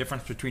said the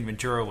difference between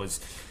Ventura was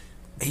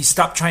he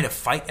stopped trying to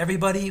fight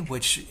everybody,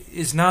 which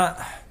is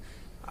not.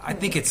 I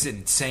think it's an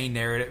insane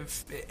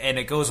narrative, and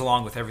it goes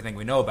along with everything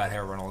we know about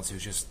Harold Reynolds,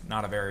 who's just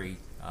not a very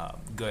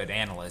good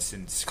analyst,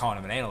 and calling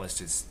him an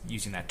analyst is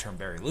using that term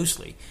very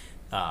loosely.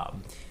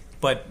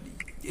 But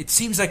it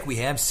seems like we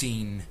have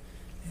seen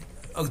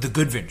the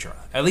good Ventura,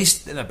 at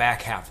least in the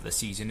back half of the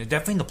season, and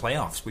definitely in the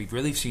playoffs. We've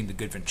really seen the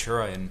good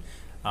Ventura, and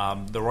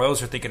the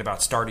Royals are thinking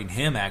about starting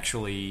him,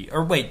 actually.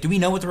 Or wait, do we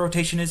know what the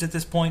rotation is at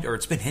this point, or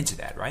it's been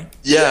hinted at, right?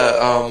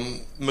 Yeah,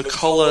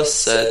 McCullough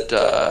said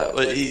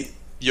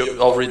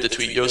I'll read the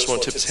tweet. Yost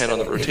won't tip his hand on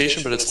the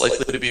rotation, but it's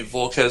likely to be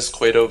Volquez,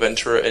 Cueto,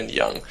 Ventura, and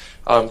Young.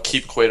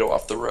 Keep Cueto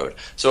off the road.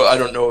 So I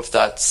don't know if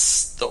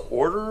that's the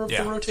order of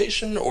the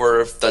rotation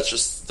or if that's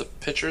just the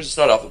pitchers. It's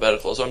not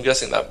alphabetical, so I'm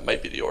guessing that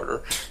might be the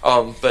order.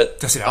 But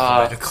does it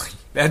alphabetically?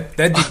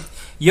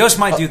 Yost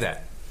might do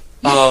that.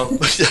 I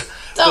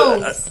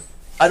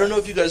don't know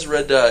if you guys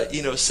read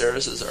Eno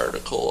Sarris's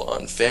article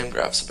on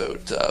Fangraphs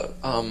about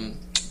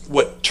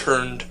what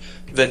turned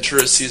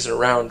Ventura's season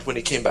around when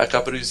he came back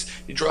up, but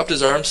he dropped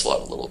his arm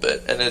slot a little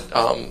bit, and it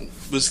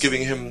was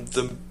giving him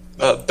the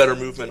better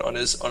movement on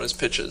his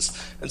pitches.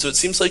 And so it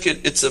seems like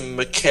it's a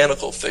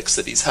mechanical fix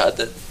that he's had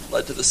that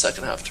led to the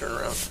second half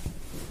turnaround.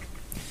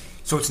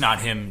 So it's not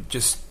him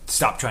just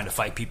stop trying to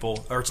fight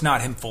people, or it's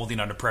not him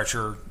folding under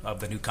pressure of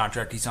the new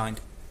contract he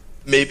signed?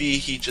 Maybe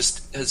he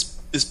just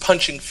is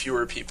punching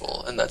fewer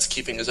people, and that's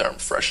keeping his arm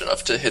fresh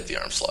enough to hit the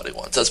arm slot he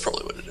wants. That's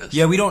probably what it is.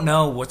 Yeah, we don't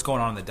know what's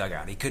going on in the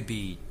dugout. He could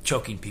be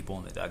choking people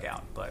in the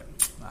dugout, but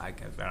I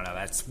don't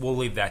know. We'll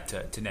leave that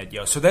to Ned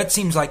Yost. So that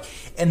seems like,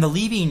 and the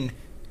leaving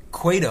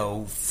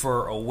Cueto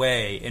for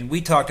away, and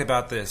we talked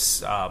about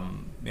this,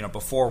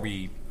 before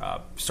we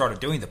started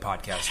doing the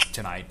podcast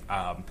tonight.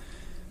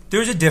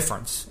 There's a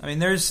difference. I mean,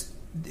 there's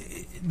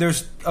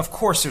of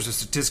course there's a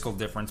statistical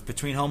difference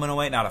between home and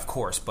away. Not of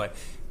course, but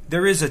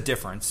there is a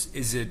difference.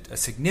 Is it a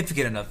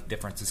significant enough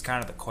difference is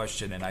kind of the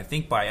question. And I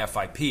think by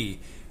FIP,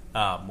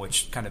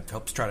 which kind of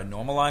helps try to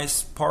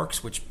normalize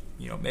parks, which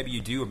maybe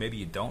you do or maybe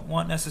you don't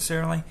want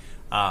necessarily.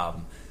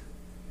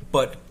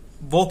 But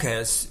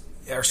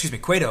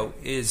Cueto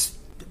is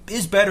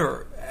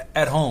better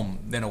at home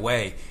than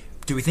away.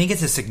 Do we think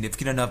it's a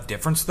significant enough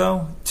difference,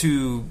 though,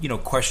 to,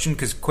 question?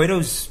 Because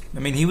Cueto's,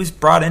 he was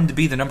brought in to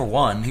be the number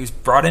one. He was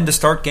brought in to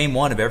start game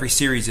one of every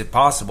series if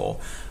possible.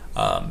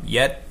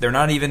 Yet they're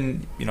not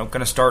even, going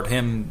to start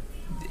him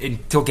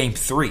until game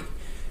 3.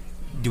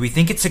 Do we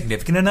think it's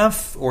significant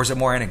enough, or is it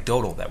more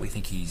anecdotal that we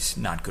think he's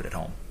not good at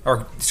home?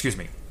 Or,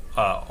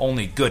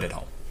 only good at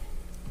home?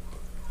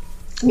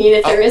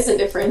 If there is a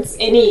difference,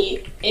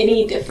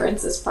 any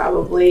difference is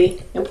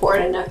probably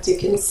important enough to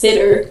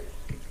consider.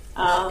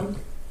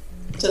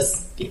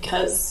 Just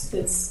because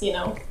it's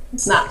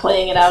it's not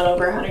playing it out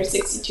over a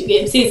 162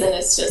 game season.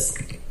 It's just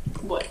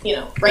what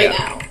now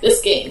this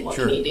game. What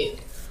can you do?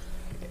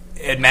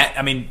 And Matt,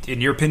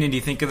 in your opinion, do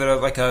you think of it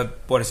like a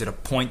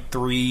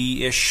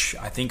 0.3-ish?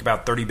 I think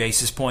about 30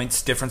 basis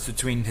points difference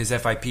between his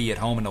FIP at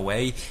home and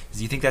away.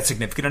 Do you think that's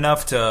significant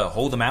enough to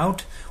hold him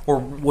out, or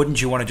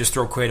wouldn't you want to just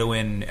throw Cueto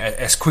in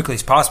as quickly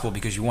as possible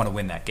because you want to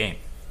win that game,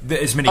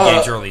 as many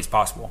games early as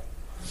possible?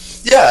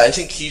 Yeah, I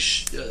think he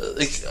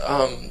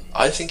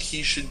I think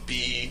he should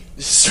be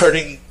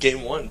starting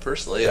game 1.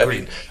 Personally,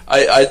 Agreed.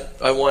 I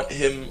want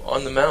him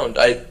on the mound.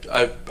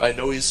 I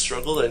know he's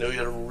struggled. I know he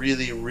had a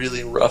really,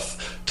 really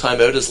rough time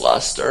out his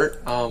last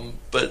start.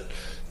 But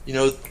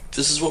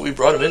this is what we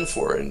brought him in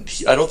for, and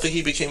I don't think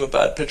he became a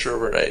bad pitcher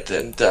overnight.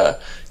 And I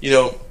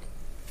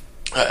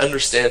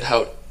understand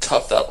how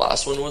tough that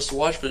last one was to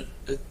watch, but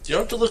you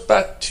don't have to look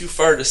back too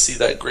far to see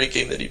that great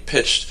game that he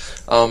pitched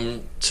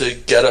to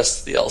get us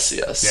to the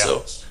LCS. Yeah.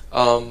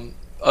 So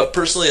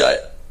personally, I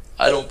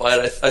don't buy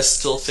it. I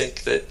still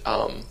think that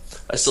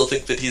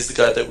he's the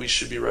guy that we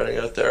should be running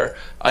out there.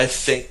 I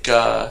think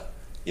Volquez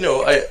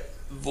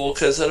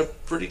had a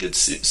pretty good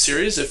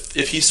series.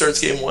 If he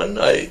starts game 1,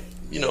 I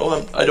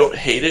don't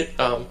hate it.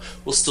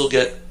 We'll still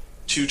get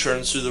 2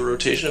 turns through the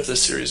rotation if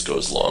this series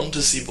goes long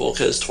to see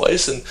Volquez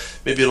twice, and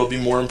maybe it'll be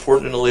more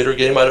important in a later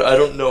game. I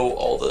don't know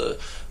all the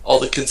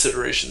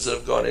considerations that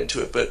have gone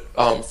into it, but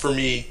for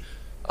me,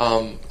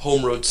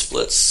 home road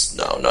splits,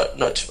 no,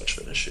 not too much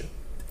of an issue.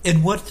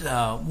 And what did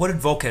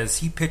Volquez?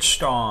 He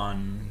pitched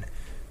on,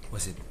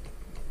 was it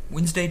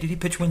Wednesday? Did he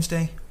pitch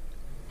Wednesday?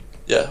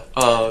 Yeah,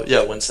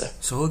 Wednesday.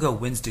 So he'll go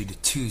Wednesday to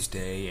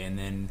Tuesday, and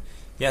then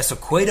so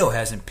Cueto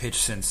hasn't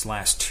pitched since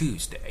last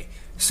Tuesday.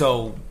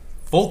 So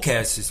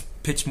Volquez has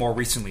pitched more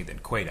recently than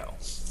Cueto,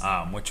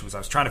 which was I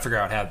was trying to figure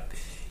out how,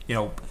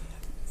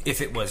 if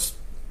it was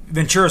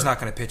Ventura's not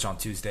going to pitch on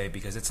Tuesday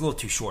because it's a little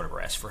too short of a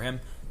rest for him.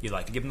 You'd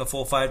like to give him the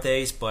full 5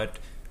 days, but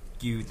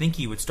you think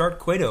he would start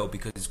Cueto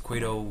because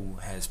Cueto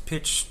has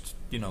pitched,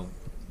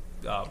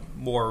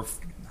 more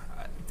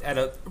at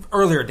an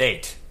earlier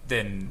date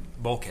than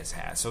Volquez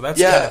has. So that's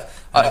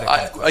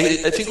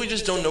I think we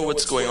just don't know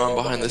what's going on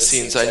behind the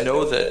scenes. I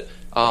know that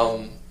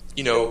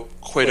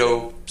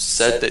Cueto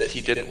said that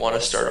he didn't want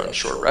to start on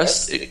short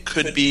rest. It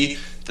could be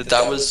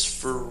that was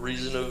for a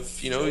reason of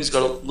he's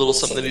got a little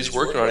something that he's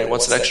working on. He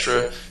wants an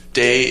extra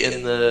day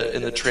in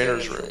the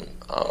trainer's room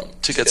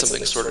to get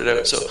something sorted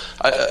out. So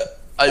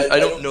I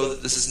don't know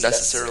that this is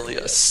necessarily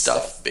a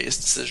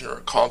stuff-based decision or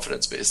a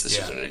confidence-based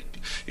decision. Yeah.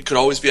 It could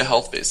always be a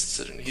health-based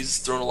decision. He's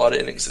thrown a lot of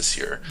innings this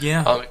year.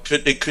 Yeah.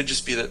 It could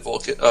just be that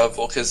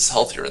Volquez is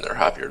healthier and they're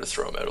happier to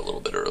throw him out a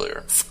little bit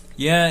earlier.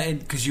 Yeah,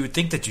 because you would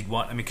think that you'd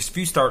want. Because if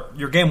you start,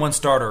 your game 1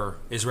 starter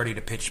is ready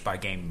to pitch by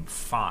game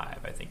 5,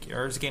 I think,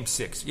 or is it game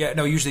 6? Yeah,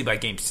 no, usually by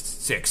game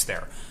 6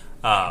 there.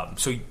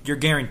 So you're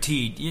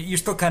guaranteed. You're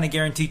still kind of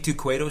guaranteed 2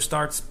 Cueto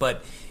starts,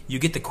 but you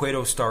get the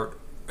Cueto start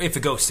if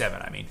it goes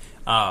 7.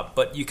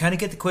 But you kind of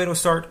get the Cueto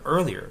start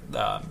earlier,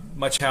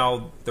 much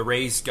how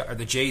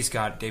the Jays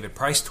got David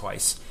Price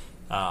twice.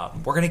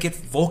 We're going to get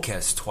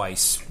Volquez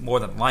twice, more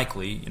than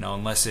likely,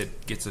 unless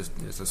it gets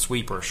a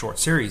sweep or a short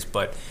series.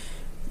 But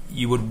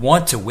you would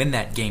want to win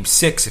that game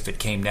 6 if it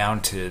came down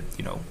to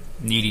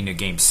needing a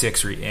game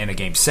 6 and a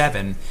game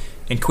 7.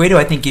 And Cueto,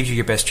 I think, gives you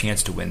your best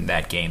chance to win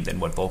that game than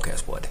what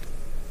Volquez would.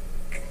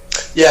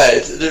 Yeah,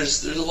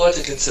 there's a lot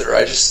to consider.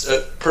 I just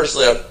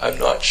personally, I'm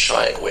not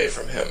shying away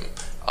from him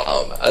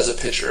as a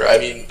pitcher.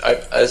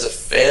 As a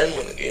fan,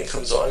 when the game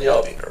comes on,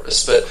 I'll be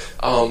nervous. But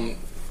when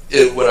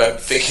I'm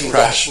thinking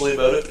rationally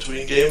about it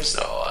between games,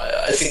 no,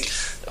 I think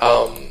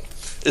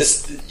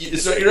it's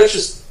not. You're not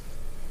just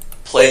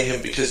playing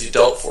him because you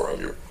dealt for him.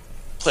 You're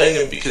playing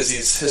him because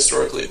he's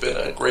historically been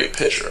a great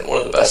pitcher and one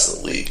of the best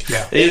in the league.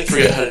 Yeah. And he didn't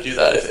forget how to do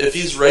that. If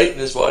he's right and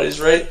his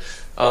body's right,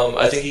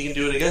 I think he can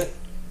do it again.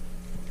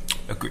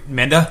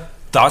 Menda,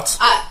 thoughts?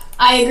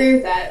 I agree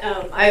with that.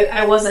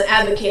 I wasn't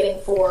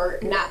advocating for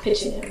not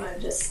pitching him. I'm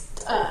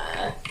just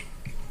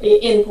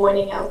in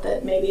pointing out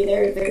that maybe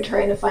they're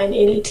trying to find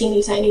any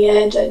teeny tiny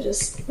edge. I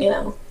just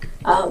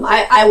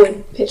I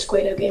would pitch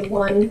Cueto game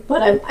 1,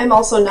 but I'm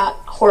also not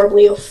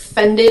horribly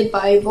offended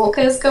by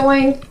Volquez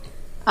going,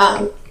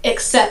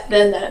 except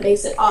then that it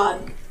makes it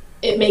odd.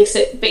 It makes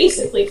it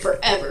basically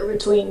forever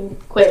between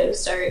Cueto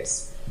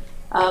starts,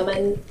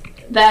 and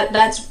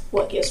that's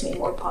what gives me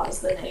more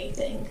pause than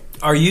anything.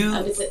 Are you?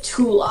 Is it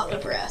too long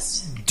of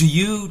rest? Do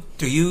you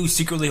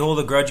secretly hold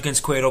a grudge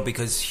against Cueto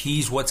because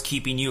he's what's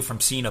keeping you from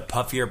seeing a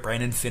puffier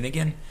Brandon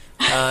Finnegan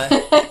in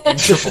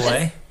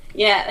AAA?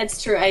 Yeah,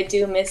 it's true. I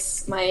do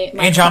miss my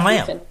and John puppy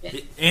Lamb.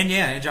 Finnegan.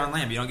 And John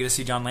Lamb. You don't get to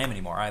see John Lamb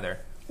anymore either.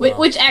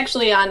 Which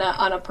actually, on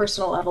a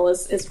personal level,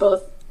 is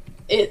both.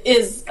 It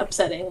is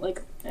upsetting.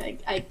 Like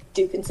I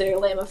do consider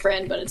Lamb a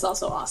friend, but it's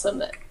also awesome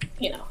that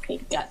he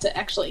got to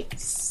actually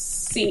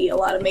see a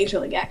lot of Major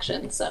League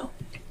action. So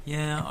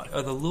yeah,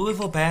 are the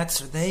Louisville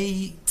Bats? Are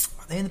they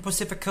in the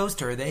Pacific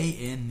Coast or are they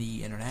in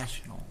the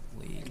International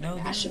League? No,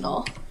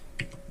 national.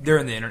 They're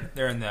in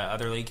the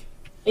other league.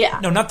 Yeah.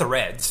 No, not the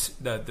Reds.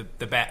 The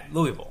Bat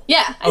Louisville.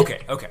 Yeah.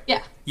 Okay.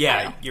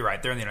 Yeah. You're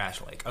right. They're in the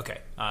International League. Okay.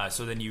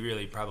 So then you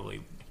really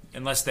probably,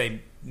 unless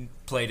they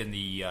played in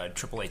the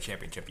AAA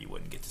championship, you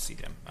wouldn't get to see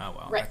them. Oh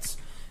well. Right.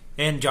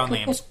 And John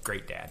Lamb's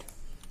great dad.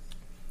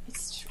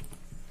 It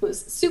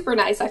was super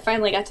nice. I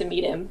finally got to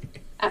meet him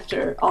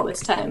after all this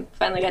time.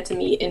 Finally got to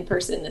meet in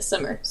person this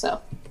summer.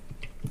 So.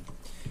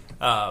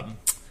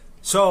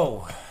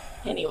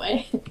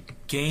 Anyway.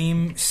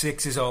 Game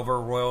 6 is over.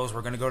 Royals,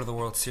 we're going to go to the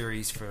World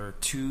Series for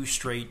 2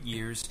 straight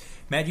years.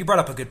 Matt, you brought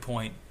up a good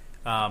point.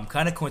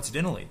 Kind of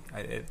coincidentally,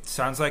 it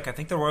sounds like I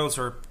think the Royals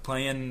are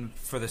playing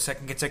for the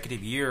second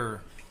consecutive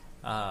year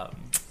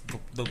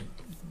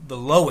the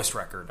lowest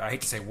record. I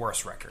hate to say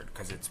worst record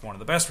because it's one of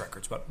the best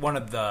records, but one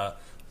of the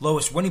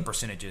lowest winning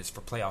percentages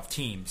for playoff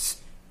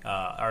teams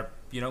are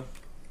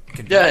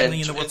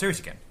conveniently in the World Series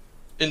again.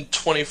 In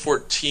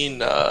 2014,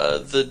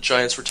 the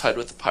Giants were tied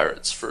with the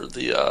Pirates for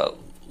the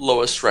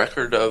lowest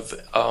record of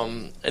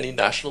any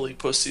National League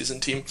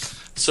postseason team.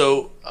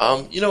 So,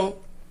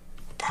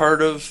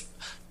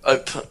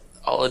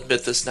 I'll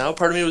admit this now,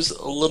 part of me was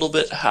a little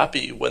bit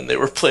happy when they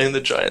were playing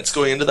the Giants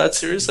going into that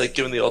series, like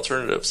given the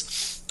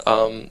alternatives.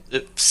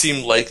 It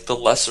seemed like the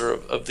lesser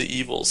of the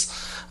evils.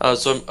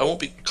 So I won't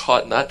be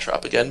caught in that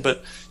trap again,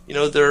 but,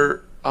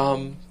 they're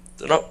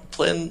not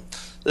playing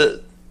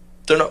the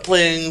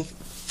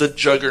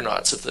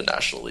juggernauts of the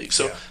National League.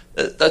 So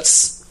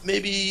that's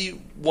maybe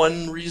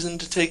one reason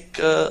to take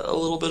a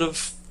little bit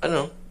of,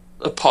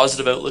 a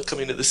positive outlook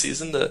coming into the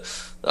season.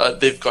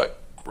 They've got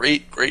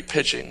great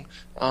pitching,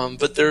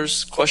 but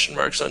there's question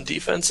marks on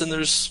defense and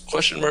there's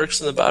question marks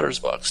in the batter's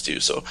box too.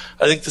 So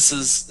I think this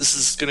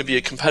is going to be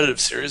a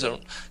competitive series. I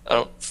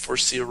don't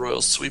foresee a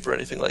Royals sweep or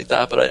anything like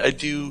that, but I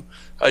do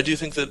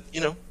think that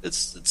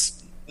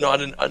it's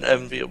not an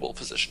unenviable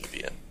position to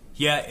be in.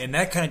 Yeah, and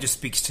that kind of just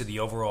speaks to the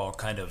overall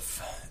kind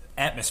of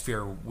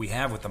atmosphere we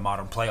have with the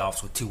modern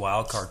playoffs with 2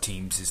 wildcard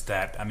teams is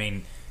that,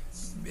 and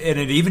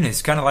it even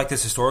is kind of like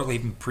this historically,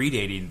 even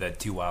predating the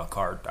 2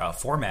 wildcard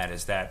format,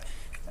 is that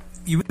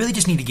you really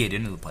just need to get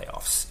into the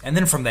playoffs. And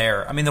then from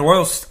there, the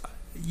Royals,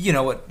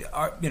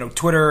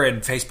 Twitter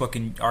and Facebook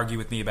can argue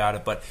with me about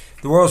it, but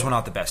the Royals were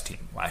not the best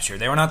team last year.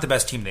 They were not the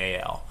best team in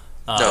the AL.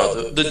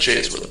 No, the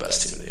Jays were the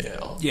best team in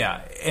the AL.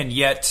 Yeah, and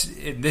yet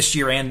this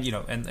year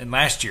and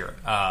last year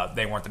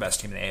they weren't the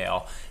best team in the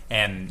AL,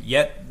 and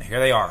yet here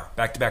they are,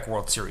 back-to-back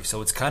World Series.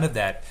 So it's kind of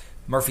that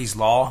Murphy's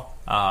Law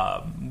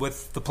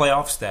with the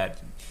playoffs,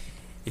 that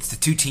it's the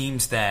 2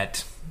 teams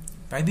that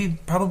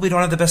probably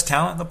don't have the best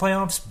talent in the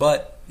playoffs,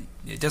 but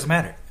it doesn't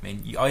matter.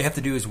 All you have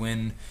to do is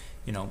win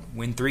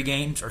 3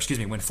 games,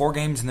 win 4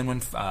 games, and then win.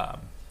 Why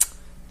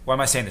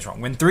am I saying this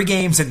wrong? Win 3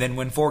 games and then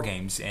win 4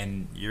 games,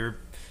 and you're.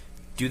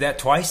 Do that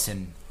twice,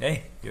 and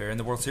hey, you're in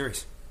the World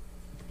Series.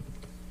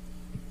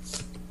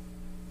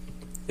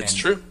 It's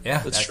true.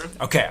 Yeah, it's true.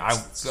 Okay, I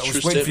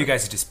was waiting for you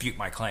guys to dispute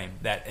my claim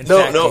that.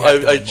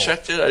 I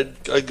checked it. I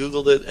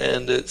googled it,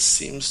 and it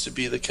seems to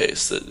be the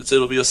case that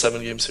it'll be a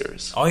 7-game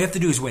series. All you have to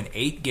do is win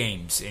 8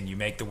 games, and you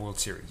make the World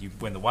Series. You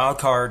win the wild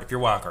card if you're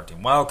a wild card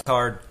team. Wild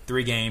card,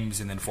 3 games,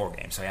 and then 4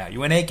 games. So yeah, you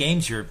win 8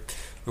 games, you're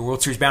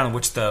World Series bound,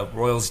 which the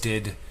Royals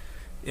did.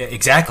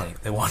 Exactly.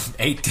 They won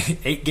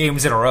 8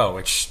 games in a row,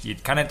 which you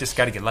kind of just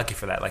got to get lucky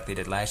for that, like they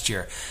did last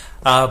year.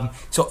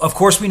 So, of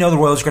course, we know the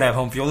Royals are going to have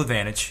home field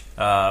advantage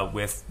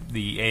with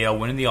the AL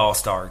winning the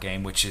All-Star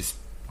game, which is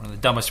one of the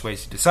dumbest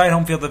ways to decide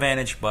home field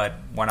advantage, but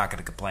we're not going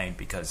to complain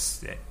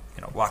because it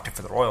locked it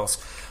for the Royals.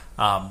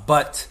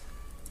 But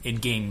in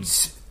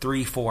games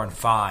 3, 4, and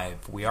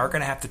 5, we are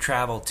going to have to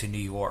travel to New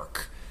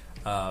York.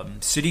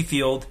 Citi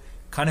Field,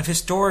 kind of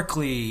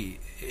historically,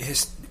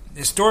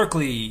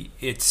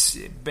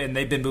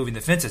 they've been moving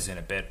the fences in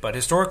a bit, but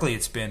historically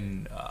it's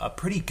been a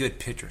pretty good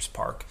pitcher's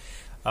park,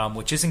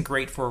 which isn't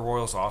great for a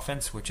Royals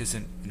offense, which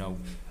isn't,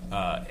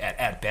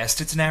 at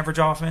best it's an average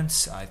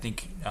offense. I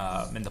think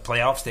in the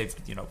playoffs they've,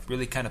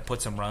 really kind of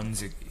put some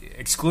runs,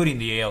 excluding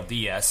the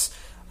ALDS.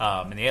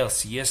 In the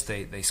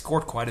ALCS they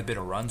scored quite a bit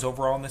of runs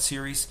overall in the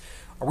series.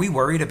 Are we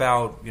worried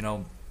about,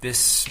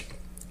 this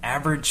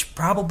average,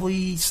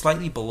 probably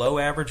slightly below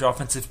average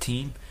offensive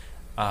team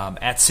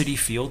at Citi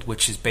Field,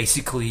 which is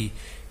basically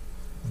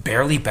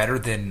barely better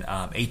than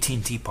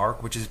AT&T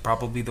Park, which is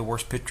probably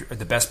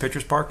the best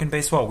pitcher's park in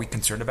baseball? Are we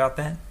concerned about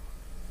that?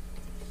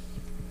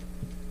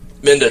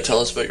 Minda, tell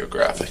us about your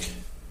graphic.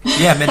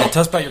 Yeah, Minda,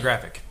 tell us about your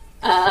graphic.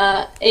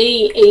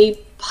 A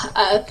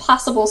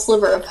possible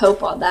sliver of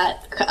hope on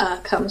that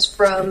comes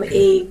from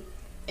a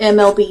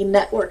MLB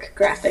Network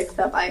graphic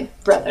that my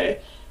brother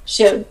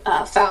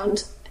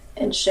found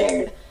and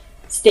shared.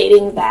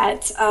 stating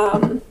that.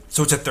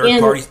 So it's a third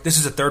party. This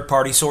is a third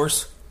party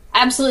source.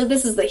 Absolutely,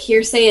 this is the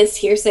hearsayest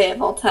hearsay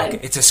of all time. Okay,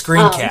 it's a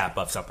screen cap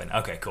of something.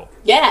 Okay, cool.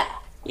 Yeah.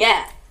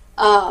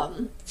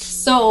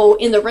 So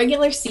in the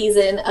regular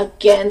season,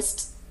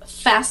 against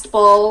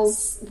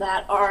fastballs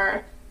that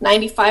are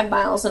 95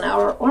 miles an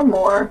hour or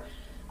more,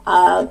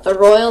 the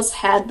Royals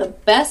had the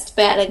best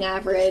batting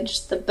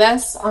average, the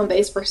best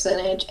on-base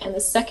percentage, and the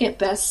second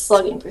best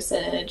slugging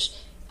percentage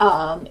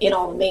in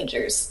all the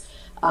majors.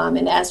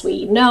 And as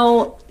we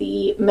know,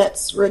 the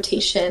Mets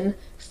rotation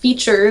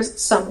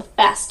features some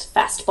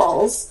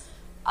fastballs.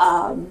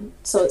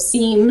 So it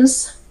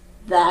seems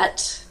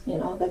that,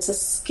 that's a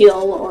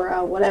skill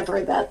or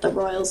whatever that the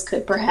Royals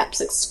could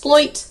perhaps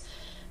exploit.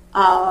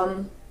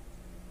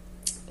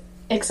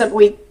 Except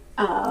we...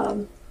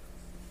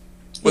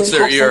 What's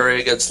their ERA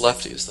against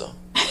lefties, though?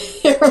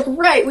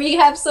 Right, we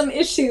have some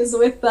issues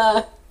with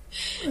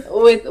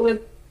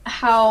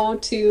how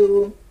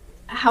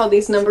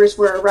these numbers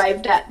were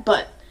arrived at,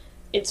 but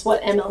it's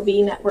what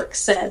MLB Network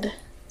said.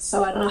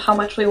 So I don't know how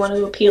much we want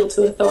to appeal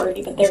to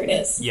authority, but there it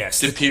is. Yes.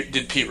 Did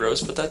Pete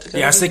Rose put that together?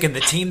 Yeah, I was thinking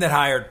the team that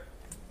hired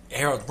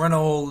Harold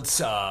Reynolds,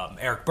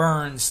 Eric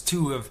Burns,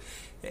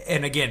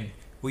 and again,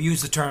 we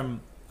use the term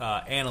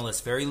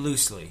analyst very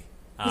loosely.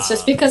 It's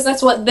just because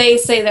that's what they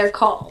say they're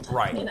called.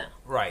 Right.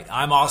 Right.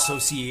 I'm also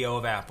CEO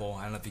of Apple.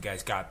 I don't know if you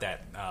guys got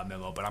that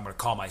memo, but I'm going to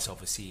call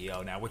myself a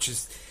CEO now, which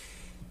is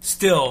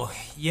still,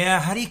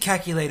 how do you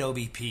calculate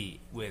OBP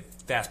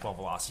with fastball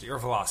velocity or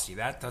velocity?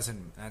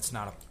 That's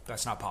not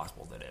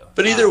possible to do.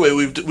 But either way,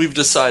 we've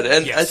decided,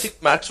 and yes. I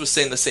think Max was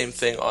saying the same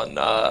thing on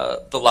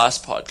the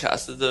last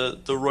podcast.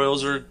 The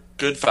Royals are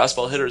good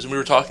fastball hitters, and we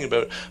were talking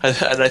about,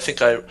 and I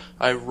think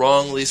I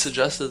wrongly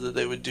suggested that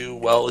they would do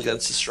well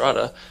against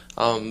Estrada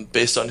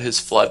based on his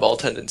fly ball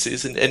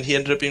tendencies, and he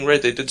ended up being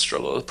right. They did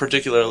struggle,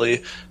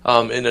 particularly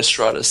in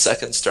Estrada's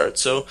second start.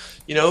 So,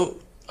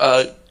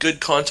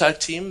 good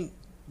contact team.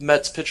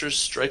 Mets pitchers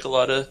strike a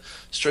lot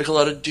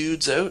of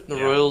dudes out, and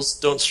the Royals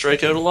don't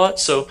strike out a lot.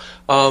 So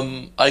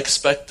I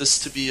expect this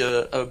to be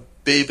a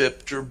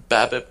BABIP or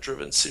BABIP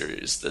driven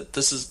series. That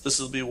this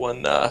will be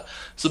one that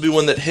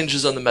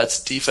hinges on the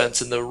Mets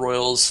defense and the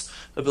Royals'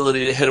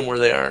 ability to hit them where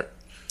they aren't.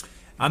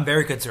 I'm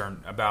very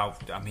concerned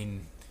about.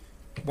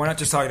 We're not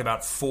just talking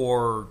about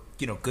four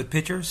good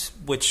pitchers,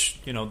 which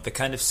the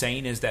kind of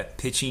saying is that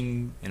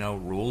pitching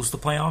rules the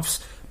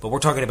playoffs. But we're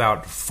talking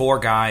about four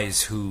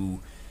guys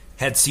who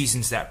had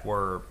seasons that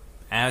were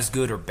as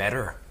good or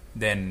better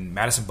than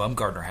Madison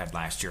Bumgarner had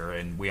last year,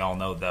 and we all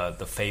know the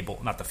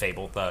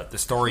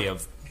story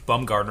of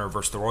Bumgarner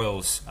versus the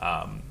Royals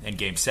in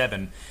Game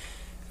 7.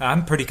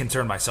 I'm pretty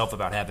concerned myself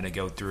about having to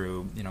go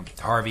through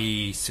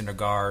Harvey,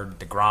 Syndergaard,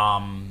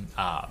 DeGrom,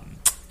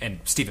 and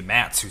Steven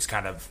Matz, who's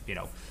kind of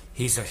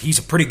he's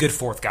a pretty good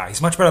fourth guy.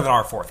 He's much better than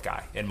our fourth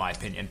guy, in my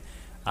opinion.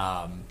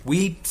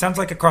 Sounds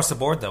like across the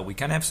board though, we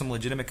kind of have some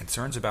legitimate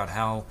concerns about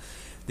how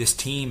this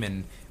team,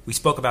 and we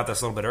spoke about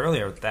this a little bit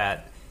earlier,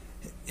 that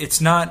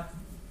it's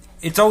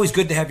always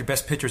good to have your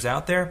best pitchers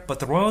out there, but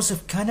the Royals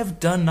have kind of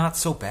done not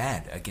so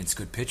bad against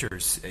good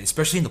pitchers,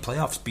 especially in the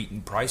playoffs.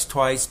 Beaten Price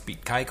twice,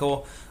 beat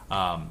Keuchel,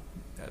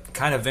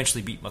 kind of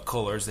eventually beat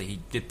McCullers. He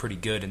did pretty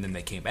good, and then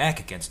they came back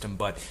against him,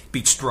 but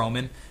beat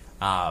Stroman.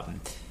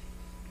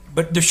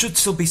 But there should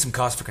still be some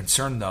cause for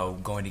concern, though,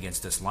 going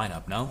against this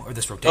lineup, no? Or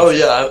this rotation? Oh,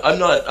 yeah. I'm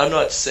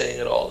not saying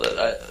at all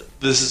that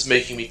this is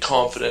making me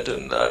confident,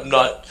 and I'm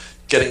not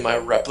getting my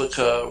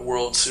replica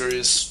World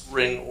Series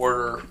ring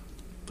order,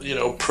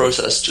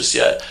 process just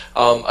yet.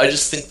 I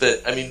just think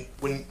that,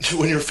 when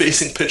you're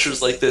facing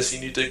pitchers like this, you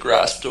need to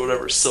grasp to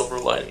whatever silver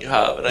lining you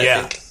have, and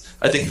I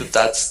think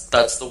that's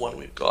the one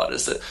we've got,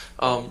 is that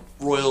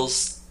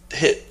Royals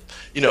hit.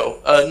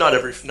 Not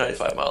every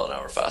 95 mile an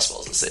hour fastball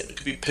is the same. It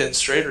could be pin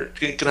straight, or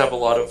it can have a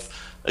lot of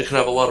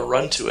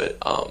run to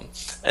it.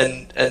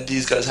 And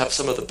these guys have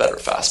some of the better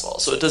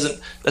fastballs, so it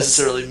doesn't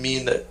necessarily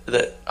mean that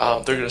they're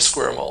going to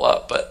square them all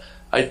up. But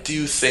I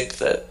do think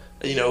that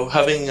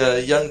having a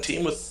young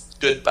team with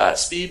good bat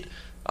speed,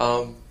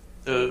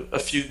 a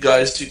few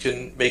guys who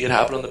can make it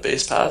happen on the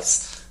base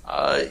paths,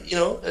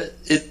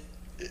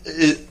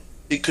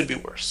 it could be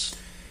worse.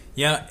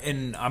 Yeah,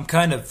 and I'm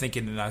kind of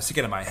thinking, and I was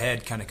thinking in my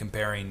head, kind of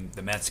comparing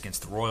the Mets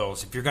against the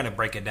Royals. If you're going to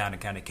break it down in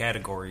kind of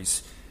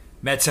categories,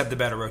 Mets have the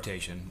better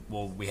rotation.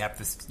 Well, we have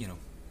to,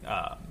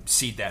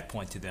 cede that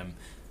point to them.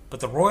 But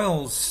the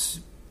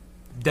Royals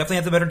definitely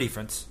have the better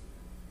defense,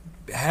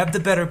 have the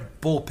better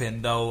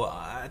bullpen, though.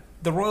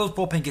 The Royals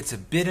bullpen gets a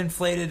bit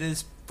inflated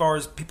as far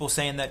as people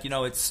saying that,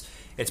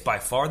 it's by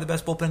far the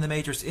best bullpen in the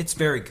majors. It's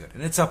very good,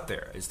 and it's up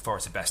there as far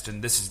as the best.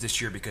 And this is this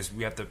year because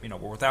we have to,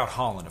 we're without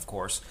Holland, of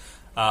course.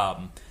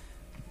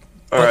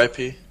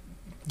 R.I.P.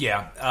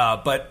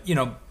 Yeah, but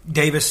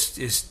Davis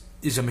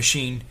is a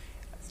machine.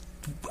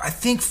 I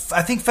think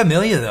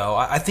Familia though.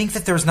 I think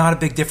that there's not a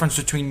big difference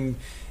between.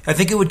 I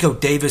think it would go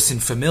Davis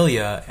and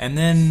Familia, and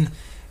then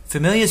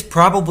Familia is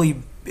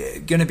probably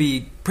going to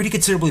be pretty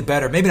considerably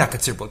better. Maybe not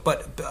considerably,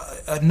 but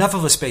enough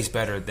of a space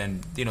better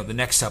than the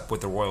next up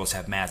with the Royals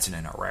have Madsen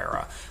and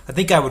Herrera. I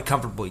think I would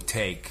comfortably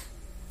take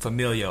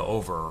Familia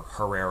over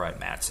Herrera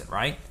and Madsen,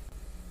 right?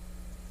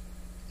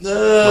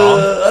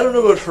 I don't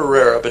know about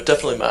Herrera, but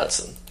definitely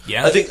Madsen.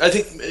 Yeah, I think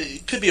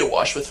it could be a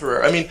wash with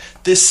Herrera. I mean,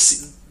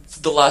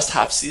 the last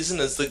half season,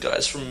 as the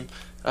guys from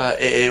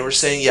AA were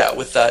saying, yeah,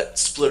 with that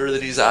splitter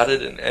that he's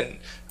added and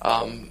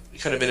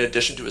kind of in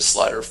addition to his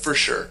slider, for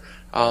sure.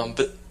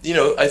 But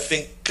I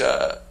think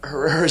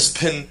Herrera's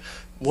been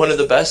one of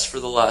the best for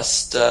the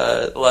last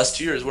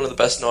 2 years. One of the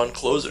best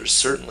non-closers,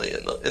 certainly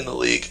in the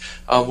league.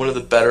 One of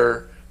the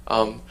better.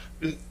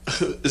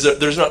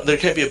 There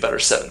can't be a better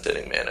seventh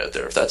inning man out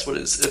there if that's what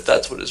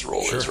his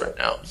role is right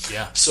now.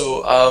 Yeah.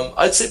 So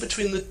I'd say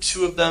between the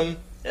two of them,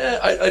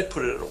 I'd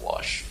put it at a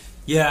wash.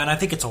 Yeah, and I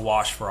think it's a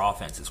wash for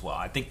offense as well.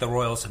 I think the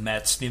Royals and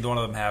Mets, neither one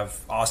of them have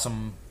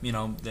awesome,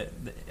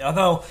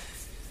 although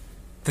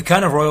the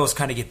kind of Royals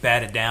kind of get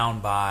batted down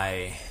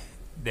by,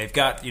 they've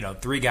got,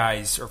 three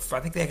guys, or I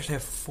think they actually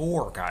have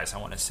four guys, I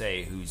want to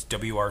say, whose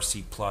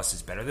WRC plus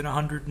is better than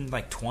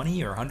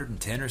 120 or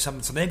 110 or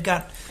something. So they've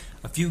got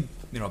a few,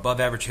 above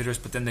average hitters,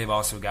 but then they've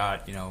also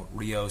got,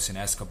 Rios and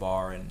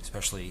Escobar, and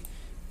especially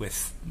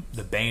with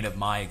the bane of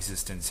my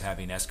existence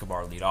having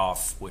Escobar lead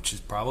off, which is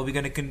probably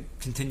going to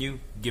continue,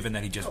 given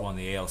that he just won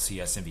the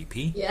ALCS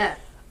MVP. Yeah.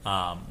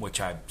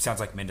 Which sounds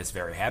like Mendes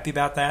very happy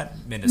about that.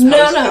 It's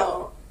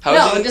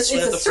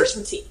a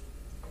certainty.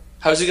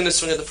 How's he going to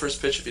swing at the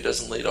first pitch if he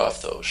doesn't lead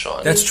off, though,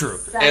 Sean? That's true.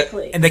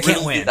 Exactly. And they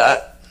can't win.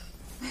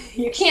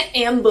 You can't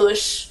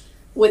ambush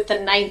with the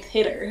ninth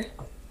hitter.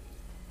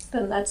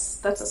 Then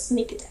that's a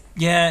sneak attack.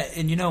 Yeah,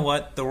 and you know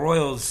what? The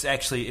Royals,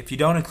 actually, if you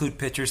don't include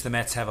pitchers, the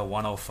Mets have a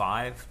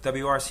 105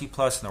 WRC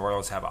plus, and the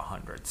Royals have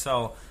 100.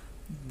 So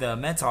the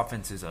Mets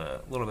offense is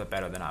a little bit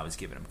better than I was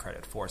giving them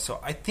credit for.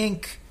 So I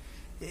think,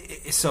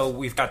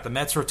 we've got the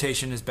Mets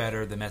rotation is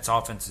better, the Mets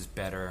offense is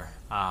better.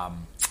 I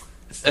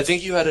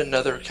think you had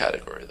another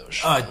category, though,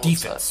 Sean.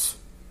 Defense.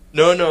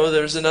 No,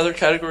 there's another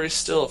category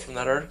still from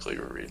that article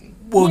you were reading.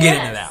 We'll get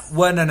into that.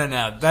 Well,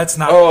 no. Let's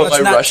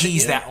not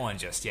tease that one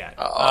just yet.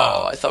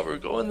 I thought we were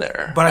going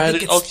there. But I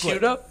think it's all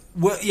queued up.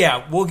 Well,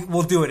 yeah,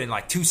 we'll do it in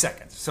like 2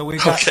 seconds. So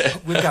we've got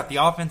the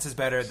offense is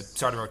better, the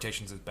starting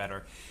rotations is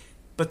better.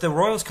 But the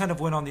Royals kind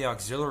of went on the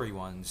auxiliary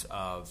ones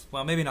of,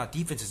 well, maybe not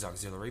defense is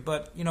auxiliary,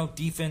 but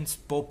defense,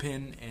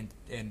 bullpen,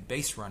 and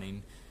base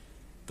running.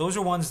 Those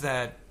are ones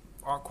that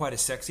aren't quite as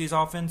sexy as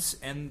offense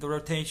and the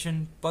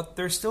rotation, but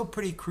they're still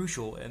pretty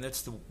crucial, and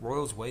that's the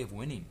Royals' way of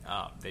winning.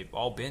 They've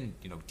all been,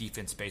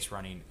 defense, base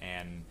running,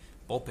 and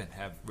bullpen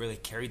have really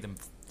carried them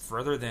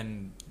further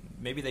than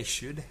maybe they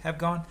should have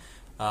gone.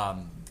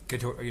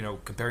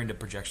 Comparing to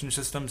projection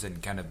systems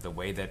and kind of the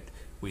way that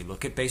we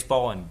look at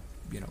baseball and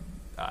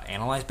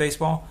analyze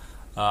baseball.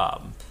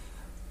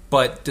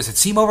 But does it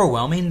seem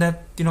overwhelming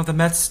that the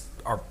Mets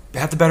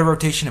have the better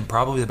rotation and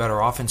probably the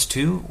better offense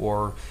too,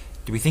 or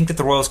do we think that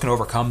the Royals can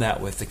overcome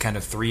that with the kind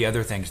of three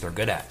other things they're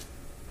good at?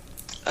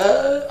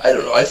 I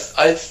don't know. I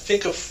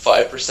think a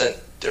 5%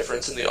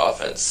 difference in the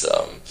offense,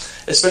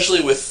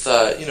 especially with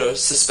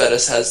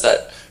Cespedes has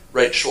that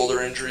right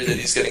shoulder injury that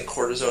he's getting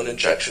cortisone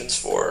injections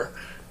for,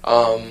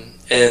 and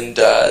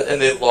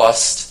they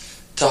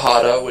lost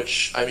Tejada,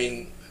 which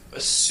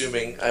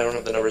assuming I don't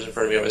have the numbers in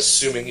front of me, I'm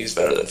assuming he's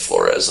better than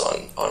Flores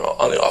on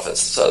the offensive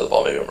side of the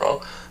ball. Maybe I'm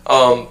wrong,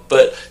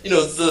 but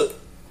the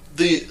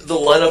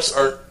lineups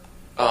aren't.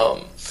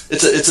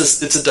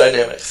 It's a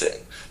dynamic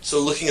thing. So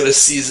looking at a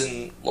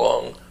season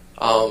long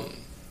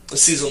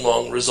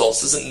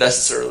results doesn't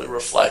necessarily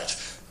reflect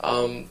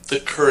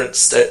the current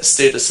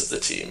status of the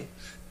team,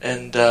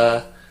 and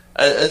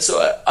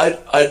so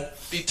I'd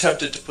be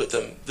tempted to put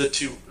the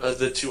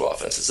two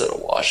offenses at a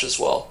wash as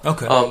well.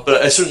 Okay,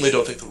 but I certainly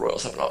don't think the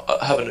Royals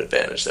have an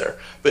advantage there.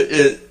 But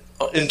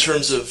in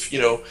terms of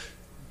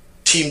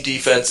team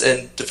defense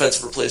and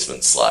defensive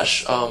replacement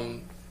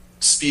 /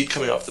 speed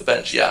coming off the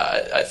bench,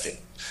 I think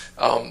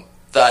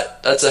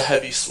that's a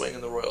heavy swing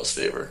in the Royals'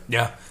 favor.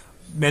 Yeah,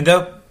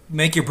 Mendo,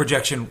 make your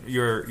projection,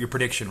 your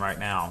prediction right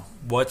now.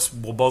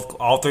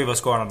 All three of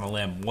us go out on a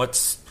limb.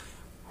 What's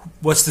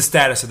the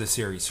status of the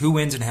series? Who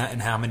wins and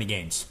how many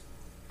games?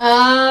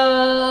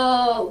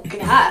 Oh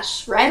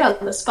gosh, right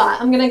on the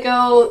spot. I'm gonna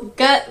go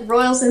gut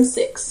Royals in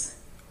 6.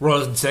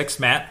 Royals in 6,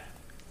 Matt.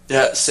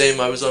 Yeah, same.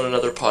 I was on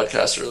another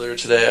podcast earlier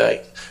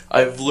today.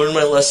 I've learned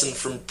my lesson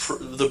from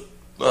the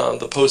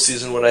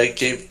postseason when I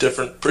gave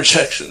different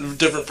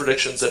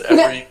predictions at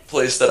every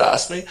place that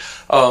asked me.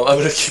 I'm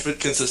going to keep it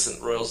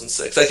consistent. Royals in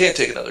 6. I can't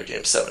take another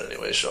game 7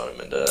 anyway, Sean.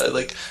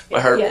 My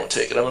heart won't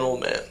take it. I'm an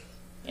old man.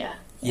 Yeah.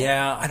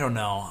 Yeah, I don't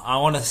know. I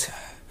want to.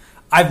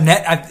 I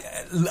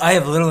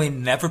have literally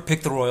never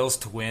picked the Royals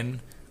to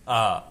win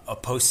a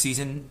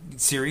postseason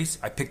series.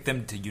 I picked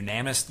them to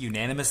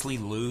unanimously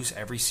lose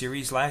every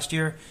series last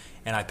year,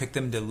 and I picked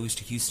them to lose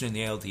to Houston in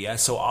the ALDS.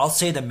 So I'll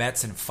say the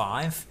Mets in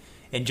 5.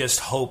 And just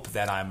hope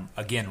that I'm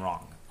again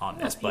wrong on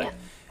this, but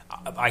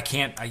I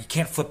can't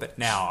flip it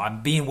now.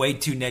 I'm being way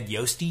too Ned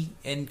Yosti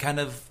and kind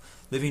of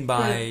living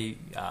by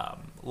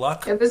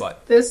luck. Yeah,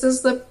 this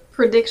is the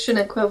prediction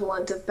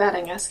equivalent of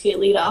batting SK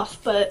leadoff,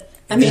 but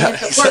I mean, Yeah,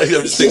 if it exactly. I'm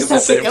works, just you thinking just the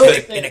have to same go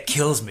thing. with And it. it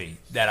kills me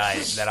that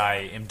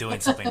I am doing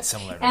something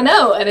similar to I that.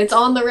 know, and it's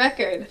on the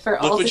record for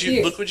all to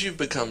hear. Look what you've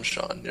become,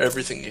 Sean.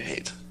 Everything you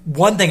hate.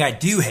 One thing I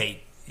do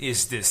hate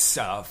is this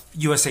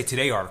USA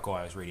Today article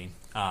I was reading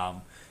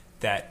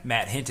that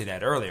Matt hinted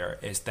at earlier,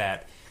 is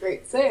that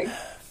Great thing.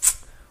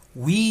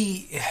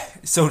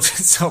 so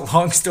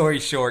long story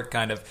short,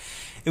 kind of,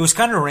 it was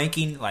kind of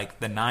ranking like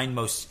the 9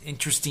 most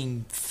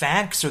interesting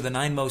facts or the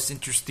 9 most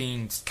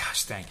interesting,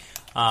 gosh dang,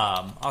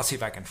 I'll see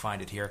if I can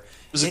find it here.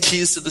 Was it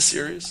keys to the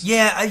series?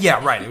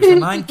 Yeah, right. It was the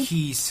 9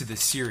 keys to the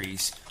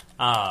series.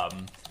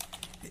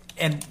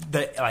 And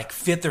the like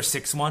 5th or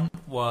 6th one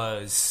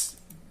was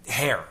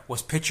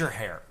pitcher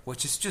hair,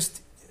 which is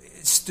just,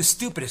 it's the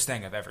stupidest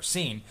thing I've ever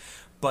seen.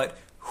 But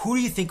who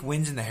do you think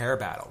wins in the hair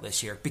battle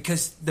this year?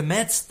 Because the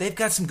Mets, they've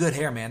got some good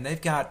hair, man.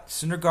 They've got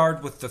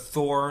Syndergaard with the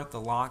Thor,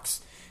 the locks.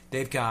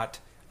 They've got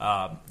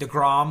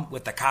DeGrom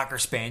with the Cocker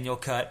Spaniel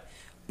cut.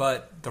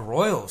 But the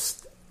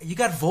Royals, you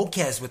got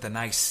Volquez with a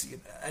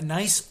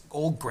nice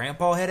old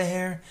grandpa head of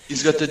hair.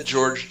 He's got the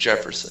George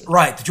Jefferson.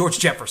 Right, the George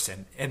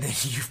Jefferson. And then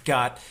you've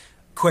got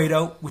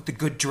Cueto with the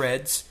good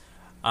dreads.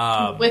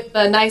 With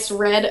the nice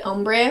red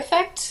ombre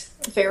effect.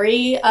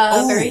 Very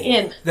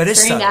in. That is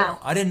very subtle. now.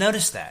 I didn't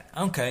notice that.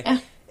 Okay. Yeah.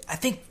 I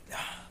think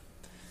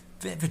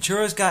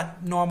Ventura's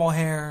got normal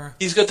hair.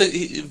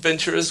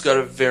 Ventura's got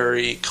a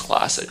very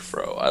classic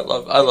fro. I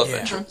love Yeah.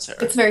 Ventura's hair.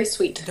 It's very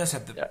sweet. He does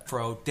have the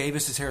fro.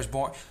 Davis's hair is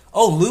more.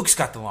 Oh, Luke's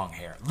got the long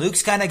hair.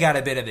 Luke's kind of got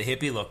a bit of the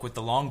hippie look with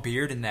the long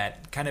beard and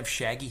that kind of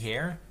shaggy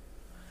hair.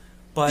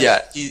 But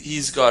Yeah,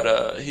 he's got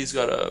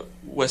a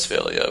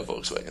Westphalia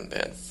Volkswagen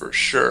van for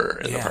sure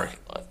in the parking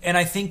lot. And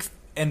I think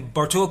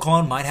Bartolo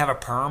Colon might have a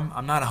perm.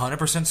 I'm not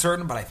 100%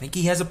 certain, but I think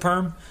he has a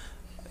perm.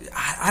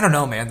 I don't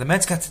know, man. The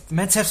Mets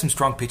have some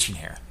strong pitching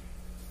hair.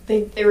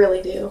 They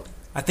really do.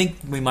 I think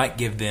we might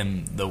give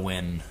them the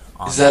win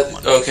on Is that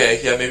one. okay?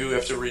 Yeah, maybe we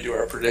have to redo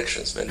our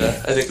predictions, Minda.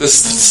 I think this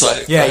is the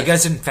deciding Yeah, you factor.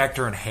 guys didn't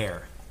factor in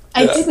hair.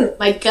 I didn't.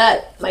 My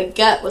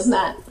gut was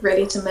not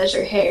ready to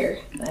measure hair.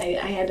 I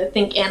had to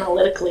think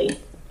analytically,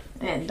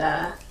 and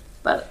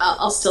but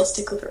I'll still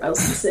stick with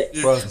Rosen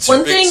 6. Rosen's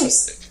One Big thing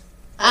mistake.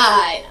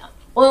 I know.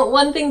 Well,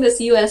 one thing this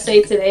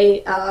USA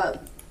Today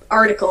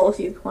article, if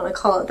you want to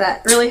call it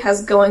that, really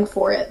has going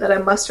for it that I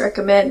must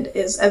recommend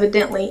is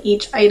evidently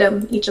each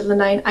of the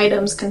 9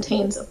 items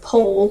contains a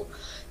poll,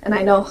 and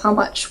I know how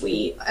much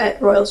we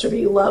at Royals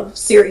Review love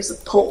series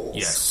of polls.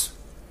 Yes.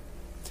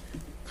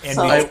 And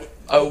So-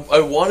 I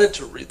wanted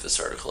to read this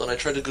article and I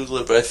tried to Google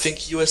it, but I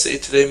think USA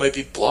Today might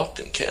be blocked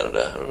in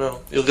Canada. I don't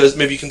know. You guys,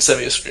 maybe you can send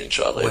me a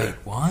screenshot later. wait,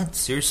 what?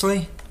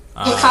 Seriously?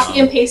 You copy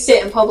and paste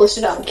it and publish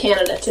it on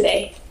Canada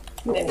Today.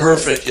 And then-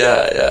 Perfect.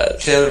 Yeah.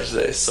 Canada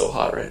Today is so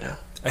hot right now.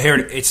 I hear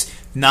it. It's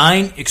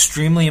 9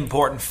 extremely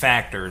important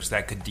factors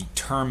that could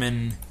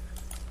determine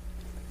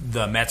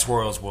the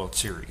Mets-Royals World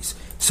Series.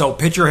 So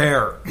pitcher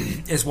hair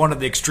is one of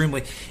the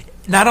extremely.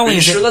 Not Are only you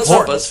is sure it that's not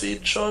important.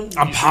 BuzzFeed, Sean?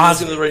 I'm you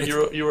positive. Sure you're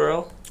looking at the right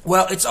URL?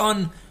 Well, it's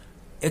on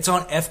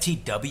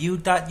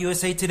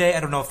FTW.USA Today. I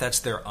don't know if that's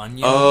their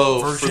Onion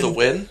Oh, version. for the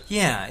win?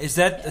 Yeah, is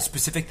that a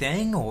specific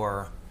thing,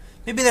 or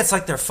maybe that's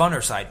like their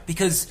funner site?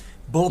 Because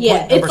bullet Yeah,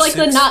 point number it's like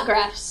 6, the knot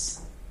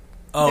graphs.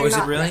 Oh, they're is it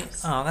not really?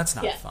 graphs. Oh, that's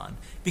not Yeah. fun.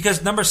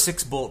 Because number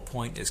 6 bullet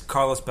point is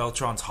Carlos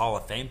Beltran's Hall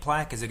of Fame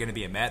plaque. Is it going to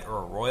be a Met or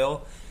a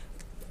Royal?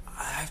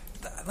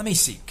 Let me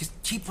see. 'Cause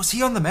was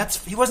he on the Mets?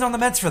 He wasn't on the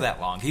Mets for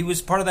that long. He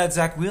was part of that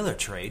Zach Wheeler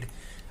trade,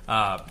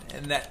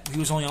 and that he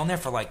was only on there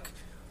for like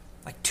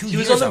 2 He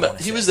years. was on I the. wanna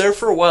He say. was there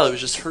for a while. He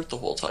was just hurt the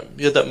whole time.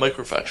 He had that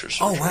microfracture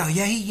Oh surgery. wow,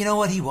 yeah. You know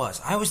what? He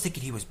was. I was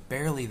thinking he was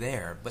barely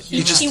there, but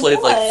He just He played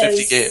like 50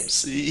 was.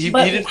 games. He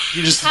But didn't.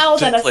 He just how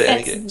didn't that play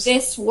any affects games.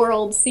 this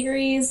World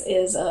Series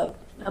is a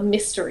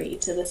mystery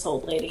to this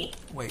old lady.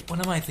 wait, what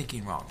am I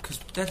thinking wrong? Because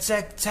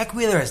that Zach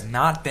Wheeler has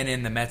not been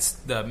in the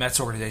Mets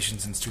organization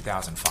since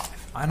 2005.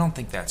 I don't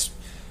think that's.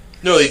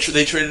 No, they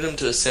traded him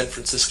to San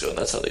Francisco, and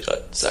that's how they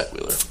got Zach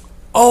Wheeler.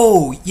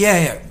 Oh,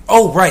 yeah.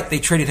 Oh, right. They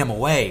traded him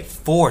away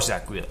for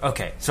Zach Wheeler.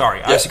 Okay,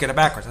 sorry. I actually got it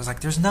backwards. I was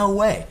like, there's no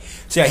way.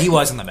 So, yeah, he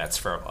was in the Mets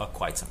for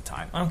quite some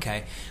time.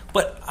 Okay.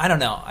 But, I don't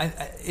know.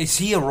 Is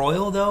he a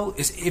Royal, though?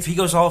 If he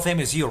goes Hall of Fame,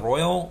 is he a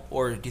Royal?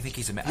 Or do you think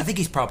he's a Met? I think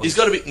he's probably... He's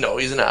got to be. No,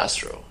 he's an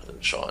Astro,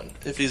 Sean.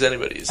 If he's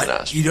anybody, he's an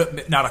Astro.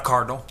 Not a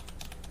Cardinal?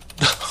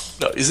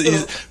 No, he's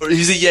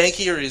a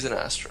Yankee or he's an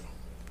Astro.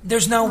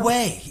 There's no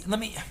way. I'm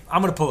going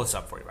to pull this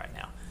up for you right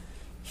now.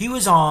 He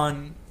was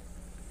on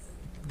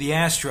the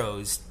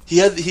Astros. He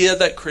had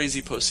that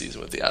crazy postseason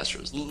with the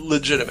Astros.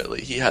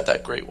 Legitimately, he had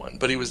that great one,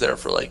 but he was there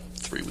for like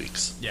 3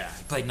 weeks. Yeah,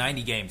 he played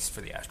 90 games for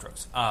the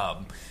Astros.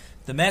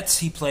 The Mets,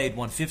 he played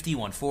 150,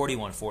 140,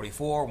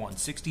 144,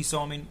 160.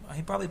 So, I mean,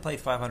 he probably played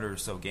 500 or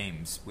so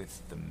games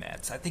with the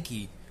Mets. I think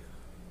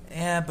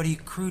but he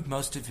accrued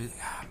most of it.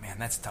 Oh, man,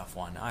 that's a tough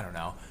one. I don't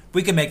know.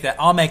 We can make that.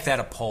 I'll make that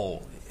a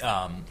poll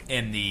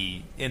in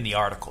the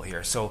article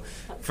here. So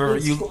for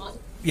That's you, one.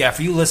 yeah,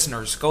 for you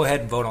listeners, go ahead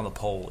and vote on the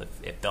poll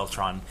if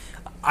Beltran.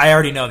 I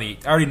already know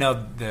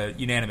the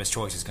unanimous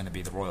choice is going to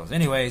be the Royals,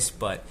 anyways.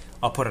 But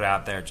I'll put it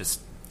out there just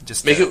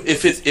Just make it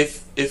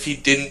if he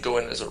didn't go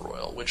in as a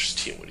Royal, which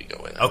team would he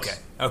go in as?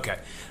 Okay.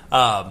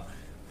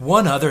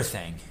 One other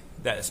thing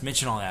that is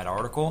mentioned on that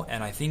article,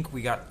 and I think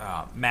we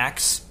got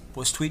Max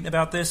was tweeting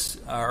about this,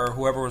 or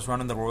whoever was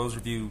running the Royals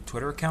Review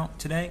Twitter account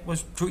today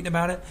was tweeting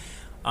about it.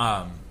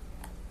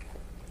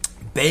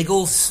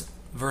 Bagels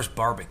versus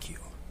barbecue.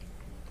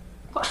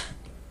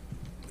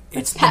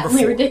 It's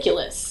patently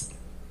ridiculous.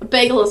 A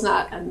bagel is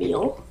not a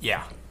meal.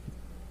 Yeah.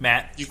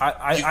 Matt,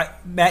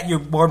 Matt, you're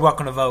more than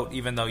welcome to vote,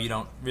 even though you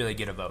don't really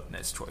get a vote in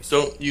this choice.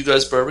 Don't you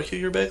guys barbecue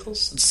your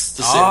bagels? It's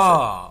the same thing.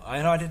 I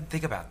know. I didn't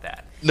think about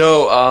that.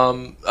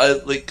 No,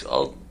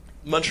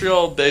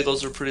 Montreal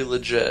bagels are pretty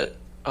legit,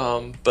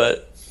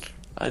 but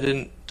I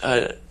didn't.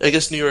 I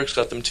guess New York's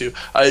got them too.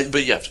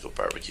 But you have to go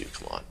barbecue.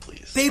 Come on,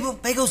 please.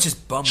 Bagels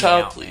just bum me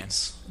out, man.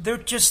 They're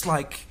just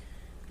like,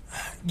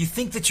 you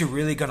think that you're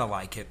really gonna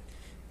like it,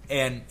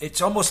 and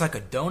it's almost like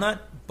a donut,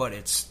 but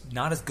it's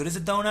not as good as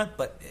a donut.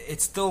 But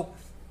it's still.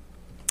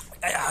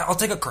 I'll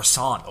take a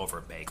croissant over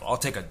a bagel. I'll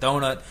take a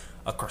donut,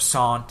 a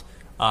croissant.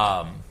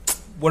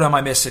 What am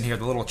I missing here?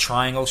 The little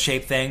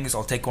triangle-shaped things.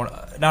 I'll take one.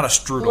 Not a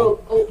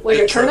strudel. Wait,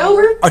 a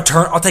turnover?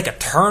 I'll take a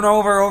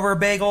turnover over a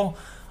bagel.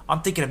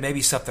 I'm thinking of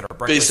maybe stuff that are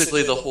breakfast.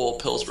 Basically, the whole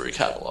Pillsbury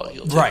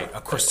catalog. Right,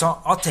 a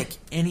croissant. I'll take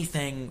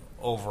anything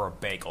over a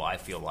bagel. I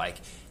feel like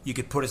you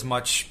could put as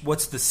much.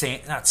 What's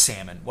the not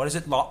salmon? What is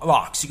it?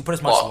 Lox. You can put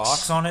as much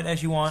lox on it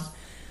as you want.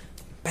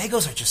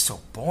 Bagels are just so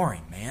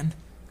boring, man.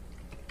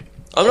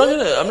 I'm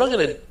not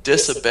gonna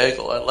diss a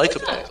bagel. I like a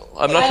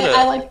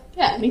bagel.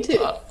 Yeah, me too.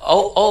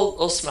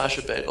 I'll smash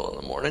a bagel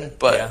in the morning,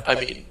 but yeah. I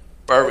mean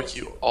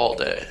barbecue all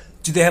day.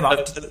 Do they have?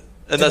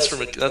 And that's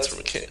from a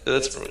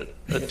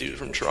dude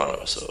from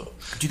Toronto. So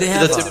do they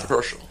have? That's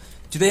impartial.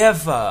 Do they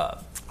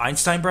have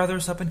Einstein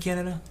Brothers up in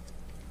Canada?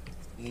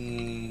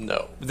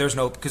 No, there's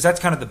no, because that's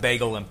kind of the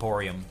bagel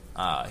emporium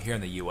here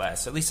in the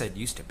U.S. At least it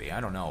used to be.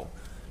 I don't know.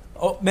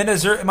 Oh, man,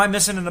 am I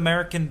missing an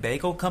American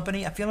bagel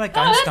company? I feel like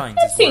Einstein's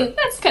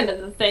that's kind of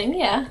the thing,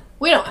 yeah.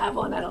 We don't have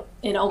one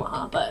in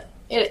Omaha, but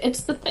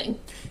it's the thing.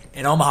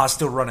 And Omaha's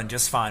still running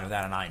just fine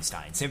without an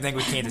Einstein. Same thing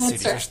with Kansas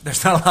City. Right.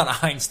 There's not a lot of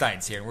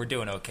Einsteins here, and we're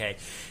doing okay.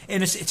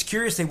 And it's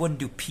curious they wouldn't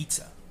do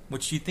pizza,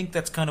 which you think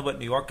that's kind of what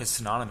New York is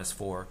synonymous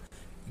for.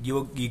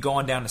 You go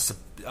on down to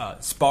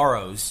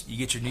Sparrow's, you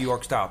get your New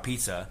York-style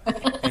pizza,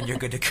 and you're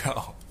good to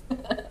go.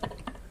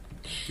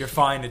 You're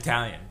fine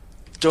Italian.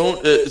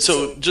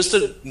 So just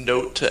a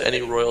note to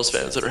any Royals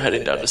fans that are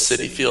heading down to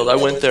Citi Field. I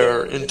went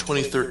there in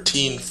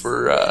 2013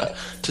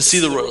 to see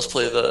the Royals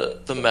play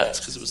the Mets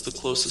because it was the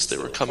closest they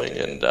were coming,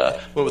 and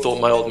went with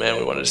my old man.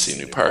 We wanted to see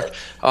a new park,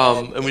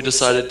 and we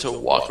decided to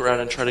walk around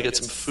and try to get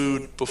some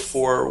food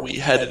before we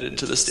headed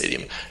into the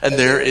stadium. And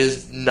there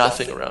is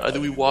nothing around. I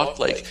think we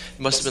walked it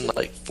must have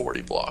been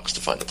 40 blocks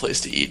to find a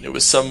place to eat, and it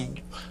was some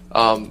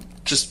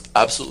just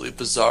absolutely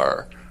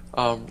bizarre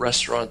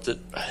restaurant that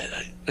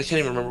I can't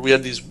even remember. We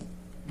had these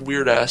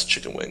weird ass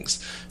chicken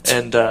wings,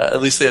 and at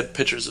least they had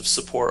pictures of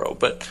Sapporo.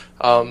 But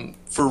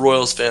for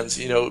Royals fans,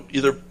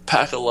 either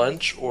pack a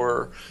lunch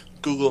or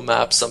Google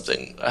Maps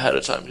something ahead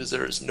of time because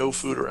there is no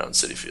food around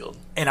Citi Field.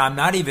 And I'm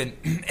not even.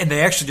 And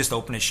they actually just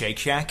opened a Shake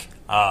Shack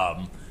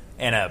and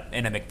a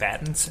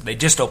McFadden's. They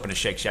just opened a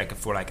Shake Shack,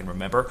 for what I can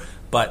remember.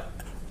 But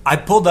I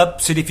pulled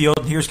up Citi Field,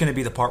 and here's going to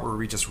be the part where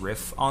we just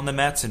riff on the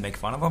Mets and make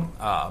fun of them,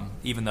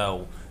 even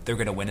though they're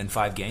going to win in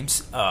 5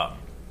 games.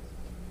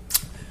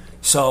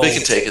 So they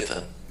can take it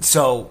then.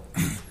 So,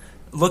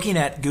 looking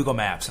at Google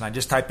Maps, and I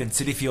just typed in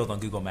Citi Field on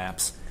Google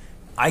Maps,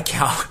 I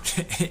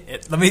count.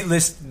 Let me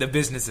list the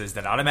businesses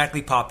that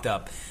automatically popped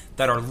up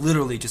that are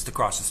literally just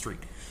across the street: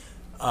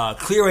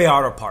 Clearway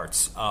Auto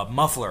Parts,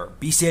 Muffler,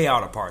 BCA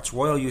Auto Parts,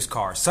 Royal Used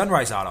Car,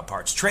 Sunrise Auto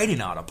Parts,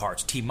 Trading Auto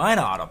Parts,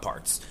 T-Mina Auto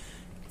Parts.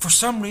 For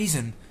some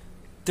reason,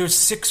 there's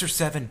 6 or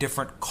 7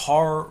 different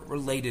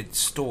car-related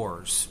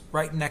stores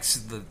right next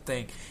to the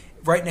thing,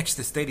 right next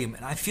to the stadium,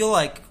 and I feel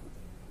like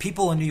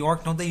people in New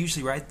York, don't they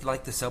usually ride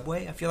like the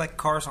subway? I feel like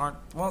cars aren't.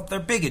 Well, they're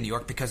big in New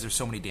York because there's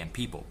so many damn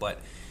people. But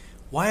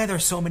why are there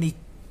so many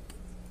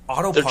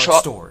auto parts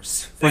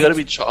stores? They got to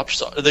be chop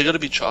shops. They got to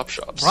be chop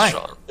shops, right?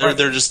 Sean.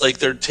 They're just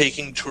they're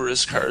taking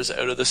tourist cars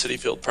out of the Citi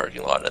Field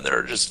parking lot and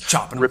they're just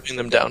ripping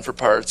them down for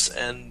parts.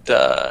 And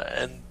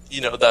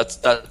that's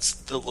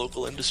the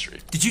local industry.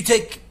 Did you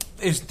take?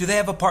 Do they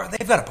have a park?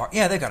 They've got a park.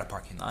 Yeah, they got a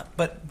parking lot.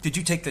 But did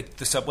you take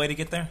the subway to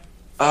get there?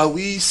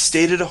 We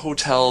stayed at a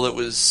hotel that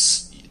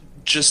was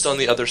just on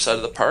the other side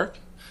of the park.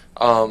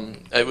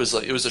 It was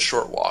a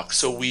short walk,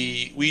 so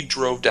we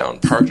drove down,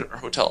 parked at our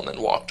hotel, and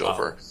then walked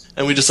over.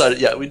 And we decided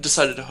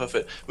to hoof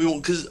it.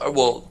 Because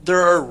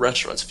there are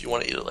restaurants if you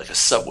want to eat at a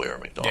Subway or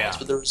McDonald's,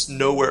 but there was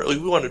nowhere. We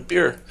wanted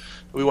beer,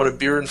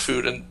 and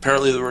food, and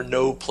apparently there were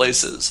no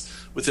places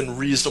within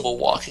reasonable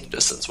walking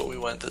distance when we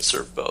went that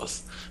served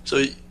both.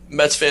 So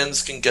Mets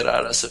fans can get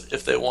at us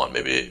if they want.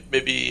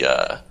 Maybe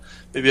I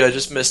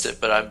just missed it,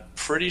 but I'm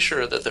pretty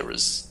sure that there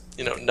was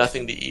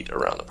nothing to eat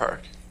around the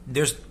park.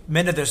 There's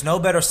no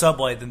better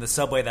Subway than the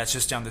Subway that's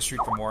just down the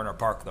street from Warner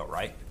Park, though,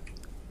 right?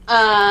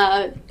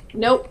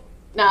 Nope,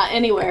 not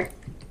anywhere.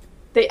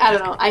 I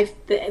don't know.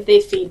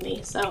 They feed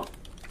me, so.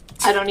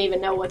 I don't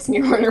even know what's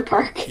near Winter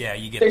Park. Yeah,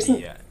 you get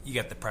you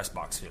get the press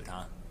box food,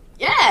 huh?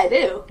 Yeah, I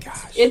do.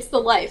 Gosh. It's the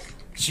life.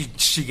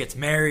 She gets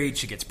married.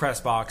 She gets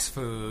press box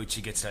food.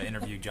 She gets to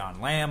interview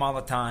John Lamb all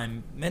the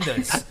time.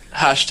 Minda's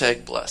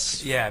Hashtag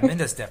bless. Yeah,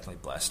 Minda's definitely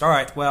blessed. All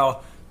right,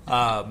 well,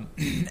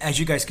 as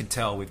you guys can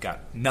tell, we've got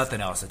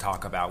nothing else to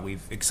talk about.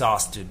 We've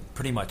exhausted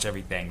pretty much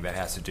everything that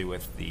has to do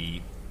with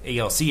the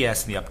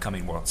ALCS and the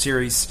upcoming World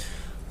Series.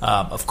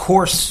 Of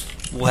course,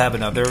 we'll have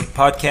another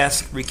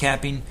podcast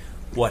recapping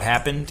what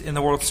happened in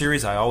the World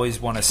Series. I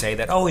always want to say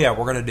that, oh yeah,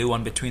 we're going to do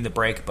one between the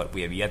break, but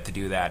we have yet to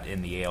do that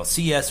in the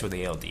ALCS or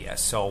the ALDS.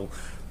 So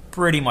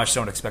pretty much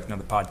don't expect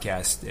another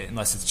podcast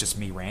unless it's just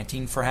me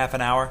ranting for half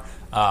an hour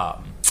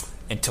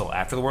until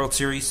after the World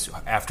Series,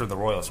 after the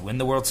Royals win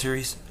the World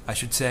Series, I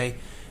should say.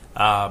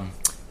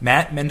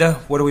 Matt, Minda,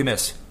 what do we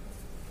miss?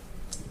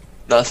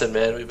 Nothing,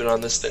 man. We've been on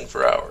this thing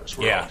for hours.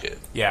 We're all good.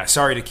 Yeah,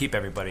 sorry to keep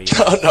everybody.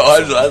 No,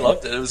 I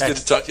loved it. It was good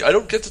to talk to you. I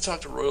don't get to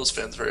talk to Royals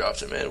fans very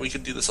often, man. We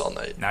could do this all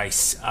night.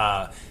 Nice.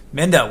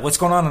 Minda, what's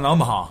going on in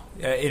Omaha?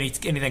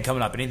 Anything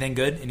coming up? Anything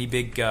good? Any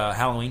big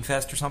Halloween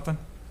fest or something?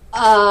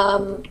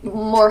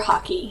 More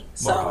hockey.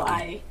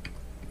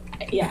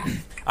 Yeah.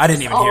 I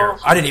didn't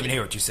even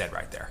hear what you said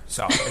right there,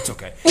 so it's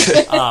okay.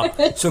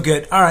 So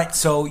good. All right.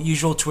 So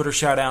usual Twitter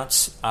shout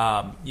outs.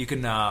 You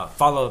can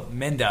follow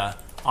Minda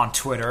on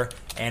Twitter,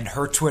 and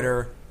her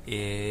Twitter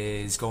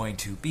is going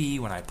to be,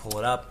 when I pull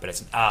it up, but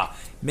it's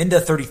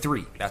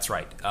Minda33. That's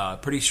right.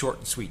 Pretty short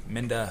and sweet.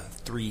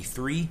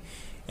 Minda33.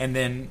 And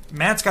then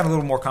Matt's got a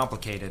little more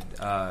complicated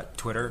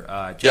Twitter.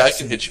 Yeah, I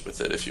can hit you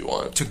with it if you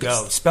want. To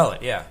go. Spell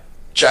it, yeah.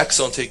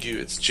 JacksonTaigu.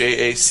 It's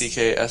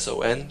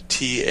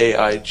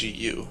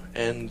JACKSONTAIGU.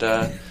 And,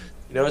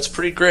 it's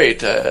pretty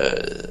great.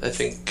 I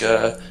think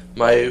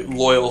my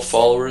loyal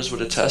followers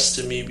would attest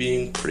to me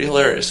being pretty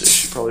hilarious. They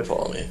should probably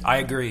follow me. I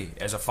agree,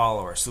 as a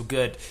follower. So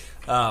good.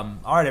 All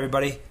right,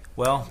 everybody.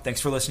 Well, thanks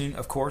for listening,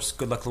 of course.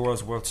 Good luck to the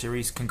Royals World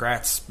Series.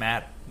 Congrats,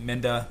 Matt,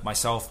 Minda,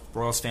 myself,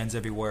 Royals fans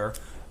everywhere.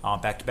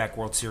 Back-to-back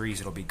World Series.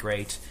 It'll be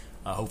great.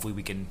 Hopefully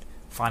we can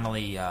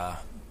finally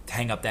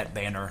hang up that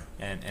banner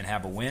and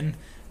have a win.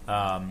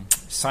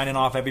 Signing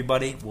off,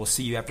 everybody. We'll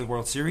see you after the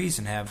World Series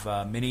and have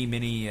many,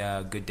 many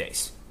good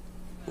days.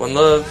 One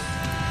love.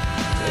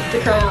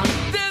 The crown.